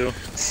left to do.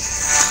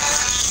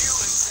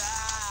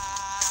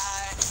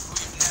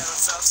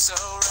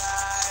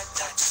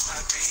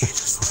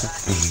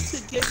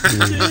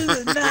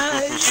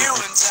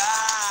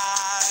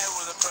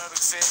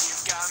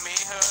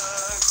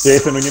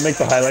 Jason, when you make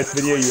the highlights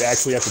video, you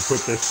actually have to put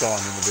this song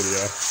in the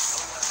video.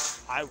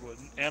 I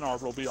wouldn't. Ann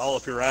Arbor will be all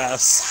up your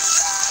ass.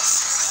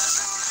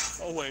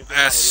 Oh wait, they're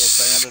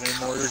That's- not a real band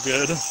anymore. You're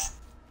good.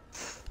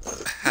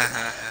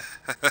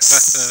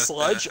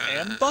 Sludge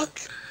and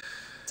Buck?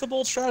 It's a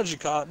bold strategy,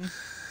 Cotton.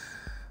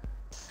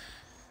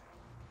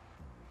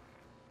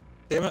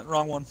 Damn it,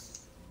 wrong one.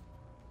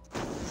 I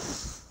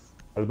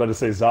was about to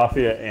say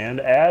Zafia and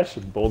Ash.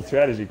 Bold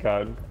strategy,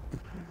 Cotton.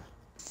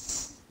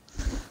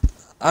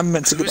 I'm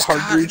meant to get Who's hard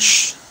Cotton?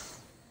 breach.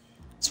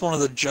 It's one of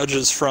the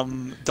judges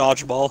from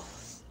Dodgeball.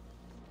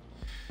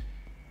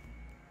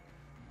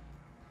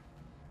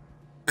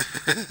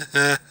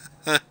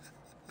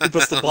 He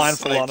puts the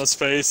blindfold on his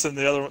face, and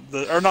the other,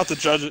 or not the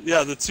judge,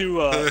 yeah, the two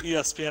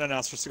ESPN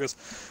announcers. He goes,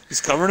 he's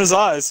covering his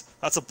eyes.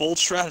 That's a bold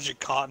strategy,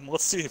 Cotton.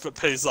 Let's see if it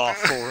pays off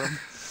for him.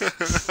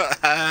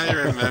 I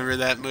remember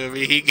that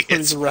movie. He gets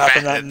He's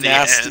rapping fat that at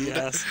nasty the end.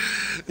 ass.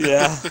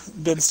 Yeah,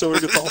 Ben Stiller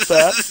gets all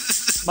fat.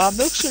 My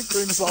milkshake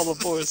brings all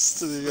the boys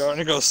to the yard, and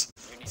he goes,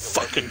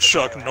 "Fucking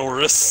Chuck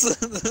Norris."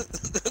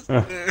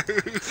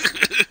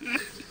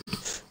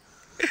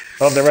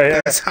 Oh, they're right here.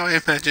 That's how I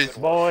imagine.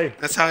 Boy.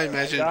 That's how I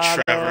imagine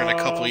Got Trevor in a him.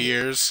 couple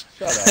years.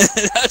 Shut up.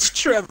 That's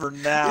Trevor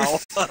now.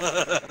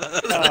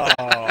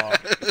 Oh.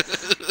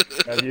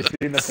 Have you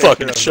seen the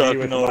Fucking picture Chuck of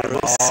me with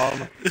Norris. my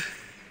mom?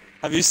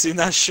 Have you seen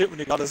that shit when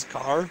he got his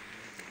car?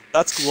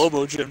 That's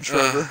Globo Jim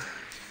Trevor.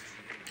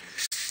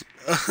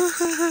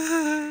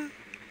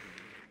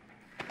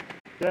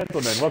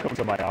 Gentlemen, welcome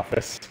to my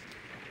office.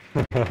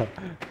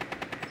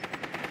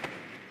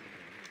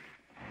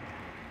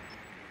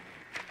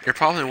 You're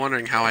probably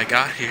wondering how I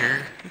got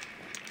here.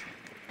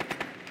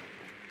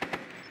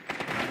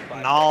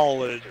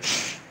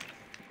 Knowledge.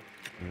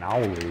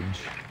 Knowledge.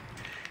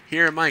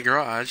 Here in my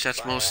garage,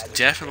 that's most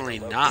definitely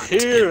not Here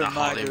in the in my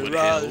Hollywood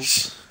garage.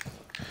 Hills.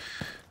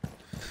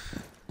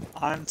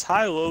 I'm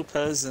Ty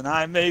Lopez, and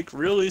I make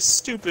really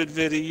stupid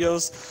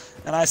videos,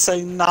 and I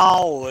say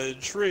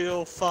knowledge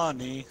real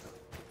funny.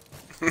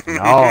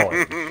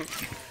 Knowledge.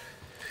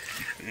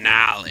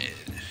 Knowledge.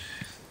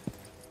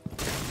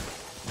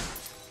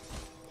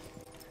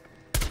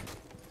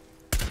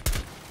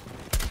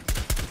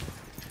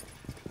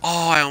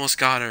 Oh, I almost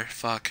got her.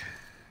 Fuck.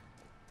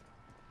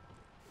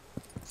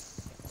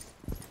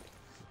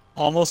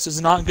 Almost is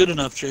not good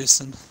enough,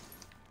 Jason.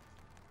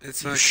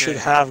 It's You okay. should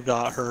have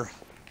got her.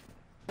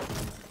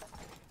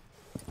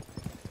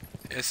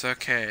 It's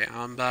okay.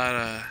 I'm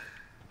about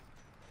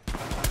to...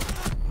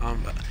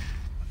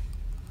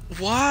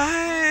 What?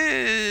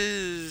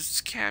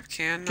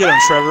 Capcan. Get him,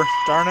 Trevor.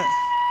 Darn it.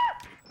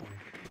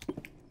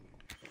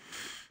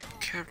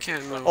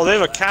 Capcan. No. Oh, they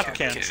have a cap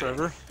can,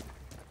 Trevor.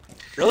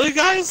 Really,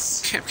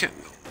 guys? Capcan.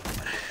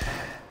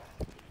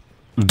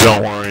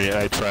 Don't worry,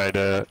 I tried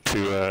to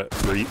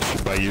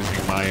breach by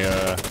using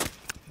my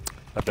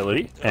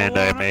ability, and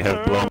I may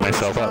have blown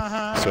myself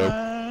up. So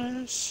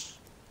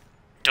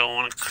Don't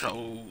wanna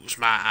close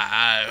my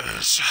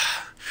eyes.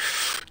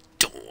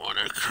 Don't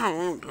wanna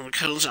close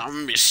because I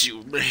miss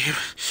you, babe.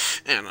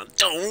 And I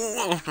don't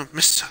wanna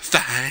miss a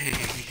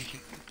thing.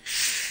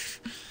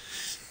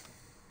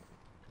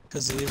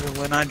 Cause even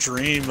when I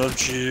dream of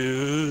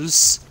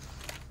Jews,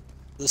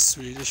 the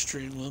sweetest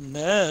dream will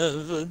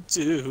never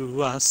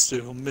do. I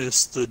still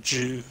miss the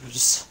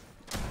Jews.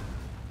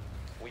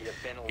 We have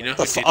been You know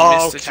who The did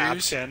oh, miss the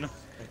Jews? Captain.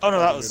 Oh no,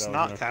 that was That was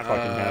not gonna Captain.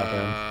 fucking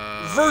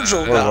happen. Virgil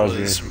Where got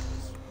was it. he?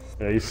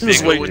 Yeah, he's He was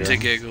sitting waiting Wait here.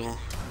 to giggle.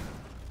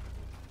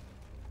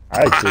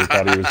 I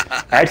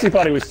actually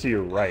thought he was to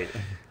your right.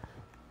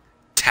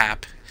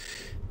 Tap.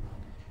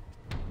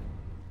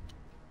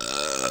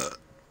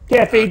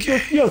 Cafe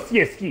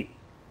Okay.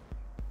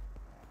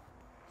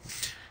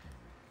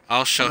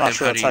 I'll show I'm not him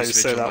sure how that's to how you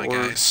use say Vigil, that my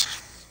word. guys.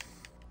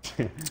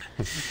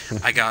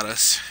 I got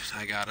us.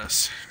 I got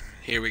us.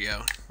 Here we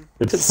go.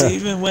 Cause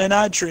even when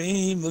I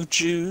dream of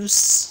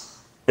juice.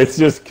 It's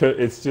just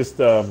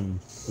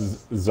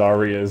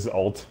Zarya's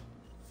ult.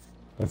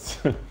 That's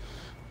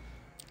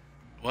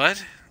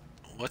What?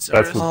 What's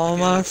That's ours? the- All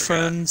my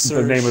friends the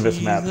are name of this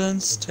map.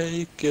 heathens,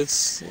 take it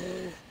slow.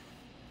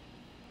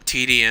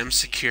 TDM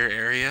secure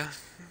area.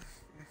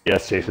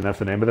 yes, Jason. That's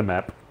the name of the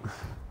map.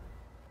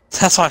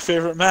 That's my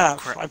favorite map.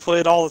 Crap. I play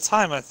it all the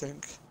time, I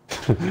think.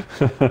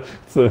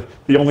 It's the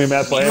only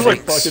map I ever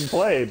Thanks. fucking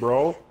play,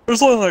 bro.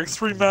 There's only like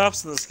 3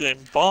 maps in this game.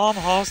 Bomb,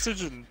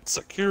 hostage, and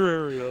secure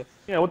area.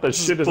 Yeah, what the This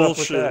is shit is up with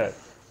bullshit. that?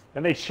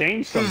 And they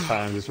change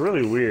sometimes. It's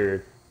really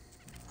weird.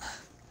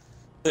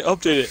 They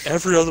update it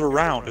every other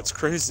round. It's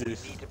crazy.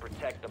 need to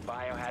protect the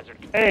biohazard.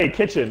 Hey,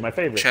 kitchen, my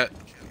favorite.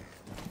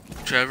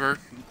 Trevor,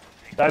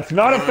 That's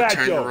not a I'm gonna fat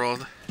turn the joke.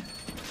 world.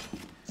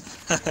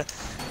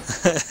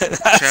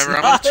 That's Trevor,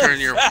 I'm not gonna turn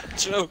your. That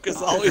joke is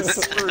always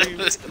screamed.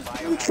 The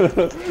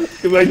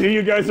biohazard Because I knew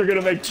you guys were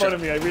gonna make fun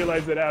of me. I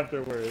realized it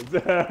afterwards.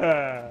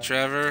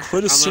 Trevor,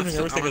 Quit assuming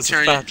I'm everything gonna is a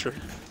turn fat joke.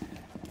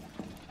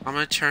 I'm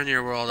gonna turn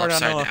your world Alright, I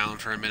upside know. down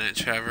for a minute,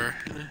 Trevor.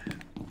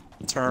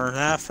 Turn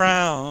that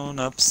frown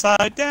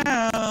upside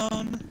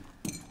down.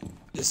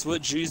 Is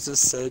what Jesus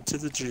said to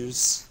the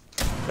Jews.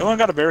 Anyone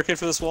got a barricade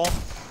for this wall?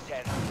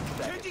 10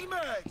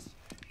 seconds.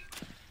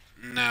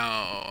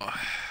 No.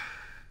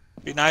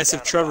 Be nice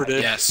if Trevor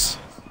did. Yes.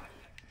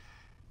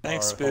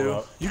 Thanks, Alright, hold Boo.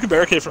 up. You can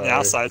barricade from the Sorry.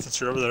 outside since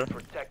you're over there.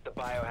 Protect the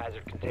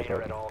biohazard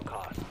container at all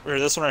costs. Right here,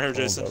 this one right here,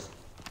 Jason. Hold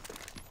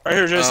Right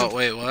here, Jason. Oh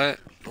wait, what?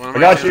 What am I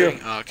got doing?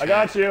 you. Okay. I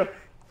got you.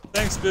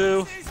 Thanks,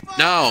 Boo.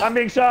 No, I'm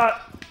being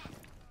shot.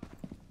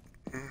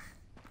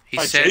 he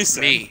By said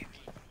Jason. me.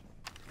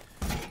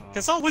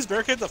 Can someone please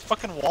barricade the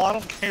fucking wall? I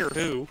don't care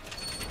who.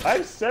 I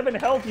have 7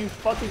 health, you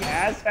fucking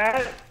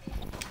asshat.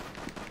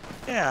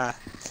 Yeah.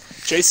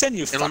 Jason,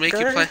 you It'll fucker. make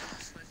you play.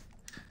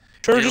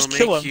 Trevor, It'll just make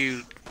kill him.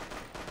 you.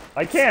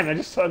 I can. I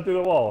just saw through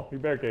the wall. He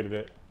barricaded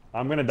it.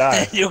 I'm gonna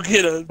die. You'll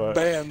get a But-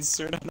 ban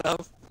soon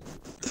enough.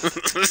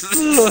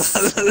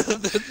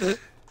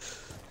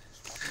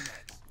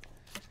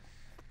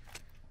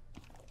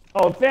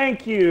 Oh,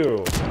 thank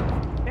you.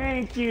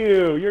 Thank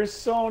you. You're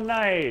so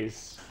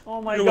nice.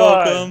 Oh my You're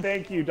god. welcome.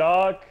 Thank you,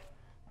 Doc.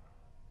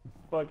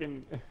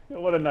 Fucking,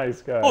 what a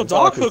nice guy. Oh,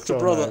 Doc is hooked so a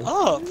brother nice.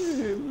 up.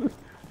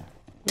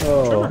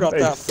 Oh, Trevor got that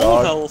thanks, full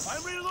Doc.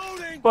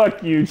 health.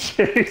 Fuck you,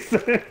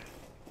 Jason.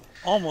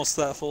 Almost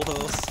that full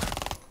health.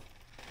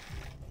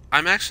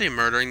 I'm actually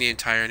murdering the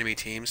entire enemy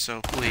team, so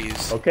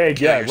please. Okay,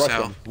 kill yeah, rush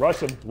yourself. him. Rush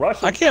him. Rush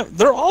him. I can't.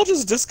 They're all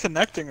just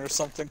disconnecting or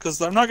something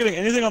because I'm not getting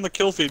anything on the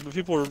kill feed, but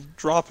people are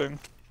dropping.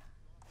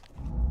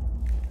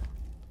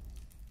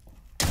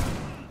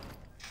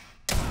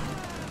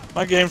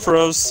 My game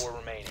froze. 4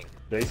 remaining.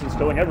 Jason's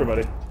killing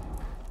everybody.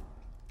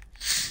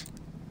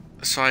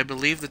 So I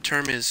believe the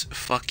term is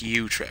 "fuck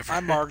you, Trevor." I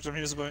marked him.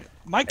 He was about.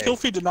 My kill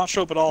feed did not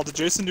show up at all. Did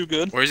Jason do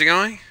good? Where's he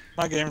going?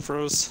 My game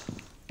froze.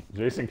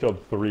 Jason killed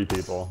 3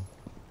 people.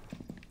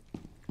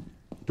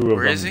 2 of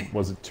Where them is he?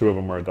 was 2 of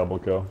them were a double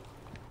kill.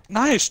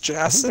 Nice, I think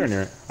they're Jason.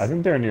 near. I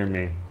think they're near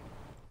me.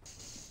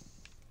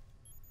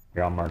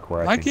 Yeah, I'll mark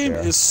where My I think game they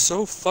are. is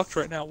so fucked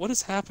right now. What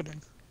is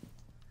happening?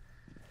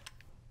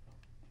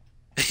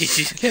 I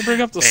can't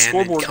bring up the Ban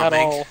scoreboard at incoming.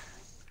 all.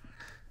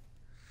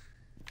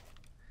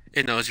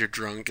 It knows you're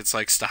drunk. It's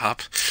like,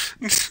 stop.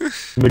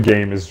 The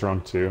game is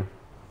drunk too.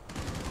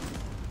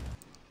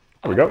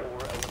 There we go.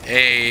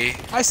 Hey.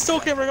 I still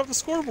can't bring up the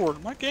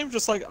scoreboard. My game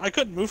just like I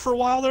couldn't move for a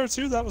while there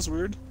too. That was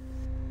weird.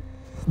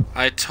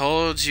 I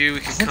told you we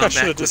could I think come I should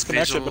back have with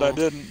disconnected, visual. but I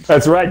didn't.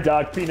 That's right,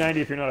 Doc. P90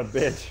 if you're not a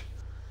bitch.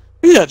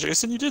 Yeah,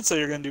 Jason, you did say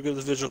you're gonna do good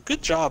with Vigil.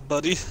 Good job,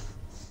 buddy.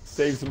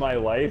 Saves my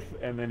life,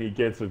 and then he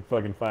gets a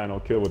fucking final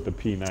kill with the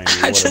P90.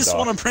 I What a just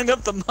doc. want to bring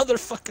up the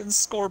motherfucking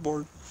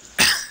scoreboard.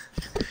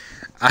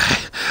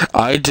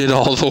 I did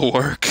all the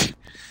work.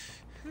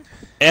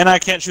 And I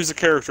can't choose a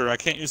character. I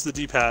can't use the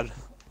D-pad.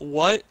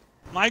 What?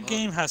 My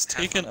game has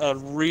taken a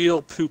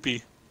real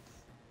poopy.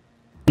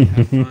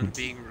 Have fun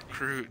being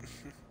recruit.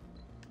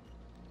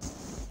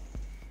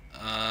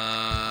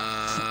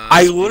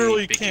 I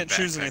literally can't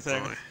choose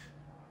anything.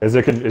 Is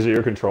it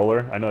your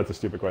controller? I know it's a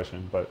stupid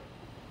question, but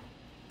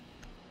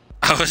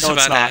I was No, it's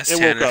about to not. ask It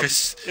woke Tanner. up.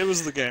 It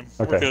was the game.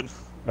 Okay. We're good.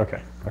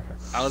 okay.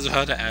 I was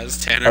about to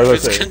ask I Tanner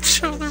was if his gonna say-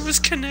 controller was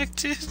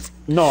connected.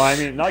 No, I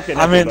mean not connected.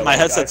 I mean, but, my like,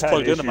 headset's I've had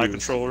plugged into my issues.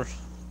 controller.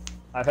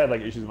 I've had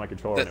like issues with my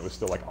controller and it was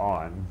still like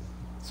on.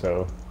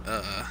 So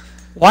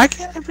Why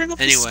can't I bring up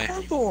Anyway. the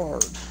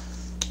scoreboard?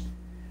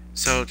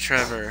 So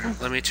Trevor,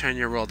 let me turn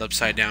your world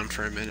upside down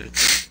for a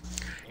minute.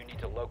 You need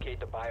to locate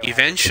the biohazard.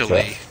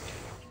 Eventually,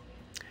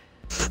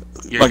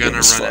 you're My gonna game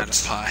is run out of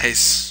fucked.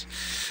 pies.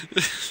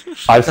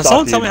 I've Can stopped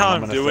someone tell me eating. how I'm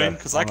I'm gonna doing? stop.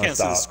 Because I I'm gonna can't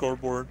see the stop.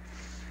 scoreboard.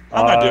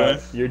 How am I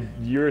doing?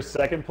 You're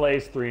second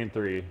place,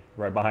 3-3,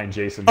 right behind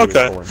Jason. Who is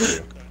Okay.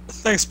 4-2.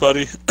 Thanks,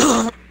 buddy.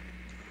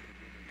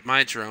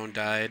 My drone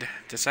died.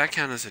 Does that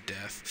count as a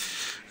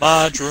death?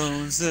 My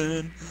drone's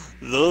in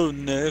the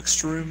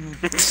next room.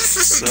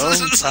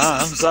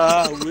 Sometimes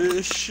I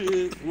wish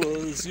it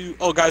was you.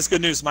 Oh, guys,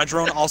 good news. My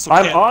drone also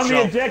I'm can't on the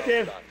jump.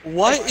 objective.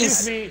 What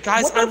Excuse is, me,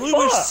 guys? what I the really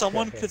wish fuck?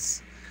 someone could.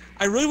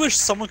 I really wish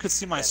someone could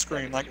see my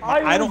screen. Like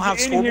I don't have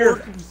was in here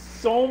scoreboard.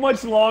 so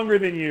much longer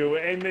than you,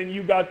 and then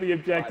you got the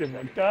objective.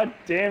 God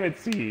damn it,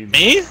 Seed.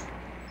 Me?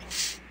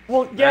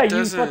 Well, yeah, That you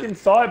doesn't fucking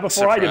saw it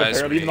before I did, surprise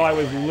apparently, even me. though I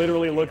was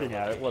literally looking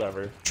at it.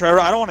 Whatever. Trevor,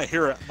 I don't want to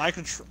hear it.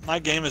 My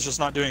game is just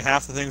not doing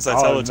half the things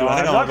I tell it to. No, I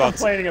think I'm I'm not about to.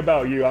 complaining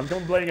about you. I'm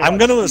complaining about I'm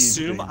going to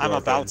Seed assume being I'm broken.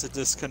 about to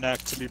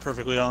disconnect. To be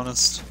perfectly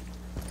honest,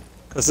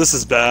 because this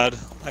is bad.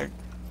 Like,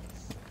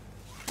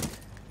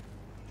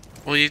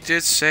 Well, you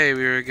did say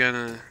we were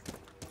gonna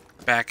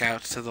back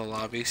out to the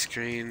lobby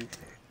screen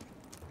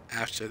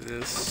after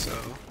this, so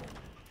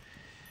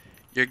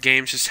your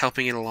game's just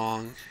helping it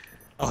along.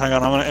 oh, hang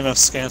on. I'm going to MF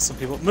scan some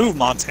people. Move,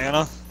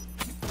 Montana.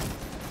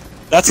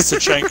 That's a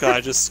Tachenka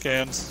I just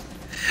scanned.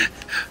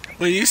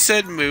 When you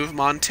said move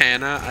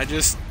Montana, I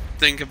just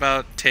think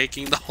about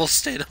taking the whole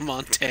state of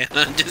Montana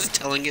and just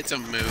telling it to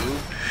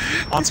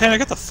move. Montana,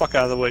 get the fuck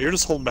out of the way. You're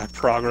just holding back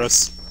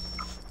progress.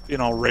 Being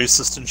all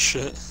racist and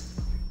shit.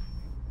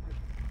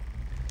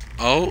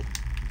 Oh.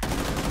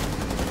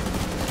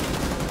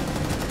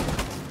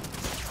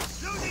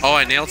 Oh,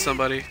 I nailed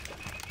somebody.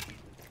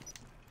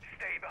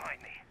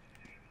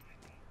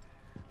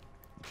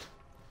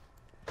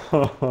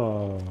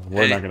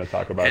 We're not going to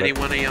talk about Any it.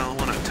 one of y'all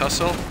want to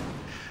tussle?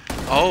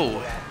 Oh.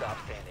 Last stop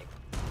standing.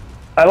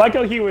 I like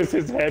how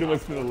his head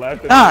was to the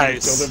left, and Nice. when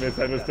you killed him, his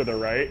head was to the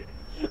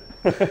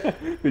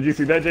right. Did you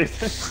see that,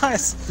 Jason?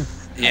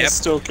 Nice. I Yep.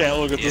 still can't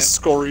look at Yep. the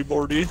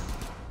scoreboardy.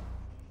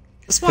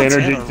 This Tanner,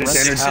 Montana did-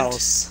 rents Tanner, a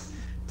house.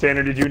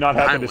 Tanner, did you not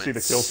happen I to see went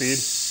the kill feed?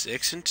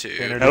 6 and 2.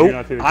 Tanner, did you not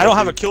Nope. see the I kill don't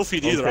have a feed? kill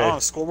feed either. I Okay. don't have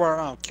a scoreboard. I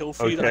don't have a kill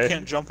feed. I Okay.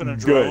 can't jump in a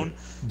drone.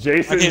 Good.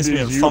 Jason, game's did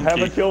being you have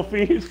funky. a kill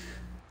feed?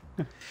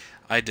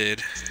 I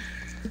did.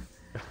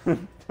 My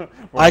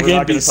We're game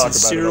not be gonna talk about it,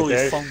 sincerely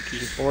okay? funky.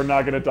 We're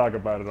not going to talk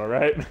about it, all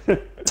right?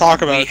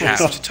 Talk about We it. have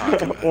Jason. to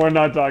talk about We're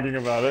not talking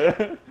about it.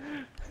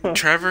 it.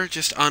 Trevor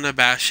just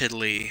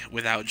unabashedly,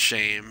 without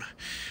shame,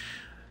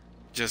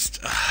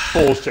 just...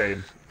 Full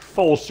shame.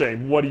 Full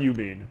shame. What do you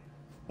mean?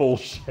 Full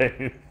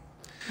shame.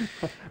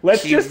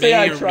 Let's he just say may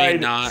I or may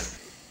tried. not.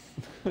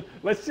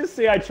 Let's just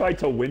say I tried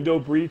to window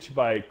breach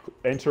by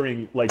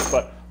entering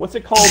but what's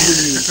it called when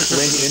you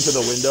swing into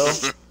the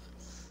window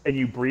and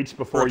you breach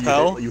before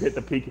Rappel? you hit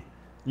the peak?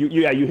 You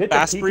hit the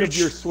Fast peak breach? of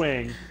your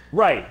swing.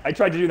 Right. I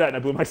tried to do that and I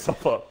blew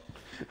myself up.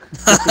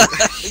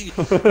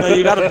 No,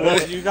 you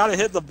gotta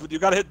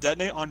hit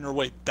detonate on your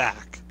way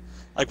back.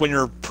 Like when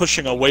you're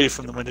pushing away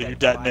from the window, you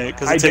detonate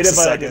because I it did takes it, a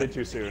but I second. did it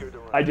too soon.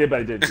 I did, but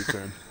I did it too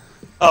soon.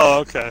 Oh,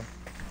 okay.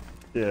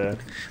 Yeah.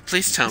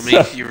 Please tell me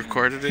you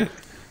recorded it.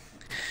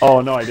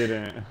 Oh no, I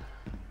didn't.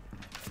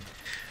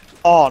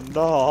 Oh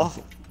no.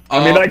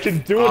 I mean, I can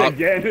do it uh,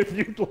 again if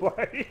you'd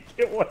like.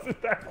 It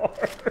wasn't that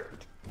hard.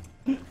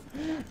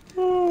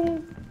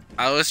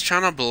 I was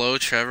trying to blow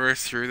Trevor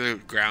through the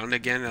ground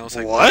again, and I was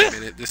like, What? wait a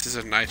minute, this is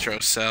a nitro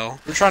cell.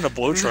 You're trying to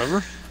blow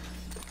Trevor?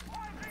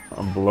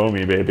 Blow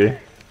me, baby.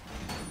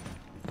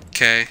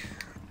 Okay.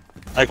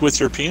 Like with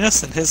your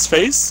penis in his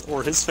face,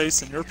 or his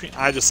face in your penis?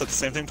 I just said the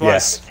same thing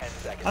twice. 10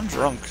 seconds. I'm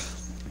drunk.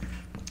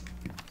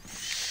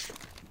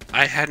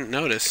 I hadn't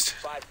noticed.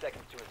 5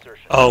 seconds to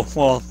insertion. Oh,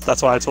 well,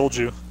 that's why I told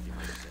you.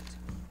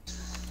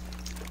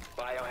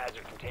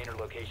 Biohazard container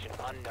location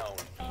unknown.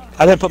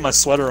 I didn't put my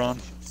sweater on.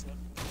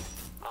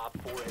 Op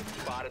 4 has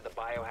spotted the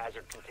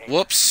biohazard container.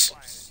 Whoops.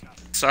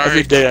 Every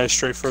Sorry. day I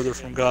stray further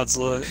from God's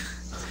light.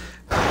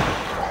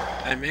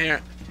 I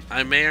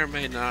may or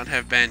may not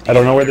have been. I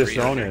don't know where to this read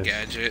on zone your is.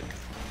 Gadget.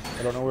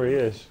 I don't know where he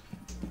is.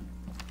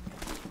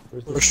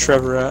 Where's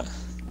Trevor at?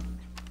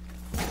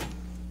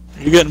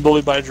 You getting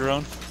bullied by a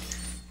drone?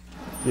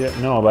 Yeah,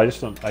 no, but I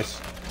just don't.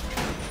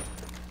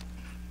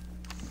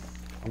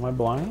 Am I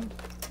blind?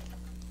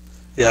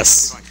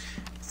 Yes.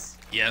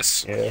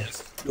 Yes. Yeah.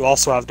 You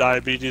also have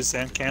diabetes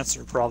and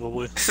cancer,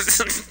 probably.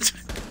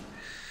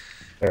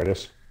 There it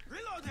is.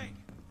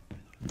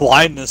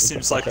 Blindness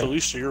seems like Okay. the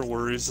least of your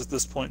worries at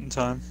this point in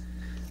time.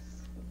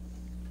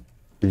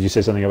 Did you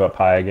say something about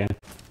pie again?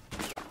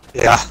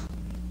 Yeah.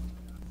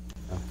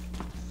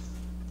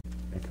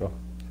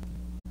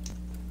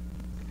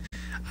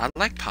 I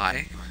like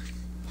pie.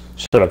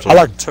 Shut up, Jason. I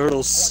like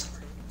turtles.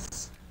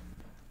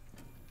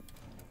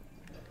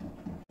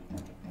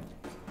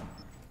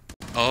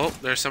 Oh,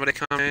 there's somebody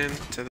coming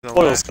to the Oil's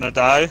left. gonna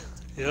die.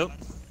 Yep.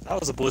 That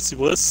was a blitzy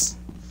bliss.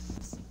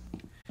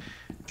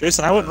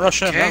 Jason, I wouldn't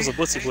rush in. That was a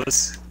blitzy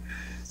bliss.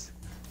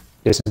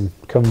 Jason,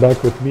 come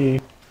back with me.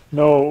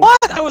 No. What?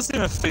 I wasn't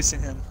even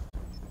facing him.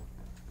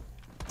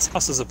 This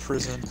house is a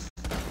prison.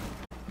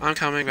 I'm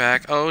coming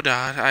back. Oh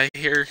God, I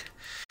hear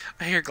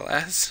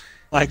glass.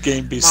 My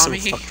game be so Mommy.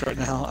 fucked right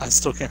now. I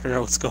still can't figure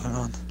out what's going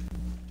on.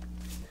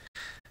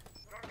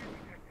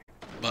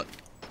 But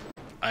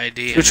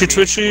ID. Twitchy, enemy.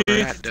 twitchy.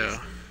 Where at, though?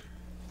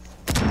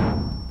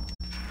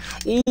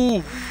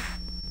 Ooh.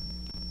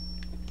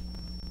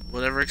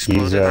 Whatever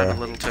exploded, I'm a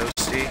little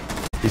toasty.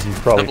 He's The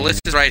probably. blitz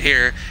is right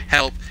here.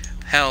 Help!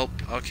 Help!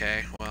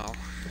 Okay, well.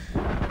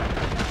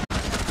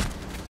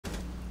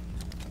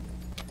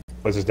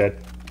 Blitz is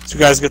dead. Did you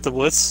guys get the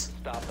blitz?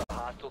 Stop the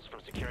hostiles from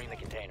securing the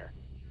container.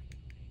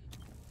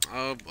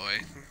 Oh boy.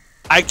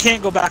 I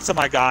can't go back to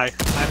my guy.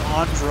 I'm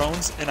on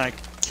drones and I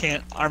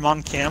can't. I'm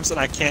on cams and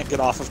I can't get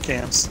off of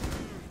cams.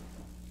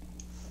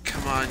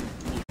 Come on,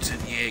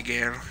 Lieutenant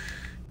Jaeger.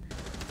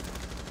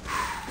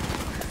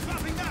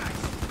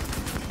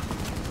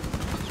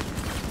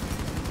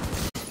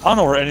 I don't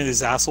know where any of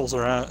these assholes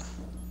are at.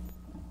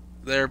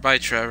 There by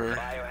Trevor.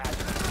 Biohazard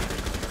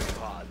container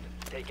paused.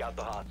 Take out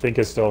the hostage. Think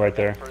is still right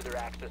there. Further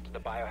access to the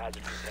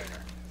biohazard container.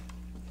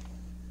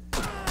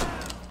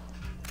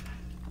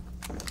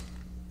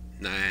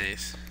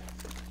 Nice.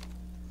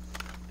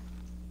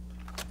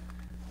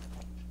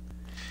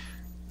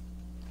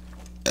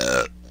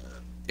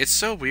 It's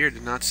so weird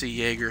to not see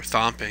Jaeger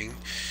thomping.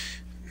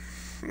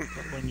 But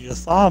when you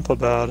thomp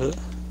about it.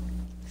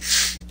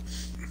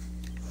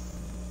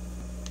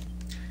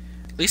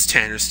 At least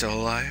Tanner's still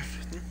alive.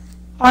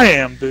 I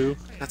am, boo.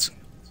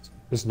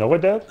 Is Noah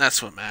dead?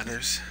 That's what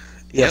matters.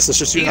 Yes, it's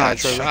just you he and I, got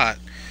Trevor. shot.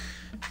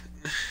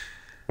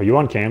 Are you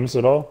on cams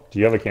at all? Do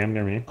you have a cam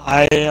near me?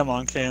 I am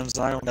on cams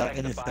and I don't got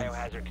Protect the anything.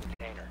 biohazard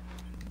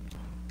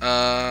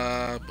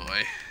container.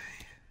 Boy.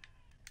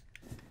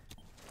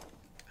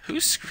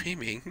 Who's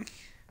screaming?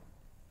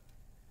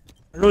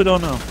 I really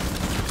don't know.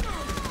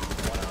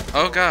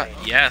 Oh God,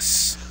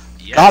 yes.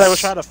 Yes. God, I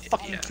wish I had a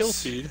fucking Yes. kill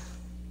feed.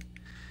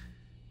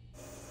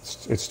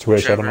 It's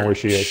Twitch. I don't know Trevor where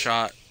she is.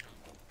 Shot.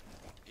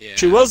 Yeah.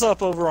 She was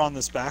up over on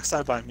this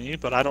backside by me,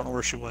 but I don't know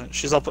where she went.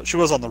 She's up. She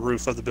was on the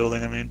roof of the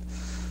building. I mean,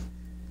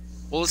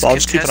 Well, it's So I'll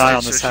just keep an eye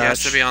on contested, this so she has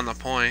to hatch. be on the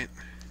point.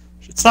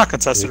 it's not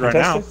contested Is it right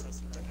now.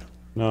 contested?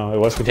 No, it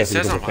was It contested.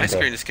 says because on of my Pinto.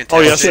 screen it's Oh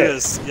contested. yes, it shit.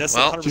 is. Yes,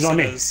 Well, 100% she's on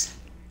me. is.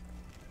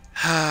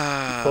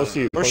 Close to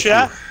you. Where's close she to you.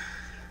 at?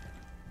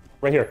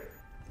 Right here.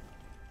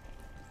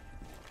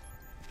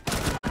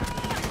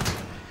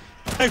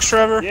 Thanks,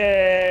 Trevor.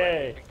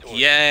 Yay!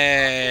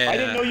 Yeah. I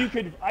didn't know you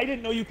could. I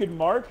didn't know you could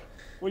mark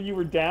when you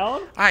were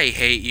down. I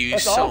hate you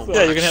That's so awesome. much.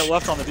 Yeah, you can hit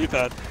left on the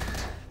D-pad.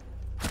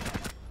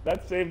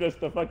 That saved us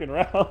the fucking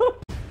round.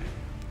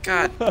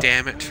 God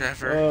damn it,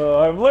 Trevor.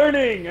 I'm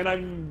learning and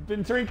I've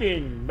been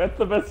drinking. That's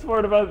the best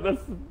part about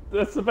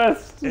that's the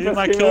best. Maybe best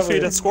my game kill ever.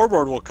 feed and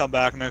scoreboard will come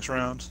back next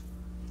round.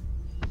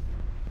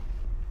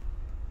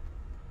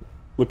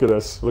 Look at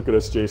us. Look at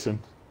us, Jason.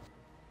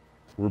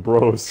 We're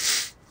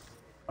bros.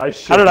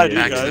 How did I do,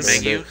 Back to the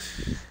guys? menu.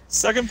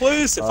 Second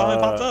place. It finally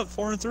popped up.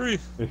 4 and 3.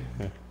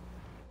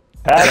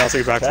 Pack, Yeah, I'll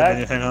take it back to the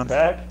menu, hang on.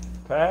 Pack.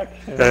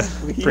 Okay,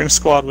 Please. bring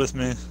squad with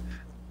me.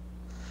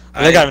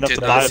 I think I have enough did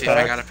to not buy a see if I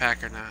pack. got a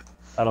pack or not.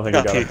 I don't think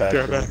I Got got a Pete. pack. Be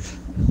right back.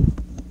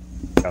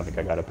 I don't think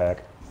I got a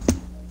pack.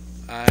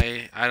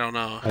 I don't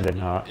know. I did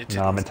not. It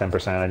No, I'm didn't- at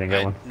 10%. I didn't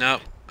get one.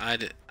 Nope. I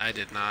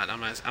did not.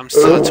 I'm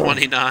still at Ugh.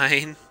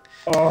 29.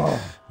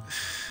 Oh.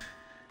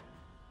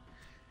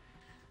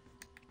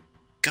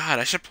 God,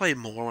 I should play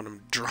more when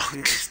I'm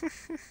drunk.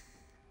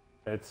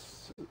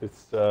 It's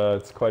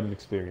quite an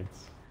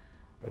experience.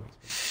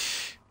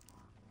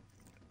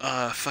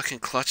 Fucking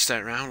clutched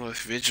that round with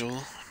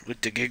Vigil,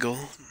 with the giggle.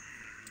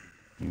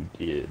 You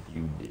did.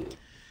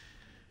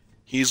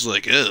 He's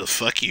like, "Ugh,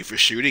 fuck you for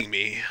shooting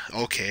me.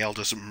 Okay, I'll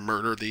just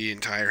murder the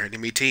entire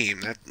enemy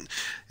team.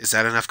 Is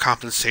that enough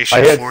compensation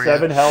I had for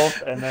 7 you?"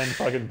 health, and then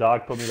fucking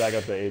Doc put me back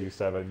up to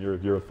 87.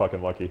 You're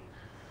fucking lucky.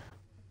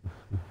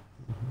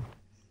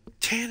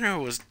 Tanner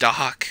was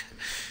Doc.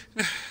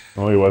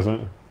 No, he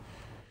wasn't.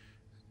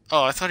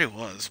 Oh, I thought he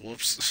was.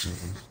 Whoops.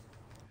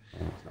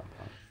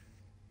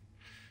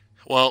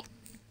 Well,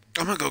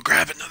 I'm gonna go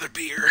grab another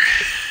beer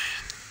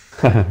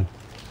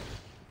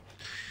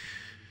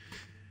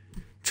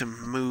to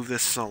move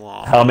this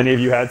along. How many of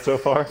you had so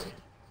far?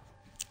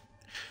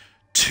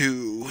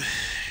 2.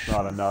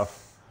 Not enough.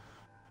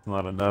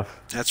 Not enough.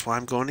 That's why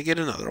I'm going to get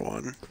another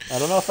one. I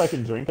don't know if I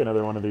can drink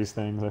another one of these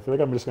things. I feel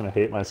like I'm just gonna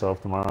hate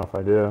myself tomorrow if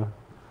I do. I'm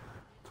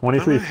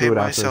 23 gonna hate fluid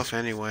ounces. myself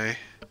anyway.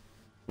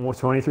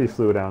 23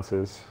 fluid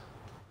ounces.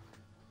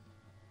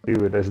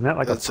 Dude, isn't that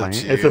like That's a up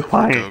pint? to It's you. a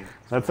pint. Go-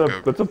 that's go.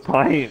 a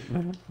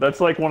pint. That's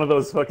like one of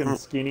those fucking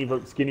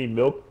skinny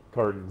milk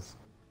cartons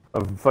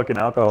of fucking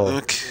alcohol.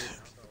 Okay.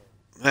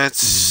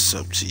 That's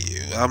up to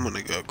you. I'm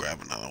gonna go grab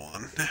another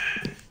one.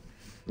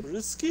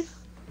 Brisky?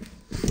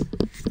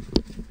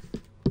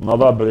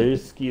 Mother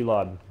brisky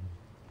lad.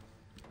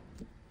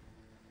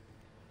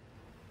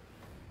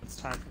 It's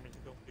time for me to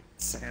go make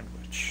a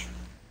sandwich.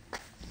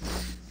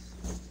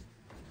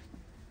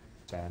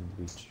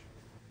 Sandwich.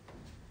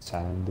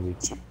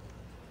 Sandwich.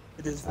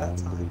 It is that time.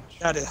 Sandwich.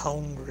 Got it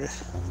hungry.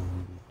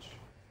 Sandwich.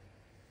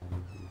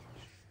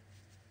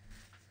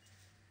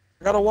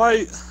 I got a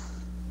white.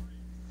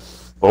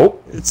 Oh.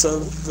 It's a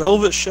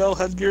velvet shell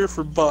headgear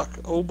for Buck.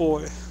 Oh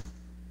boy.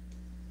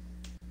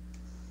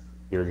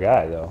 Your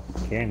guy though.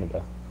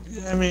 Canada.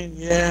 Yeah, I mean,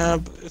 yeah,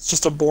 but it's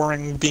just a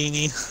boring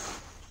beanie.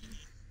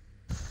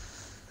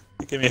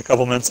 Give me a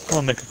couple minutes. I'm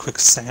gonna make a quick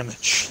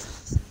sandwich.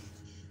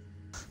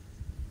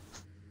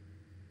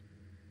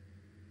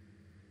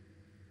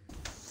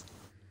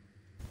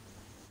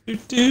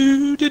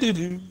 I'm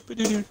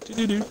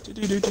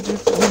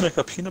gonna make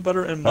a peanut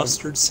butter and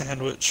mustard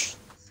sandwich.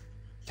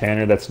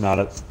 Tanner, that's not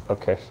a...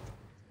 Okay.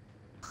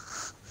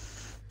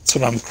 That's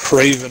what I'm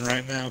craving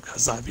right now,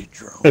 because I be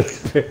drunk.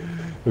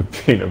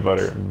 Peanut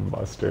butter and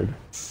mustard.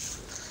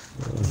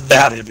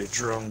 Daddy be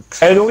drunk.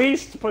 At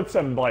least put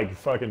some, like,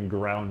 fucking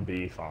ground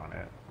beef on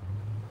it.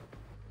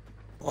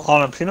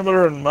 On a peanut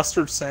butter and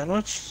mustard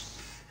sandwich?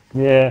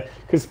 Yeah,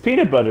 because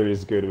peanut butter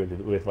is good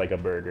with like, a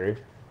burger.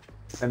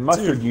 And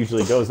mustard Dude.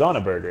 usually goes on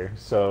a burger,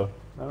 so...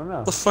 I don't know.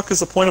 What the fuck is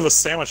the point of a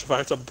sandwich if I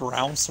have to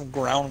brown some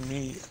ground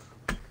meat?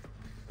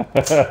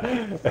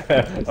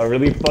 A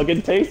really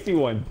fucking tasty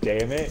one,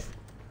 damn it.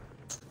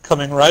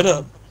 Coming right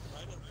up.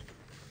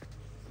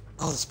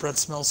 Oh, this bread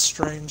smells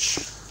strange.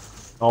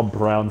 I'll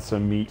brown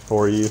some meat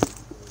for you.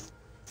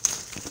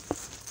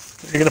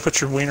 You're gonna put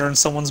your wiener in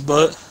someone's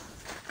butt?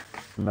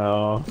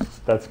 No,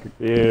 that's...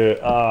 Yeah,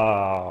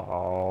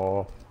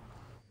 oh.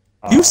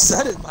 You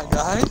said it, my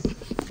guy.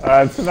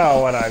 That's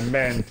not what I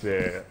meant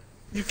it.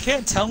 You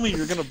can't tell me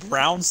you're gonna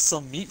brown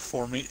some meat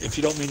for me if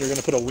you don't mean you're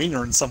gonna put a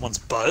wiener in someone's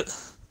butt.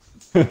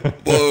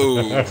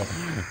 Whoa.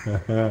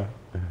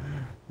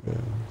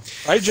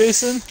 Right,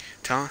 Jason?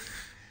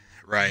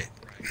 Right.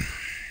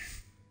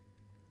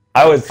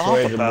 I would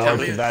sway about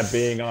more it. to that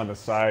being on the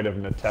side of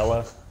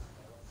Nutella.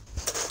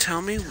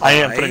 Tell me why. I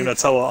am putting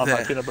Nutella on my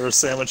that- peanut butter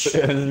sandwich.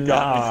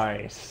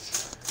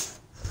 Nice.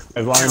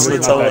 As long as Tell me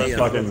it's not why, that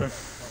fucking...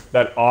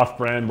 That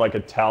off-brand, like,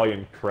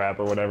 Italian crap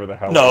or whatever the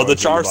hell. No, it the was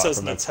we jar bought says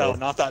from that Nutella, store.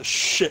 not that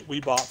shit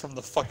we bought from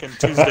the fucking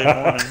Tuesday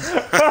morning.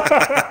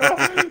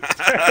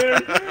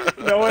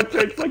 Noah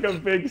takes, like, a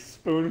big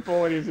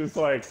spoonful and he's just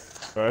like,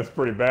 oh, that's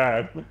pretty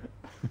bad.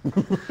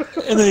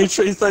 And then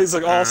he's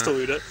like, oh, I'll still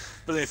eat it.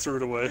 But then he threw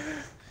it away,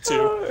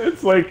 too.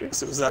 It's like... It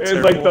was that It's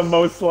terrible. like the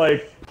most,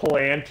 like,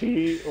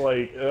 planty,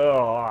 like,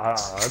 ugh.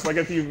 It's like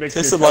if you mix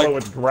Tasted Nutella like-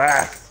 with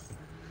grass.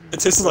 It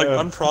tasted like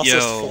unprocessed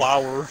Yo.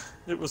 flour.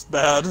 It was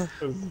bad. It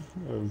was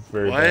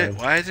very Why? bad.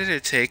 Why did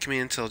it take me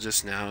until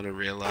just now to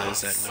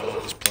realize that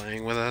Noah was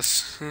playing with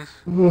us?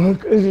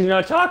 Because he's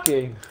not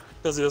talking.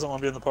 Because he doesn't want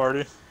to be in the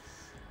party.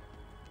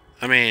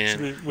 I mean,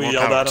 We more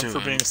yelled power at him to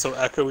for being so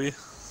echoey.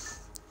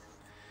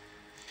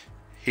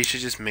 He should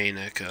just main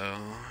echo,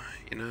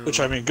 you know. Which,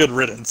 I mean, good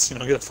riddance. You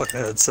know, get a fucking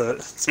headset.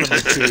 It's been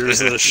like 2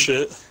 years of this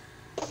shit.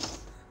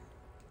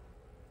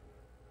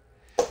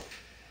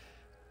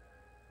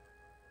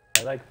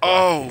 I like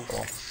Oh. people.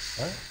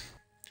 What?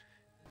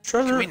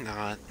 Can Trevor, we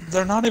not?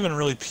 they're not even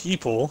really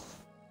people.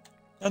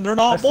 And they're I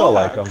not still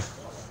black. like them.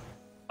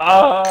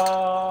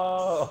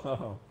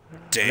 Oh,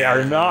 Damn. they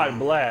are not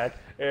black,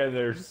 and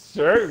they're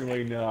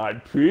certainly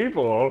not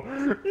people.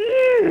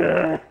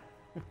 Yeah.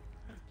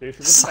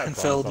 Jason, this guy's on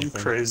Seinfeld, you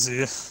something. crazy.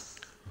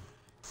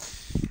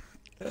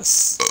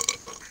 Yes.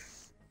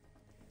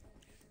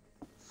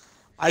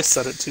 I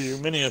said it to you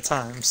many a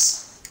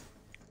times.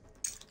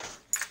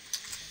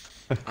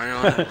 Are you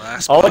on that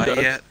last All it bite does-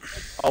 yet?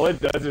 All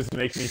it does is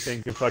make me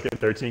think of fucking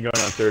 13 going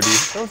on 30.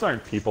 Those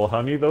aren't people,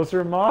 honey. Those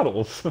are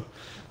models.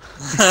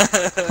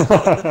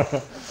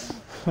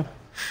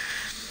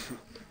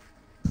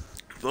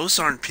 Those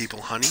aren't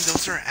people, honey.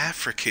 Those are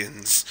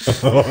Africans.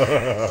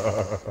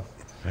 The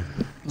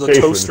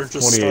Jason, toaster it's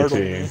just startled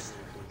 2018. me.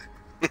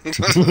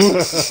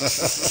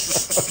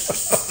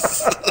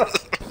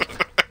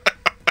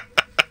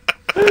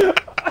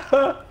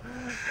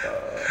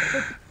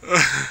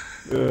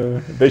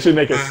 They should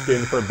make a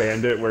skin for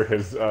Bandit where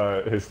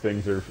his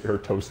things are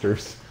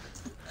toasters.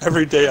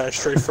 Every day I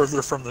stray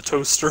further from the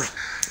toaster.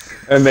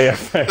 And they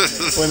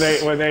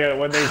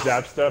when they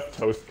zap stuff,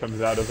 toast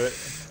comes out of it.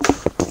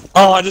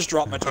 Oh, I just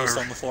dropped my toast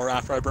on the floor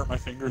after I burnt my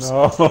fingers.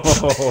 No,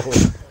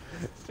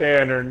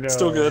 Tanner, no.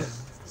 Still good.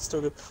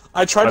 Still good.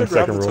 I tried to On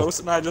grab the second rule. toast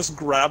and I just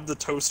grabbed the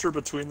toaster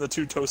between the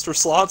two toaster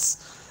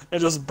slots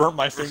and just burnt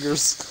my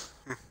fingers.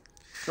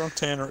 Drunk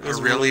Tanner is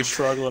really really-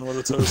 struggling with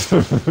a toaster.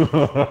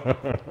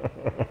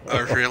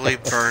 A really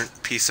burnt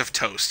piece of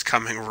toast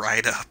coming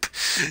right up.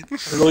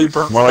 Really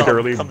burnt More like a thumb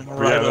really coming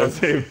right up. let's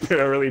say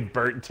a really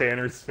burnt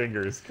Tanner's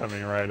fingers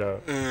coming right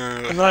up.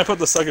 And then I put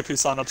the second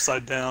piece on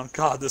upside down.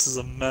 God, this is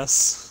a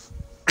mess.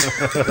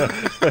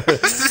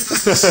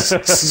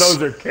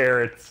 Those are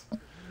carrots.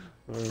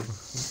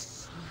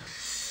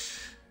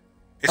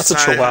 It's That's a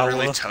not even chihuahua.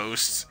 really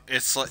toast.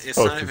 It's not is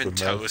even the best.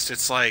 toast.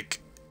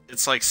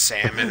 It's like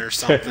salmon or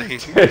something.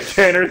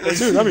 Tanner thinks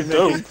Dude, that'd he's be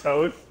making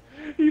toast.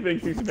 He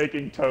thinks he's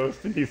making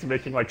toast, and he's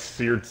making like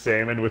seared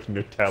salmon with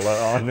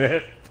Nutella on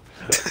it.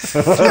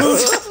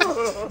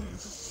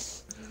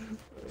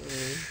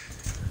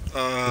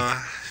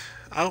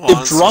 I want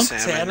If drunk some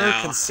salmon Tanner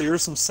now. can sear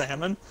some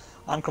salmon,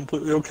 I'm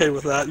completely okay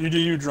with that. You do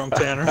you, drunk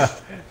Tanner.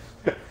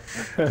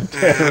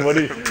 Tanner, what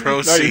do you? No,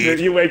 Proceed.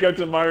 you wake up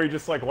tomorrow, you're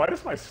just like, why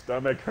does my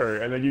stomach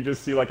hurt? And then you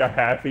just see like a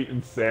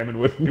half-eaten salmon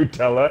with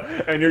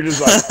Nutella, and you're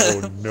just like,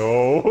 oh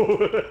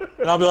no.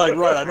 And I'll be like,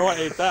 right, I know I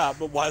ate that,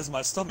 but why does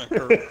my stomach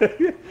hurt?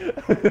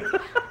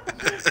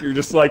 You're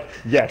just like,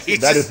 yes, He's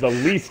that just- is the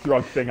least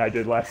drunk thing I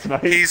did last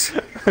night. He's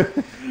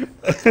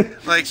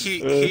like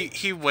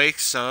he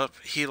wakes up,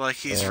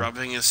 he's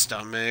rubbing his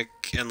stomach,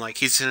 and like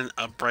he's in an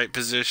upright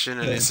position,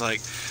 and he's like,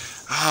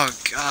 oh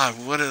god,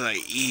 what did I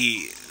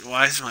eat?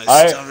 Why is my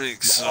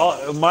stomach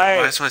so? Why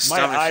does my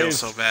stomach feel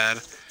so bad?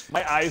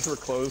 My eyes were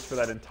closed for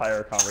that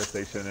entire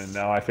conversation, and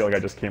now I feel like I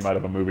just came out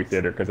of a movie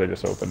theater because I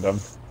just opened them.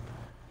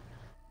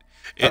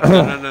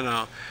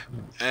 No.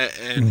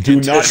 And Do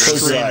not Tanner's-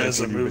 close your Extreme eyes is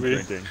a when you've been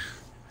movie. drinking.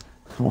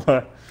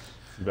 What?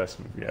 Best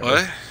movie ever.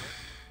 What?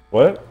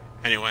 What?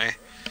 Anyway,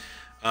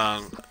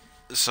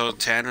 so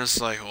Tanner's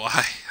like,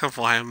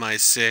 why am I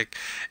sick?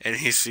 And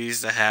he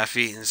sees the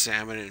half-eaten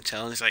salmon and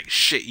Nutella, and he's like,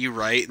 shit, you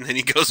right? And then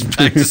he goes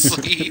back to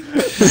sleep.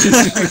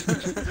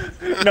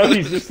 No,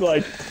 he's just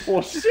like,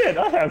 well, shit,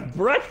 I have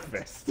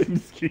breakfast.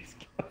 And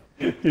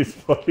he's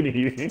fucking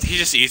eating. He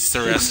just eats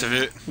the rest of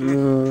it.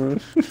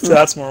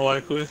 That's more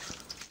likely.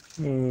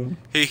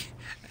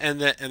 And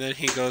then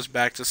he goes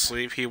back to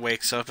sleep. He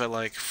wakes up at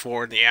like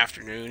 4 in the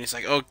afternoon. He's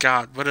like, "Oh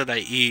God, what did I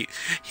eat?"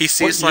 He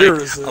sees What year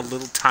like is it? a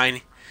little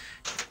tiny.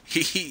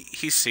 He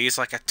sees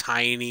like a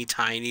tiny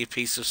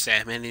piece of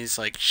salmon. And he's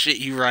like, "Shit,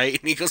 you right?"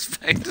 And he goes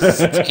back to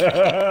sleep.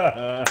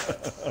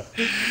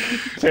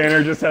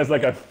 Tanner just has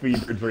like a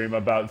fever dream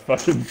about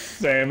fucking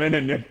salmon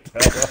and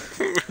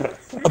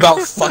Nutella.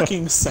 About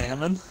fucking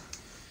salmon?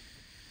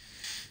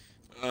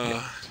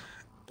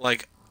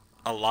 Like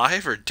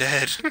alive or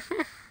dead?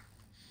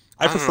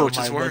 I don't know prefer which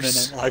my is women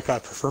worse. and like I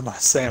prefer my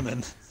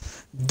salmon.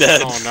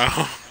 Dead. Oh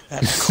no.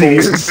 And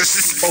Seared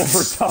cold.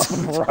 over top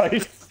of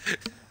rice.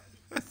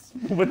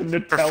 With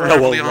Nutella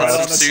Preferably on spread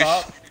some on the sushi.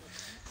 top.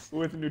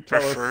 With Nutella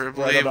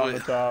Preferably spread on the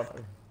with- top.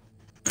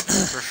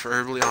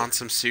 Preferably on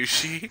some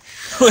sushi.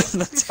 With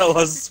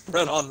Nutella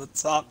spread on the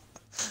top.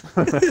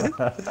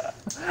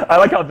 I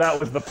like how that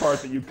was the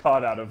part that you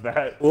caught out of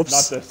that. Whoops.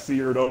 Not the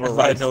seared over I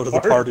rice know to the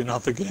part. party,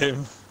 not the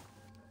game.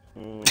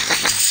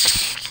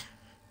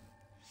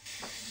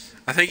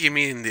 I think you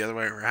mean the other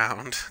way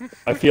around.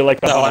 I feel like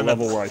I'm No, on I a meant-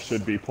 level where I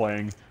should be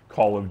playing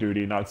Call of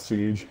Duty, not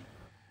Siege.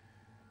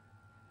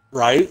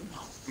 Right?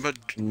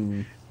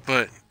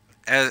 But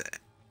as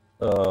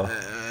Uh,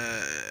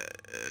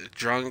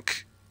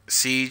 drunk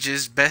Siege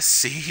is best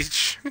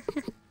Siege.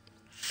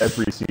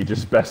 every Siege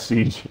is best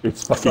Siege.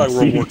 It's I feel fucking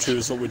like World War Siege. II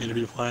is what we need to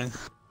be playing.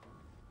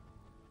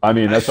 I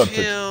mean, that's I up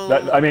feel- to.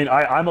 That, I mean,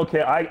 I'm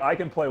okay. I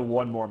can play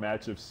one more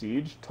match of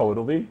Siege,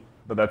 totally,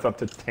 but that's up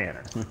to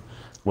Tanner.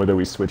 Whether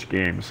we switch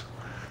games.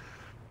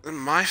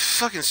 My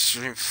fucking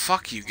stream.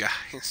 Fuck you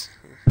guys.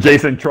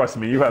 Jason, trust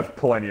me, you have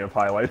plenty of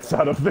highlights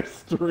out of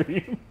this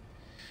stream.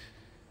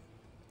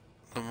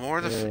 The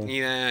more the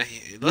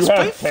let's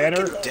have play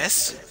Tanner- fucking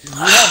Destiny.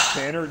 You have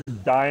Tanner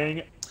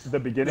dying the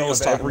beginning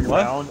Noah's of talking every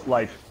what? round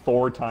like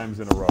 4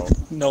 times in a row.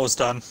 No, it's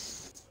done.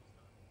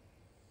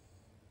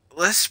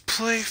 Let's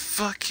play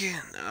fucking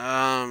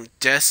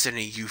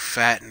Destiny, you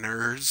fat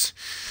nerds.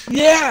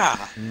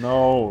 Yeah!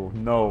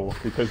 No,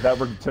 because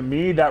to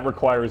me that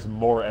requires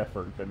more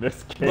effort than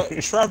this game.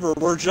 But Trevor,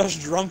 we're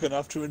just drunk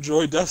enough to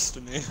enjoy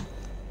Destiny.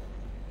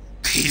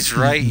 He's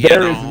right, you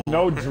There is know.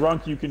 no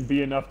drunk you can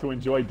be enough to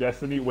enjoy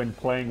Destiny when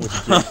playing with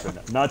Jason.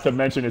 Not to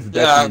mention his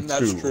Yeah, Destiny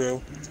that's 2.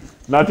 true.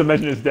 Not to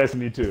mention his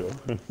Destiny 2.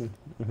 God.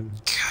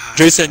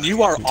 Jason,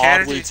 you are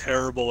Tanner, oddly do you-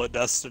 terrible at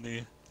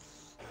Destiny.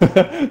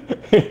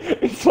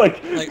 it's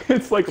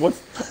like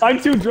what's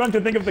I'm too drunk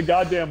to think of the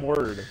goddamn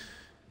word.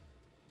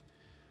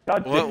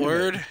 God What damn it.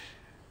 word?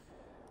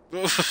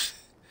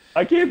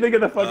 I can't think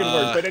of the fucking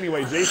word. But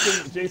anyway,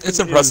 Jason It's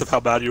impressive how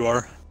bad you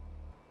are.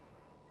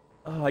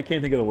 Oh, I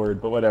can't think of the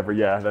word, but whatever.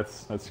 Yeah,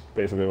 that's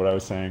basically what I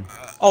was saying.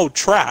 Oh,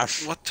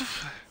 trash. What the?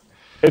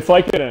 It's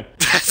like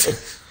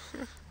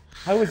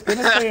I was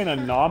gonna say an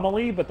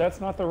anomaly, but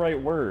that's not the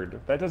right word.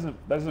 That doesn't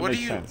What make do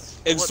you-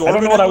 sense. Exorbitant. I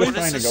don't know what I was What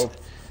is trying to this? go.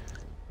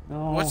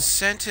 No. What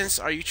sentence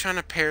are you trying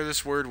to pair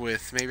this word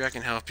with? Maybe I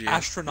can help you.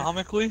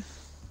 Astronomically?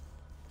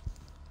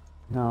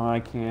 No, I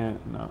can't.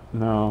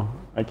 No,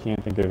 I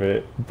can't think of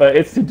it. But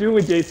it's to do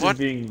with Jason What?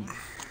 being.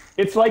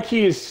 It's like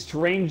he is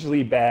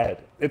strangely bad.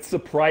 It's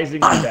surprisingly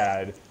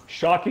bad,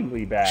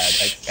 shockingly bad at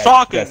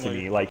Shockingly.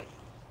 Destiny. Like,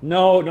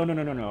 no.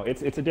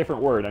 It's a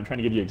different word. I'm trying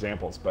to give you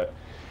examples, but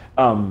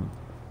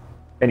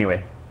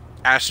anyway,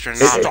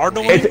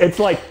 Astronomical.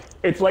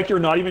 it's like you're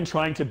not even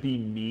trying to be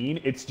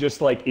mean. It's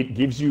just like it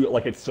gives you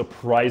like it's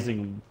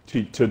surprising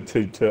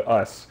to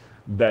us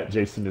that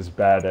Jason is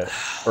bad at,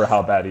 or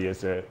how bad he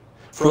is at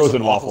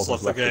Frozen waffles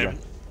left the again. game.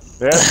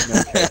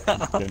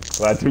 Yeah, okay.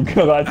 Glad to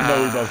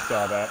know we both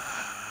saw that.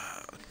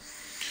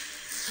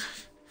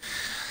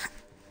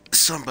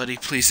 Somebody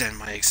please end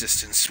my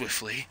existence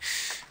swiftly.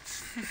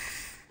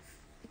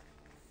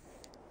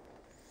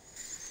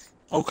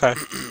 Okay.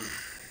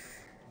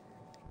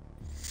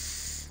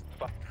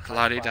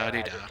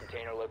 La-di-da-di-da.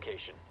 Container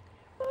location.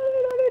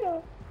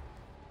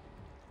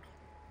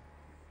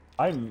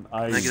 I Can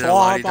I get a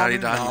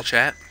la-di-da-di-da in the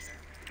chat?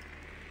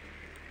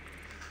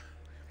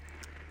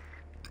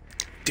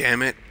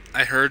 Damn it.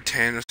 I heard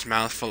Tanner's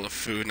mouth full of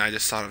food and I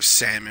just thought of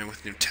salmon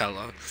with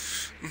Nutella.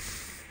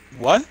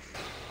 What?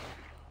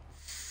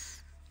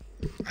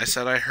 I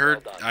said I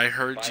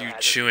heard you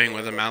chewing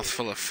with a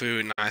mouthful of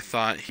food and I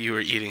thought you were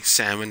eating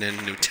salmon and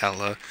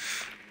Nutella.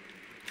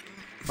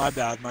 My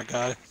bad, my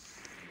guy.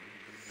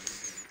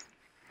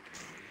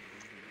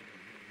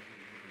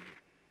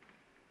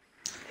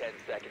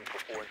 Seconds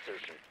before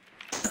insertion.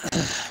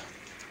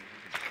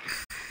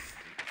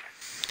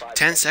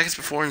 10 seconds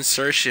before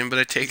insertion, but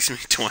it takes me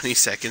 20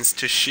 seconds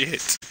to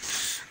shit.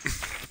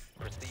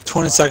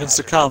 20 seconds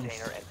to come.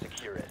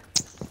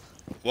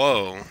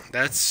 Whoa,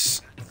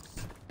 that's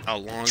a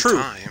long True.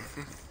 time.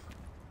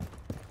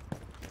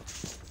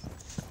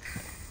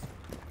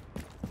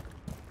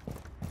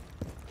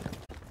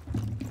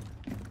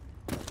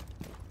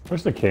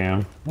 Where's the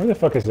cam? Where the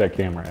fuck is that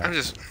camera at?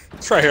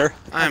 It's right here.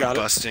 I I'm got it.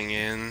 busting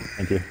in.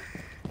 Thank you.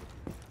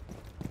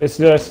 It's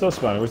still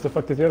spawning. Where's the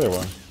fuck is the other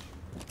one?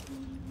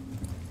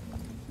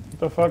 What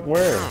the fuck?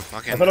 Where? Oh, I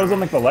fucking thought it was on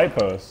like the light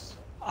post.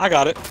 I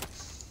got it.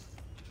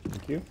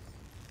 Thank you.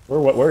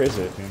 Where is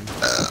it, man?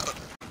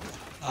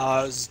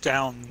 It's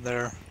down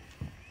there.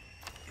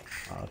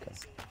 Oh,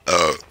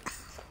 okay.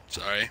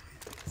 Sorry.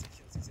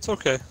 It's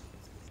okay.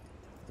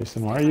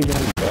 Jason, why are you gonna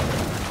do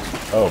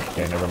that? Oh,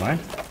 okay, never mind.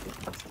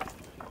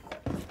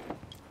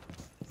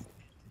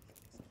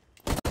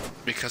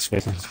 Because...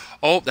 Jason,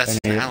 Oh, that's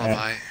Any- an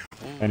alibi.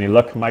 any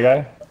luck, my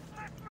guy?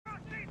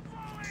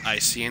 I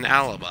see an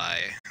alibi.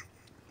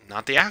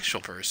 Not the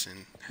actual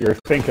person. You're a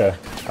thinker.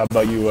 How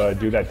about you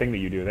do that thing that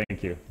you do?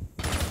 Thank you.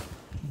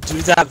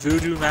 Do that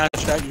voodoo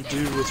magic that you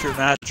do with your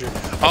magic.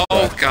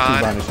 Oh,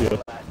 God. Varnish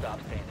shield.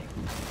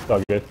 It's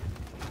all good.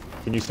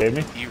 Can you save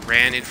me? You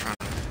ran in front.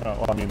 Oh,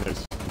 well, I mean,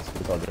 it's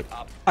all good.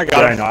 I Yeah,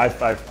 got I it.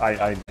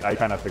 know. I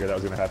kind of figured that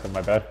was gonna happen.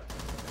 My bad.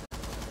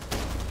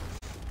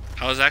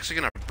 I was actually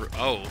gonna...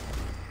 Oh.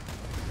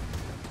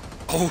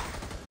 Oh.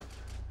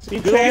 See,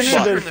 Good old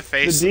shot her in the the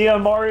face.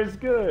 DMR is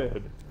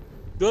good.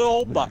 Good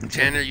old buck.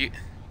 Tanner, you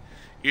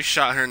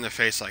shot her in the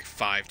face like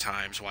 5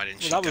 times. Why didn't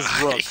Well, she that was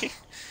die?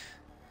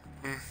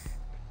 Rook.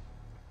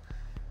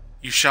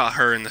 You shot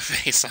her in the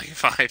face like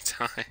 5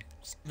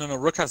 times. No,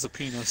 Rook has a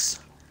penis.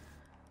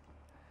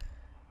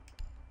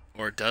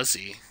 Or does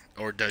he?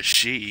 Or does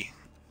she?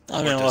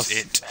 I mean, Or does unless,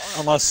 it?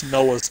 unless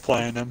Noah's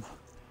playing him.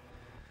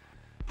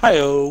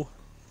 Hi-oh.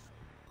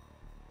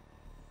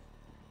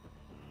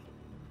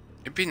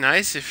 It'd be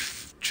nice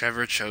if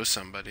Trevor chose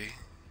somebody.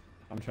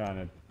 I'm trying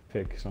to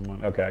pick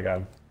someone. Okay, I got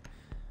him.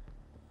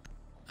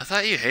 I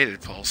thought you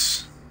hated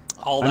Pulse.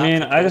 All I that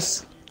mean, for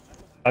this.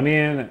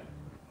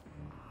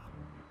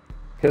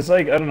 because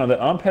like I don't know,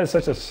 the ump has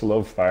such a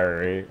slow fire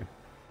rate.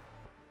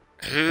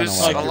 Who's Kinda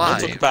like Like, it. mental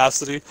alive?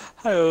 capacity.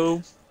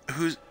 Hi-oh.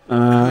 Who's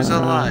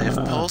alive?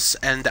 Pulse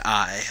and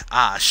I.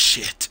 Ah,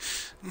 shit.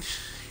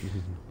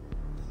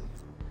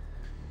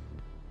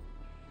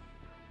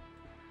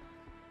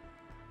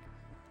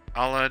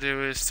 All I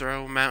do is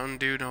throw Mountain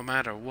Dew no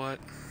matter what.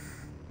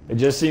 It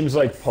just seems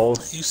like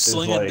Pulse You is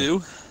sling like, and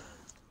do?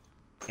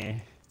 eh.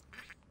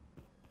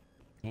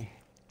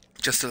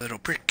 Just a little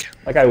brick.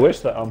 Like I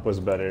wish the ump was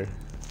better.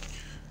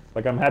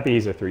 Like I'm happy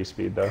he's a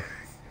 3-speed though.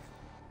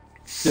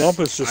 The ump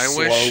is just I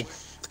slow. wish-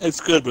 It's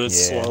good, but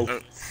it's Yeah. slow.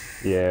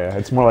 Yeah,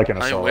 it's more like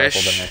an I assault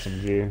rifle wish- than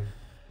SMG.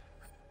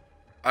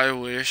 I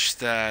wish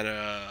that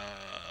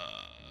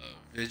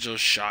Vigil's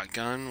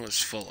shotgun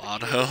was full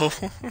auto.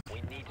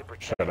 We need to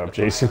protect Shut up, the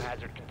Jason.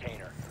 biohazard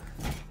container.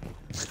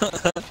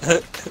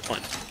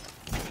 What?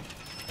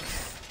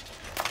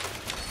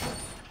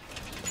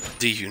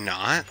 Do you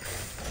not?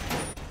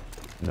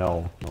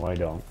 No, I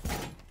don't.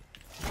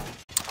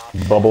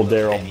 Bubble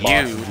Daryl And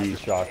Boss you-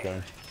 G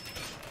shotgun.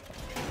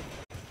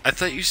 I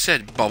thought you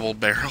said bubble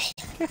barrel.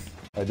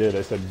 I did.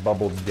 I said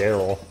Bubble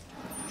Daryl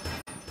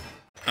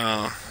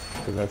Oh.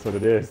 because that's what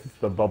it is. It's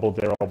the Bubble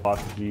Daryl Boss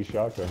G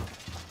shotgun.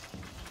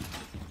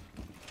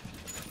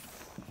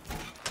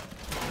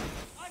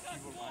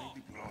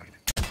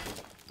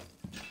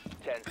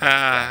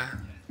 Ah.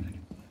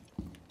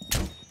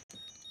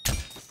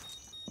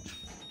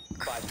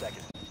 5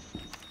 seconds.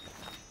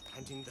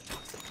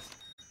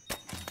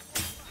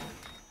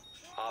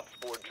 Op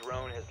 4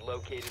 drone has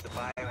located the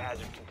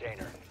biohazard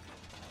container.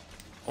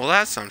 Well,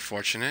 that's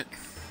unfortunate.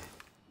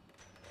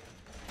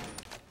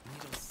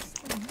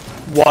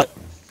 What?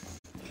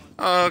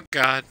 Oh,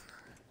 God.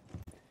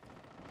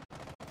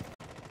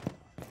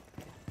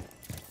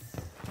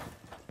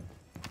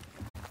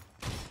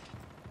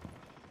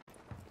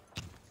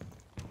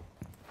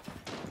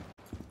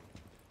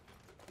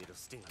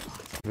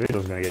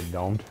 Video's gonna get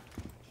domed.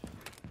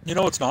 You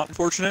know what's not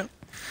unfortunate?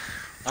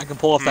 I can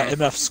pull off that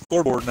MF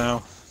scoreboard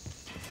now.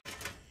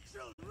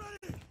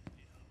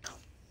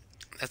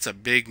 That's a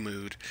big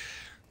mood.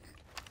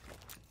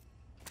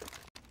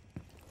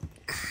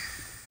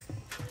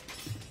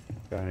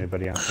 Got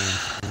anybody on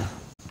camera?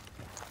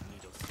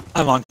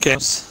 I'm on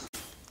cams.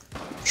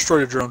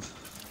 Destroyed a drone.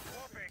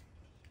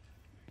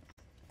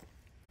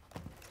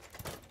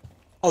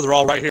 Oh, they're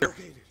all right here.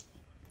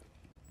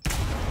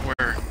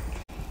 Where?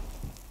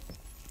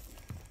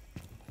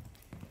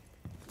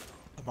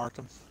 I marked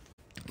them.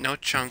 No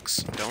chunks.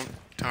 Don't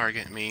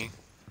target me.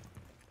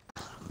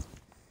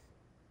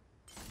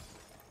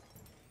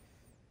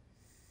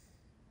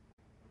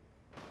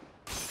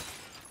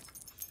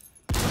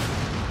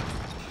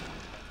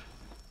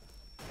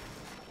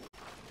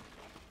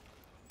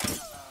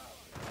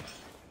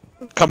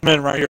 Come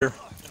in right here.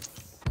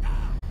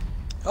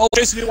 Oh,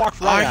 Jason, you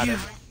walked right at you?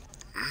 him.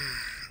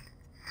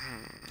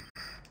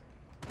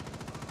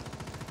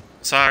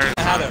 Sorry.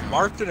 I had it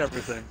marked and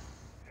everything.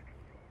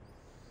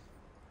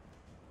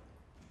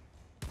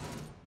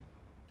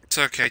 It's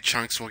okay.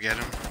 Chunks will get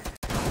him.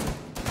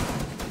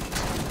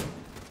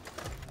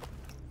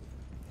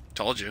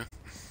 Told you.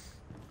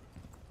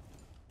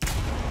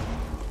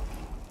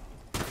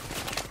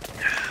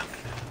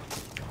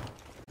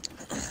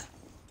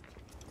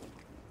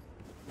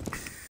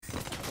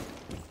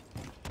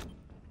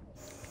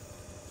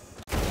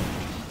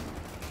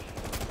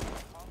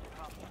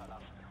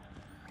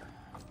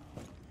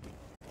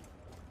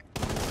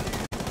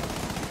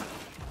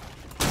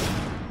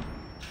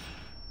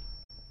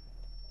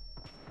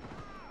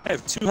 I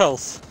have 2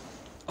 health.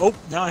 Oh,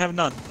 now I have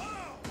none.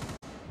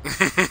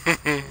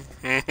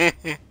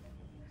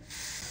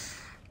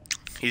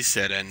 He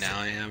said it, now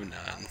I have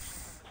none.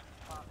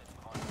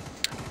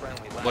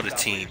 What a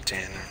team,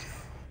 Tanner.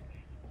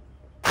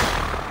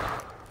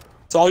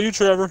 It's all you,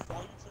 Trevor.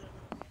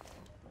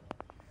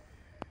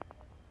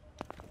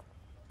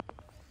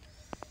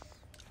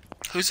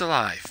 Who's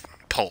alive?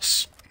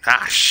 Pulse.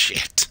 Ah,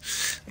 shit.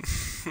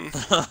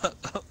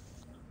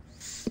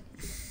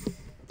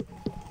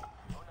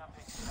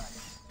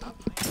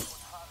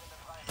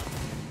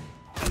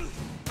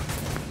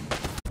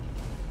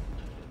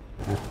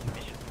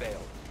 Mission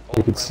failed.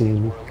 You could see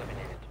me. Were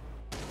eliminated.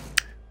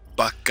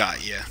 Buck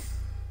got ya.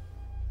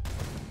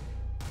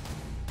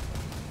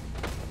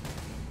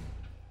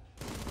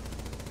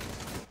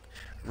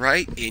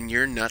 Right in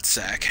your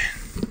nutsack.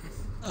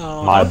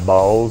 Oh, My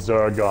balls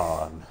are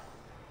gone.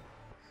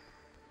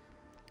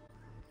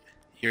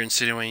 You're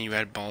insinuating you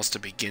had balls to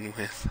begin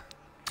with.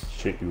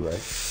 Shit, you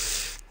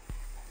right.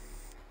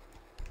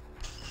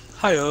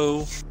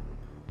 hi-oh.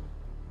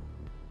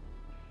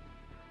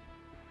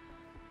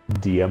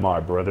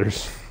 DMR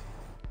brothers.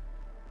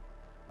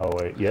 Oh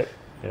wait, yep.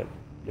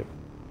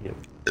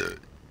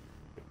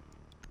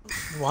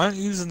 Why aren't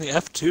you using the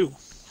F2?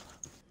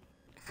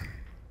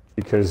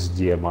 Because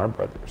DMR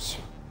brothers.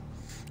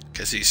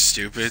 Because he's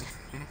stupid.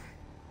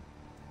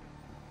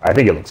 I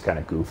think it looks kind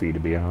of goofy, to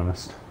be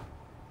honest.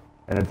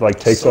 And it like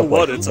takes So up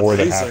what? like It's more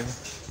than amazing.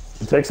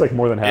 half. It takes like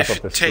more than half If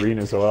up the ta- screen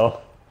as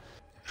well.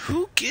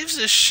 Who gives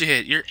a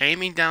shit? You're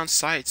aiming down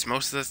sights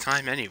most of the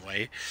time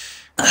anyway.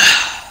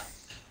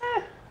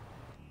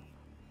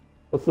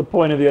 What's the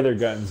point of the other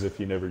guns if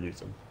you never use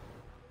them?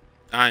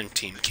 I'm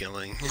team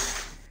killing.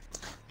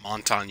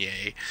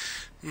 Montagnier.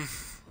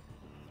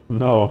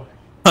 No.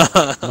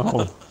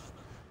 No.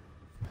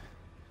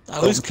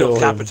 At least Don't kill kill him.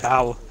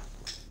 Capital.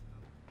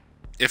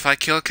 If I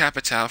kill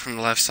Capital from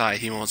the left side,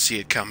 he won't see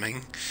it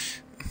coming.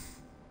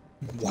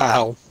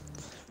 Wow.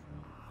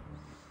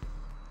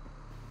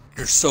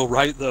 You're so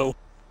right, though.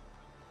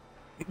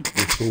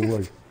 So,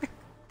 like,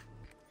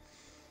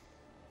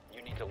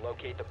 You need to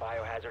locate the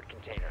biohazard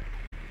container.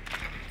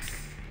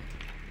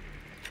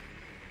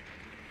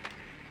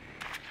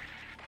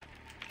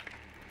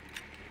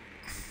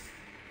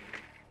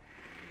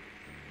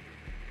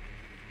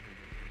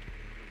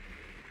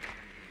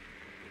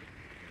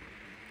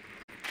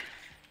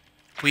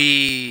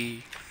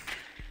 We.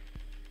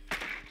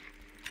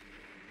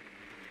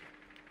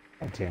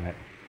 oh, damn it.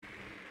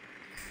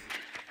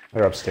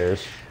 They're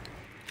upstairs.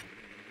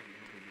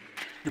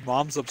 Your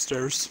mom's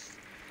upstairs.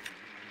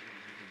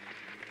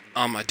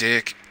 On my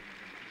dick.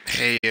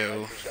 Hey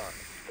yo. Mission done.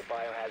 The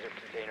biohazard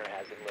container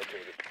has been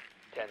located.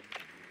 10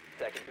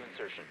 seconds to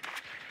insertion.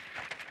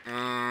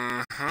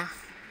 Uh-huh.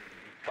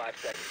 5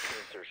 seconds to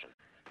insertion.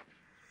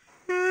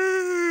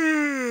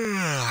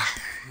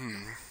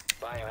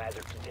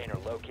 Biohazard container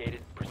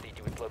located. Proceed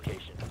to its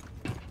location.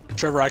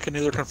 Trevor, I can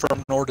neither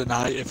confirm nor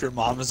deny if your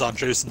mom is on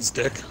Jason's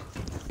dick.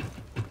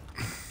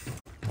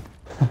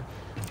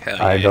 Hell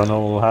yeah. I don't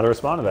know how to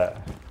respond to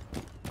that.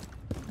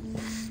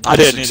 I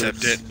Just didn't either.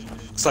 accept it.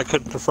 Because I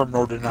couldn't confirm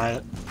nor deny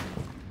it.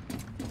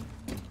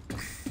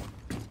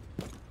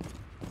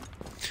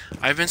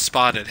 I've been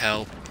spotted,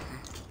 help.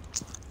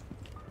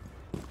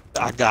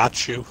 I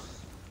got you.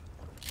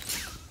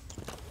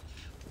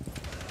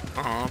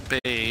 Aw,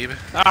 babe.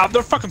 Ah,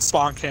 they're fucking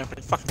spawn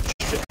camping. Fucking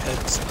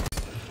shitheads.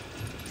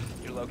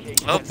 Your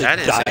location. Oh, that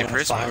is Die a in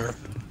prism. fire.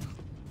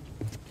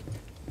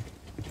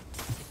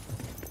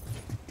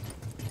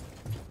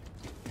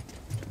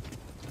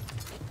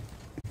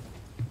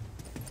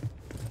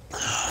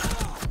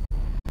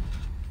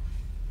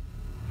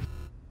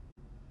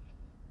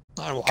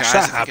 I watched Guys,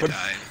 that I think happen. it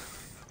died.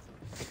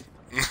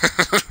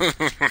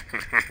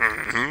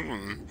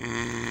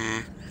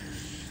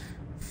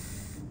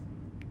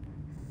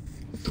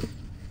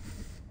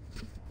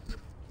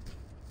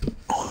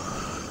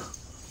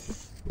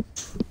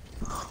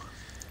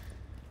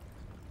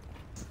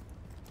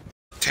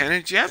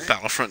 Tanner, do you have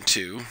Battlefront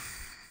 2?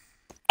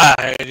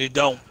 I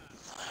don't.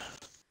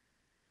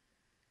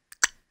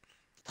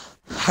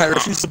 I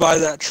refuse to buy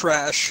that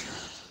trash.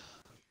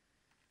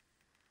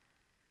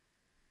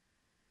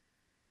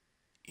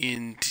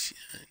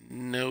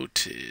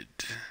 Noted.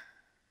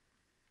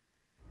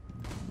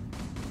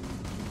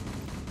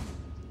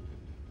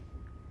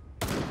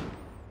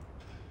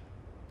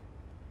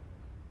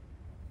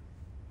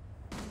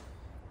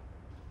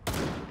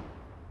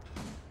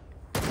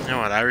 You know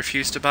what I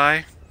refuse to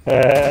buy?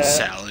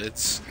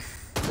 Salads.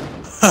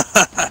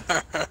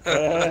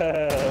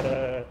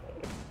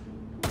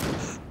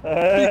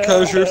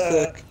 Because you're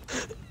thick.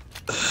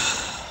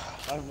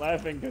 I'm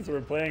laughing because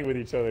we're playing with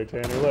each other,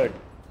 Tanner. Look.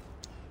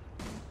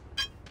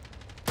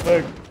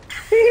 Look.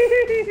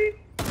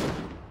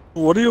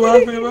 What are you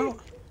laughing about?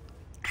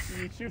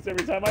 He shoots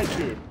every time I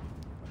shoot.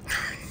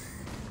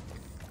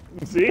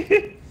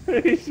 See?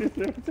 He shoots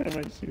every time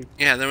I shoot.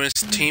 Yeah, then when his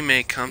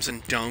teammate comes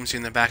and domes you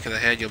in the back of the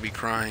head, you'll be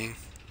crying.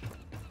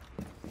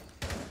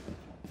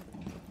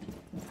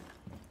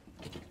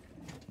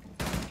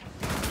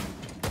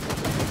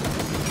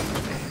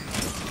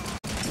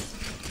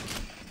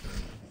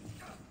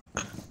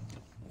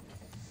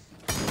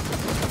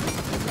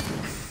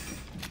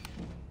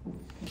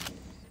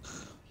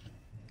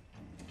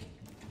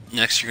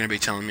 Next, you're going to be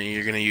telling me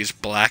you're going to use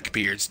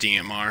Blackbeard's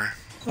DMR.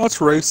 That's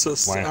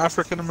racist. Why?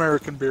 African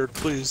American beard,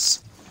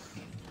 please.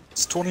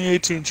 It's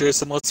 2018,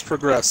 Jason. Let's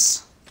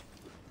progress.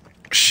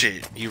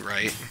 Shit, you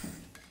right.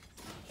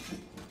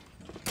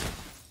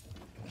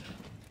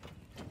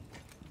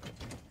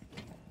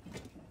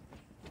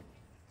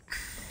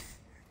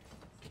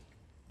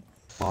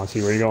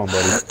 Monty, where you going,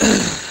 buddy?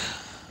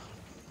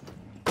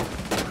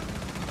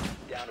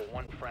 Down to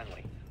one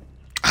friendly.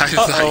 I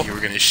thought you were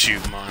going to shoot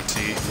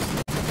Monty.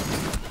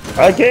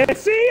 I can't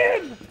see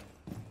him!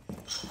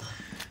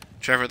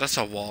 Trevor, that's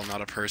a wall,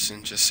 not a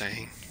person, just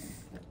saying.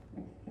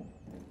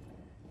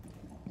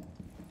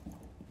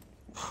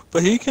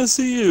 But he can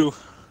see you.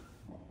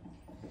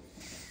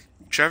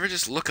 Trevor,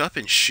 just look up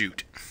and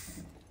shoot.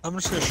 I'm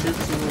just gonna shoot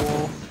through the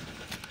wall.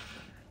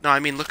 No, I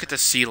mean look at the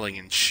ceiling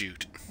and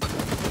shoot.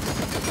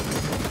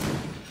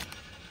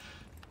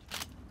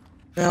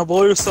 Now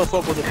blow yourself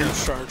up with a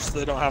beach charge so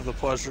they don't have the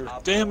pleasure.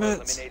 Op Damn 4 it!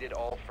 Eliminated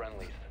all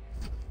friendlies.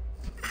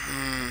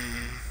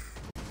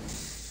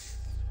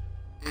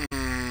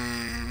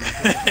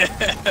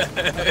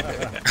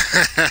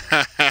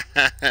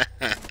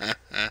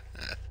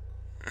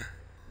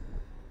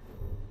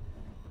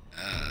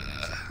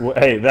 Well,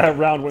 hey, that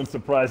round went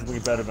surprisingly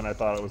better than I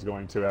thought it was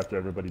going to after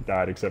everybody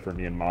died except for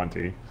me and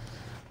Monty.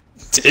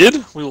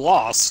 Did? We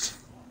lost.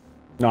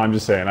 No, I'm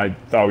just saying, I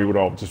thought we would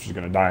all just was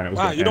going to die and it was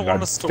Wow, going you to don't end.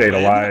 want I us to stayed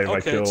win? alive, I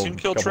Okay, killed team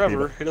kill a couple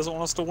Trevor. people. He doesn't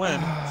want us to win.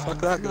 Fuck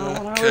that guy.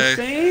 I Okay. was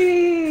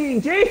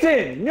saying!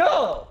 Jason,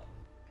 no!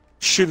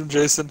 Shoot him,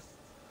 Jason.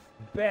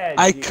 Bad.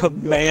 I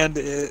command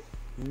it.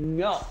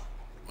 No.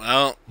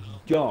 Well,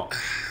 Don't.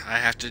 I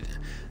have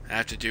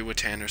to do what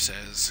Tanner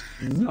says.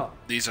 No.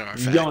 These are our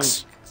Don't.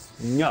 facts.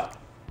 No.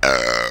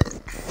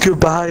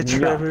 Goodbye, No.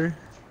 Trevor.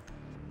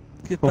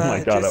 Goodbye. Oh my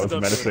God, that Jason, was don't do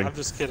it. menacing. I'm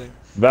just kidding.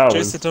 That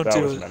Jason, don't that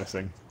do was it.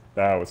 menacing.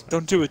 That was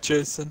Don't do it,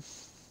 Jason.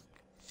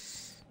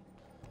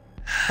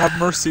 Have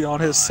mercy on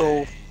his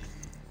soul.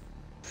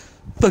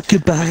 But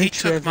goodbye, He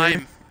Trevor. took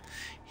my.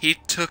 He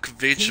took He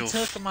Vigil.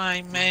 took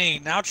my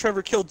main. Now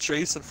Trevor killed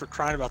Jason for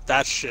crying about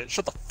that shit.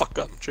 Shut the fuck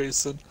up,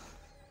 Jason.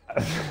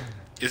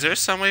 Is there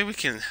some way we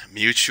can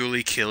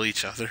mutually kill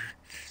each other?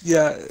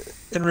 Yeah,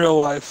 in real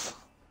life.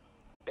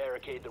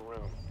 Barricade the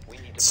room. We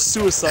need to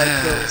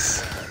Suicide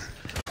kills.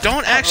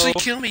 Don't actually Uh-oh.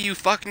 kill me, you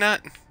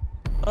fucknut.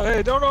 Oh,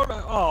 hey, don't.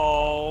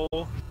 Oh.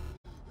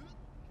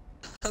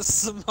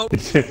 Smoke. I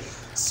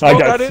Smoke,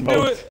 got I didn't do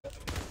smoked. it.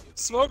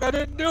 Smoke, I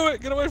didn't do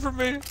it. Get away from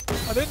me.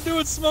 I didn't do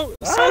it, Smoke.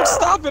 Smoke,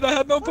 stop it. I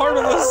had no part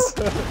of this.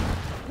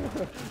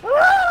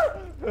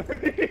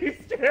 He's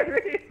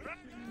scary.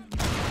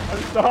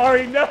 I'm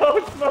sorry.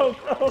 No, Smoke.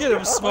 No. Get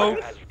him, Smoke.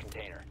 biohazard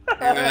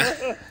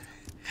container.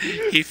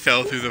 He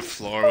fell through the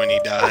floor when he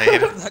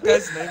died. That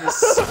guy's name is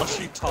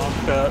Slushy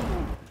Tomcat.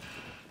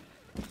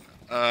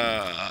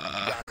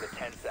 Down to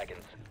 10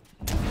 seconds.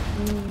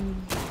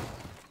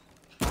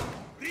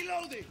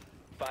 Reloading.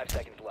 5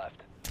 seconds left.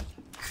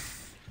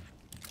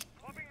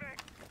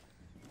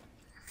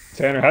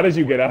 Tanner, how did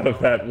you get out of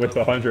that with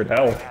 100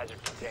 health?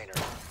 Biohazard container.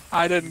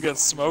 I didn't get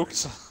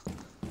smoked.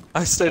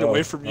 I stayed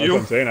away from That's what you.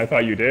 I'm saying. I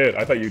thought you did.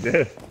 I thought you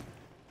did.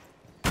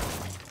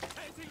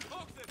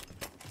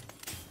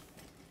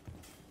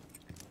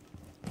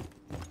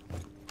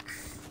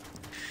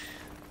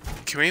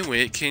 Can we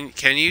wait?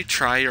 Can you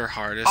try your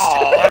hardest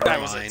Oh, to that guy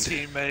was a undermine?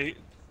 teammate.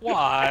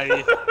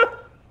 Why?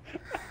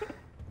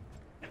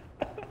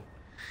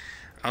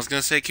 I was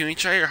gonna say, can we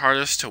try your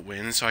hardest to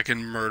win so I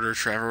can murder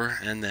Trevor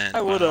and then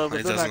I would have, but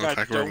it then doesn't that look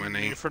guy like we're domed me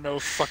winning. for no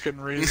fucking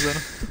reason.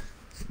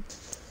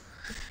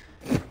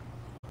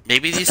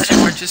 Maybe these two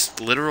are just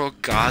literal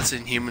gods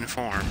in human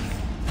form.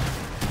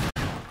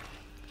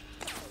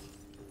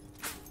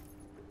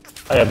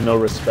 I have no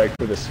respect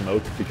for the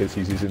smoke because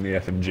he's using the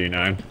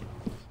FMG9.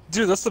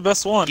 Dude, that's the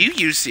best one. You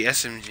use the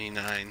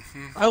SMG9.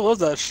 I love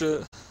that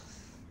shit.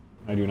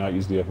 I do not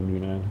use the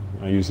FMG9.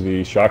 I use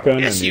the shotgun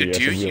Yes, and you the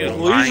do, SMG. you rifle.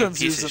 lying Legion's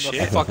piece of using the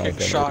shit. fucking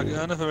Okay,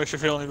 shotgun, if it makes you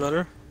feel any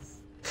better.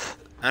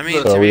 I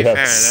mean, So to we be have-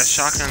 fair, that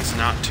shotgun's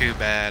not too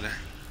bad.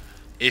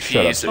 If you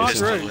Shut up, use a Jason.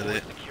 pistol Not with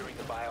it. Securing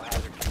the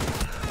biohazard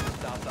container.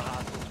 Stop the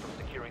hostiles from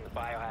securing the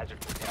biohazard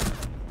container.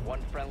 One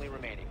friendly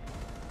remaining.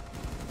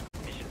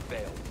 Mission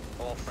failed.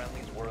 All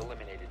friendlies were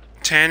eliminated.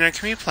 Tanner,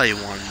 can we play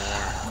one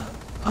more?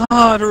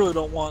 I really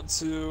don't want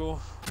to.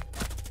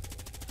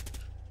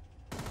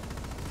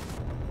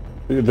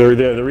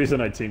 The reason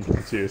I teamed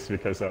with you is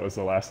because that was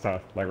the last time,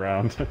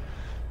 round,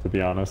 to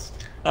be honest.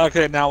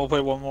 Okay, now we'll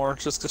play one more,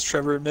 just because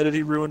Trevor admitted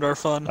he ruined our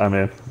fun. I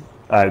mean,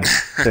 I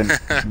didn't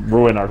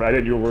ruin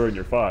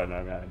your fun.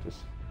 I mean, I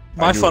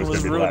My knew it fun was was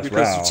gonna be the ruined last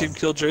because round. your team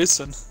killed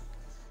Jason.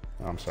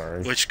 I'm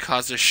sorry. Which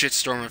caused a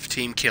shitstorm of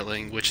team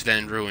killing, which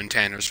then ruined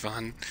Tanner's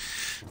fun.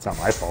 It's not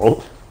my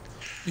fault.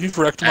 You've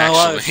wrecked my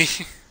life.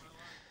 Actually.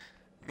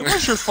 It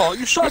was your fault.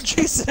 You shot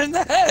Jason in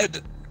the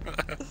head.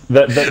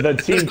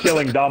 The team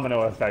killing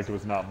domino effect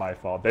was not my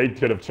fault. They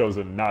could have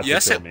chosen not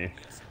Yes, to kill it- me.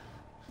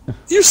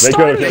 You They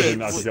could have started chosen it.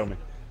 not to kill me.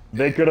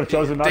 They could have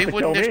chosen not They to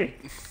kill wouldn't have- me.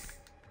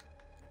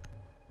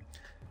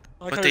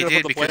 I like But how they you're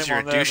gonna did put the because blame you're a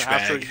on them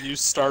after douchebag. you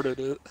started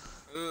it.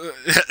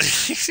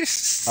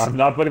 I'm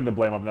not putting the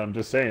blame on them. I'm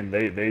just saying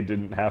they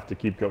didn't have to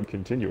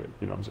continue it.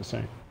 You know, I'm just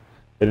saying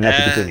they didn't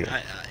have to continue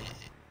it.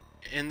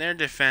 In their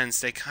defense,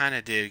 they kind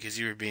of did because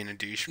you were being a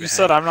douchebag. You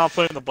said I'm not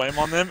putting the blame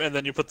on them, and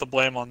then you put the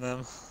blame on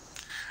them.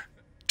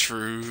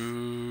 True.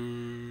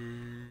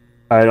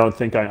 I don't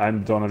think I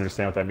don't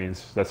understand what that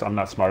means. I'm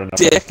not smart enough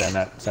Dick. to understand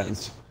that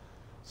sentence.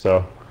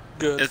 So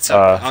Good. It's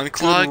Uh,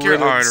 unclog your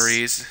riddance.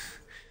 arteries,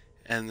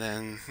 and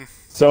then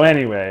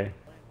anyway,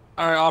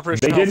 All right,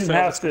 Operation they Hell didn't failed.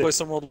 have Let's to. play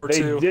some World War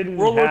They II. didn't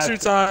World War have II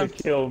to time.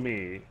 kill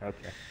me.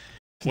 Okay.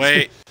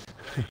 wait.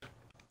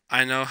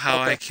 I know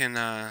how Okay. I can.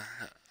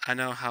 I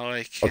know how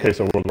I can Okay,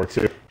 so World War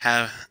II.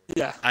 have.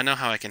 Yeah. I know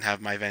how I can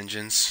have my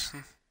vengeance.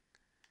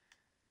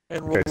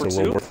 And World Okay, so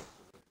War II. World War.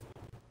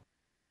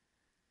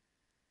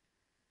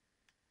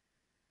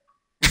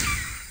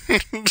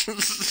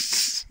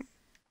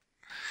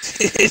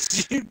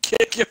 Did you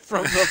kick it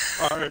from the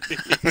party?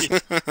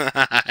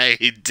 I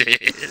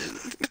did.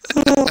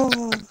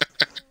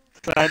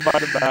 Can I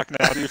invite him back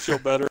now? Do you feel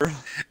better?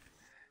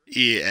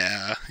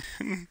 Yeah.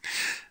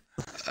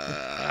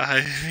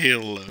 I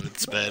feel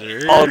loads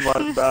better. I'll invite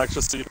him back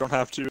just so you don't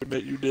have to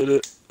admit you did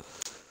it.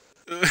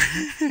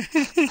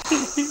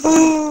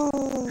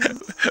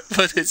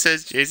 But it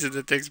says Jason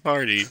the Tick's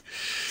party.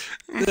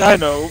 I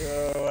know.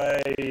 So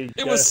I It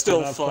was guess still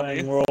we're not funny.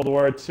 playing World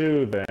War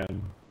II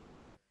then.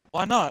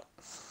 Why not?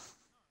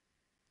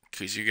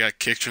 Because you got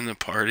kicked from the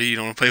party, you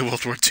don't want to play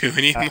World War II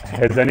anymore.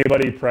 Has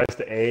anybody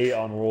pressed A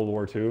on World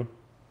War II?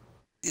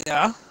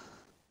 Yeah.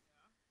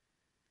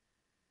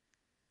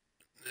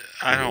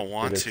 I don't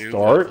want Did it to.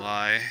 start? But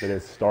lie. Did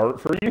it start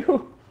for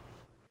you?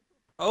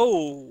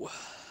 Oh.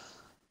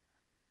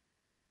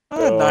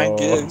 I had 9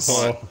 gigs.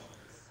 Oh.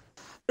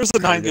 There's a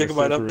 9 We're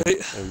gigabyte gonna sit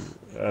update. through-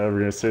 we're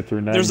gonna sit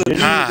through 9 There's a new,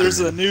 gigs. Ah. there's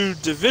a new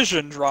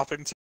division dropping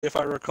today, if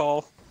I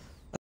recall.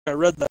 I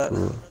read that.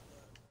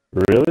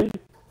 Really?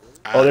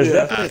 Oh, there's I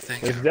definitely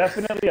think there's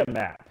definitely a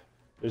map.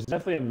 There's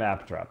definitely a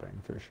map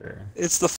dropping for sure. It's the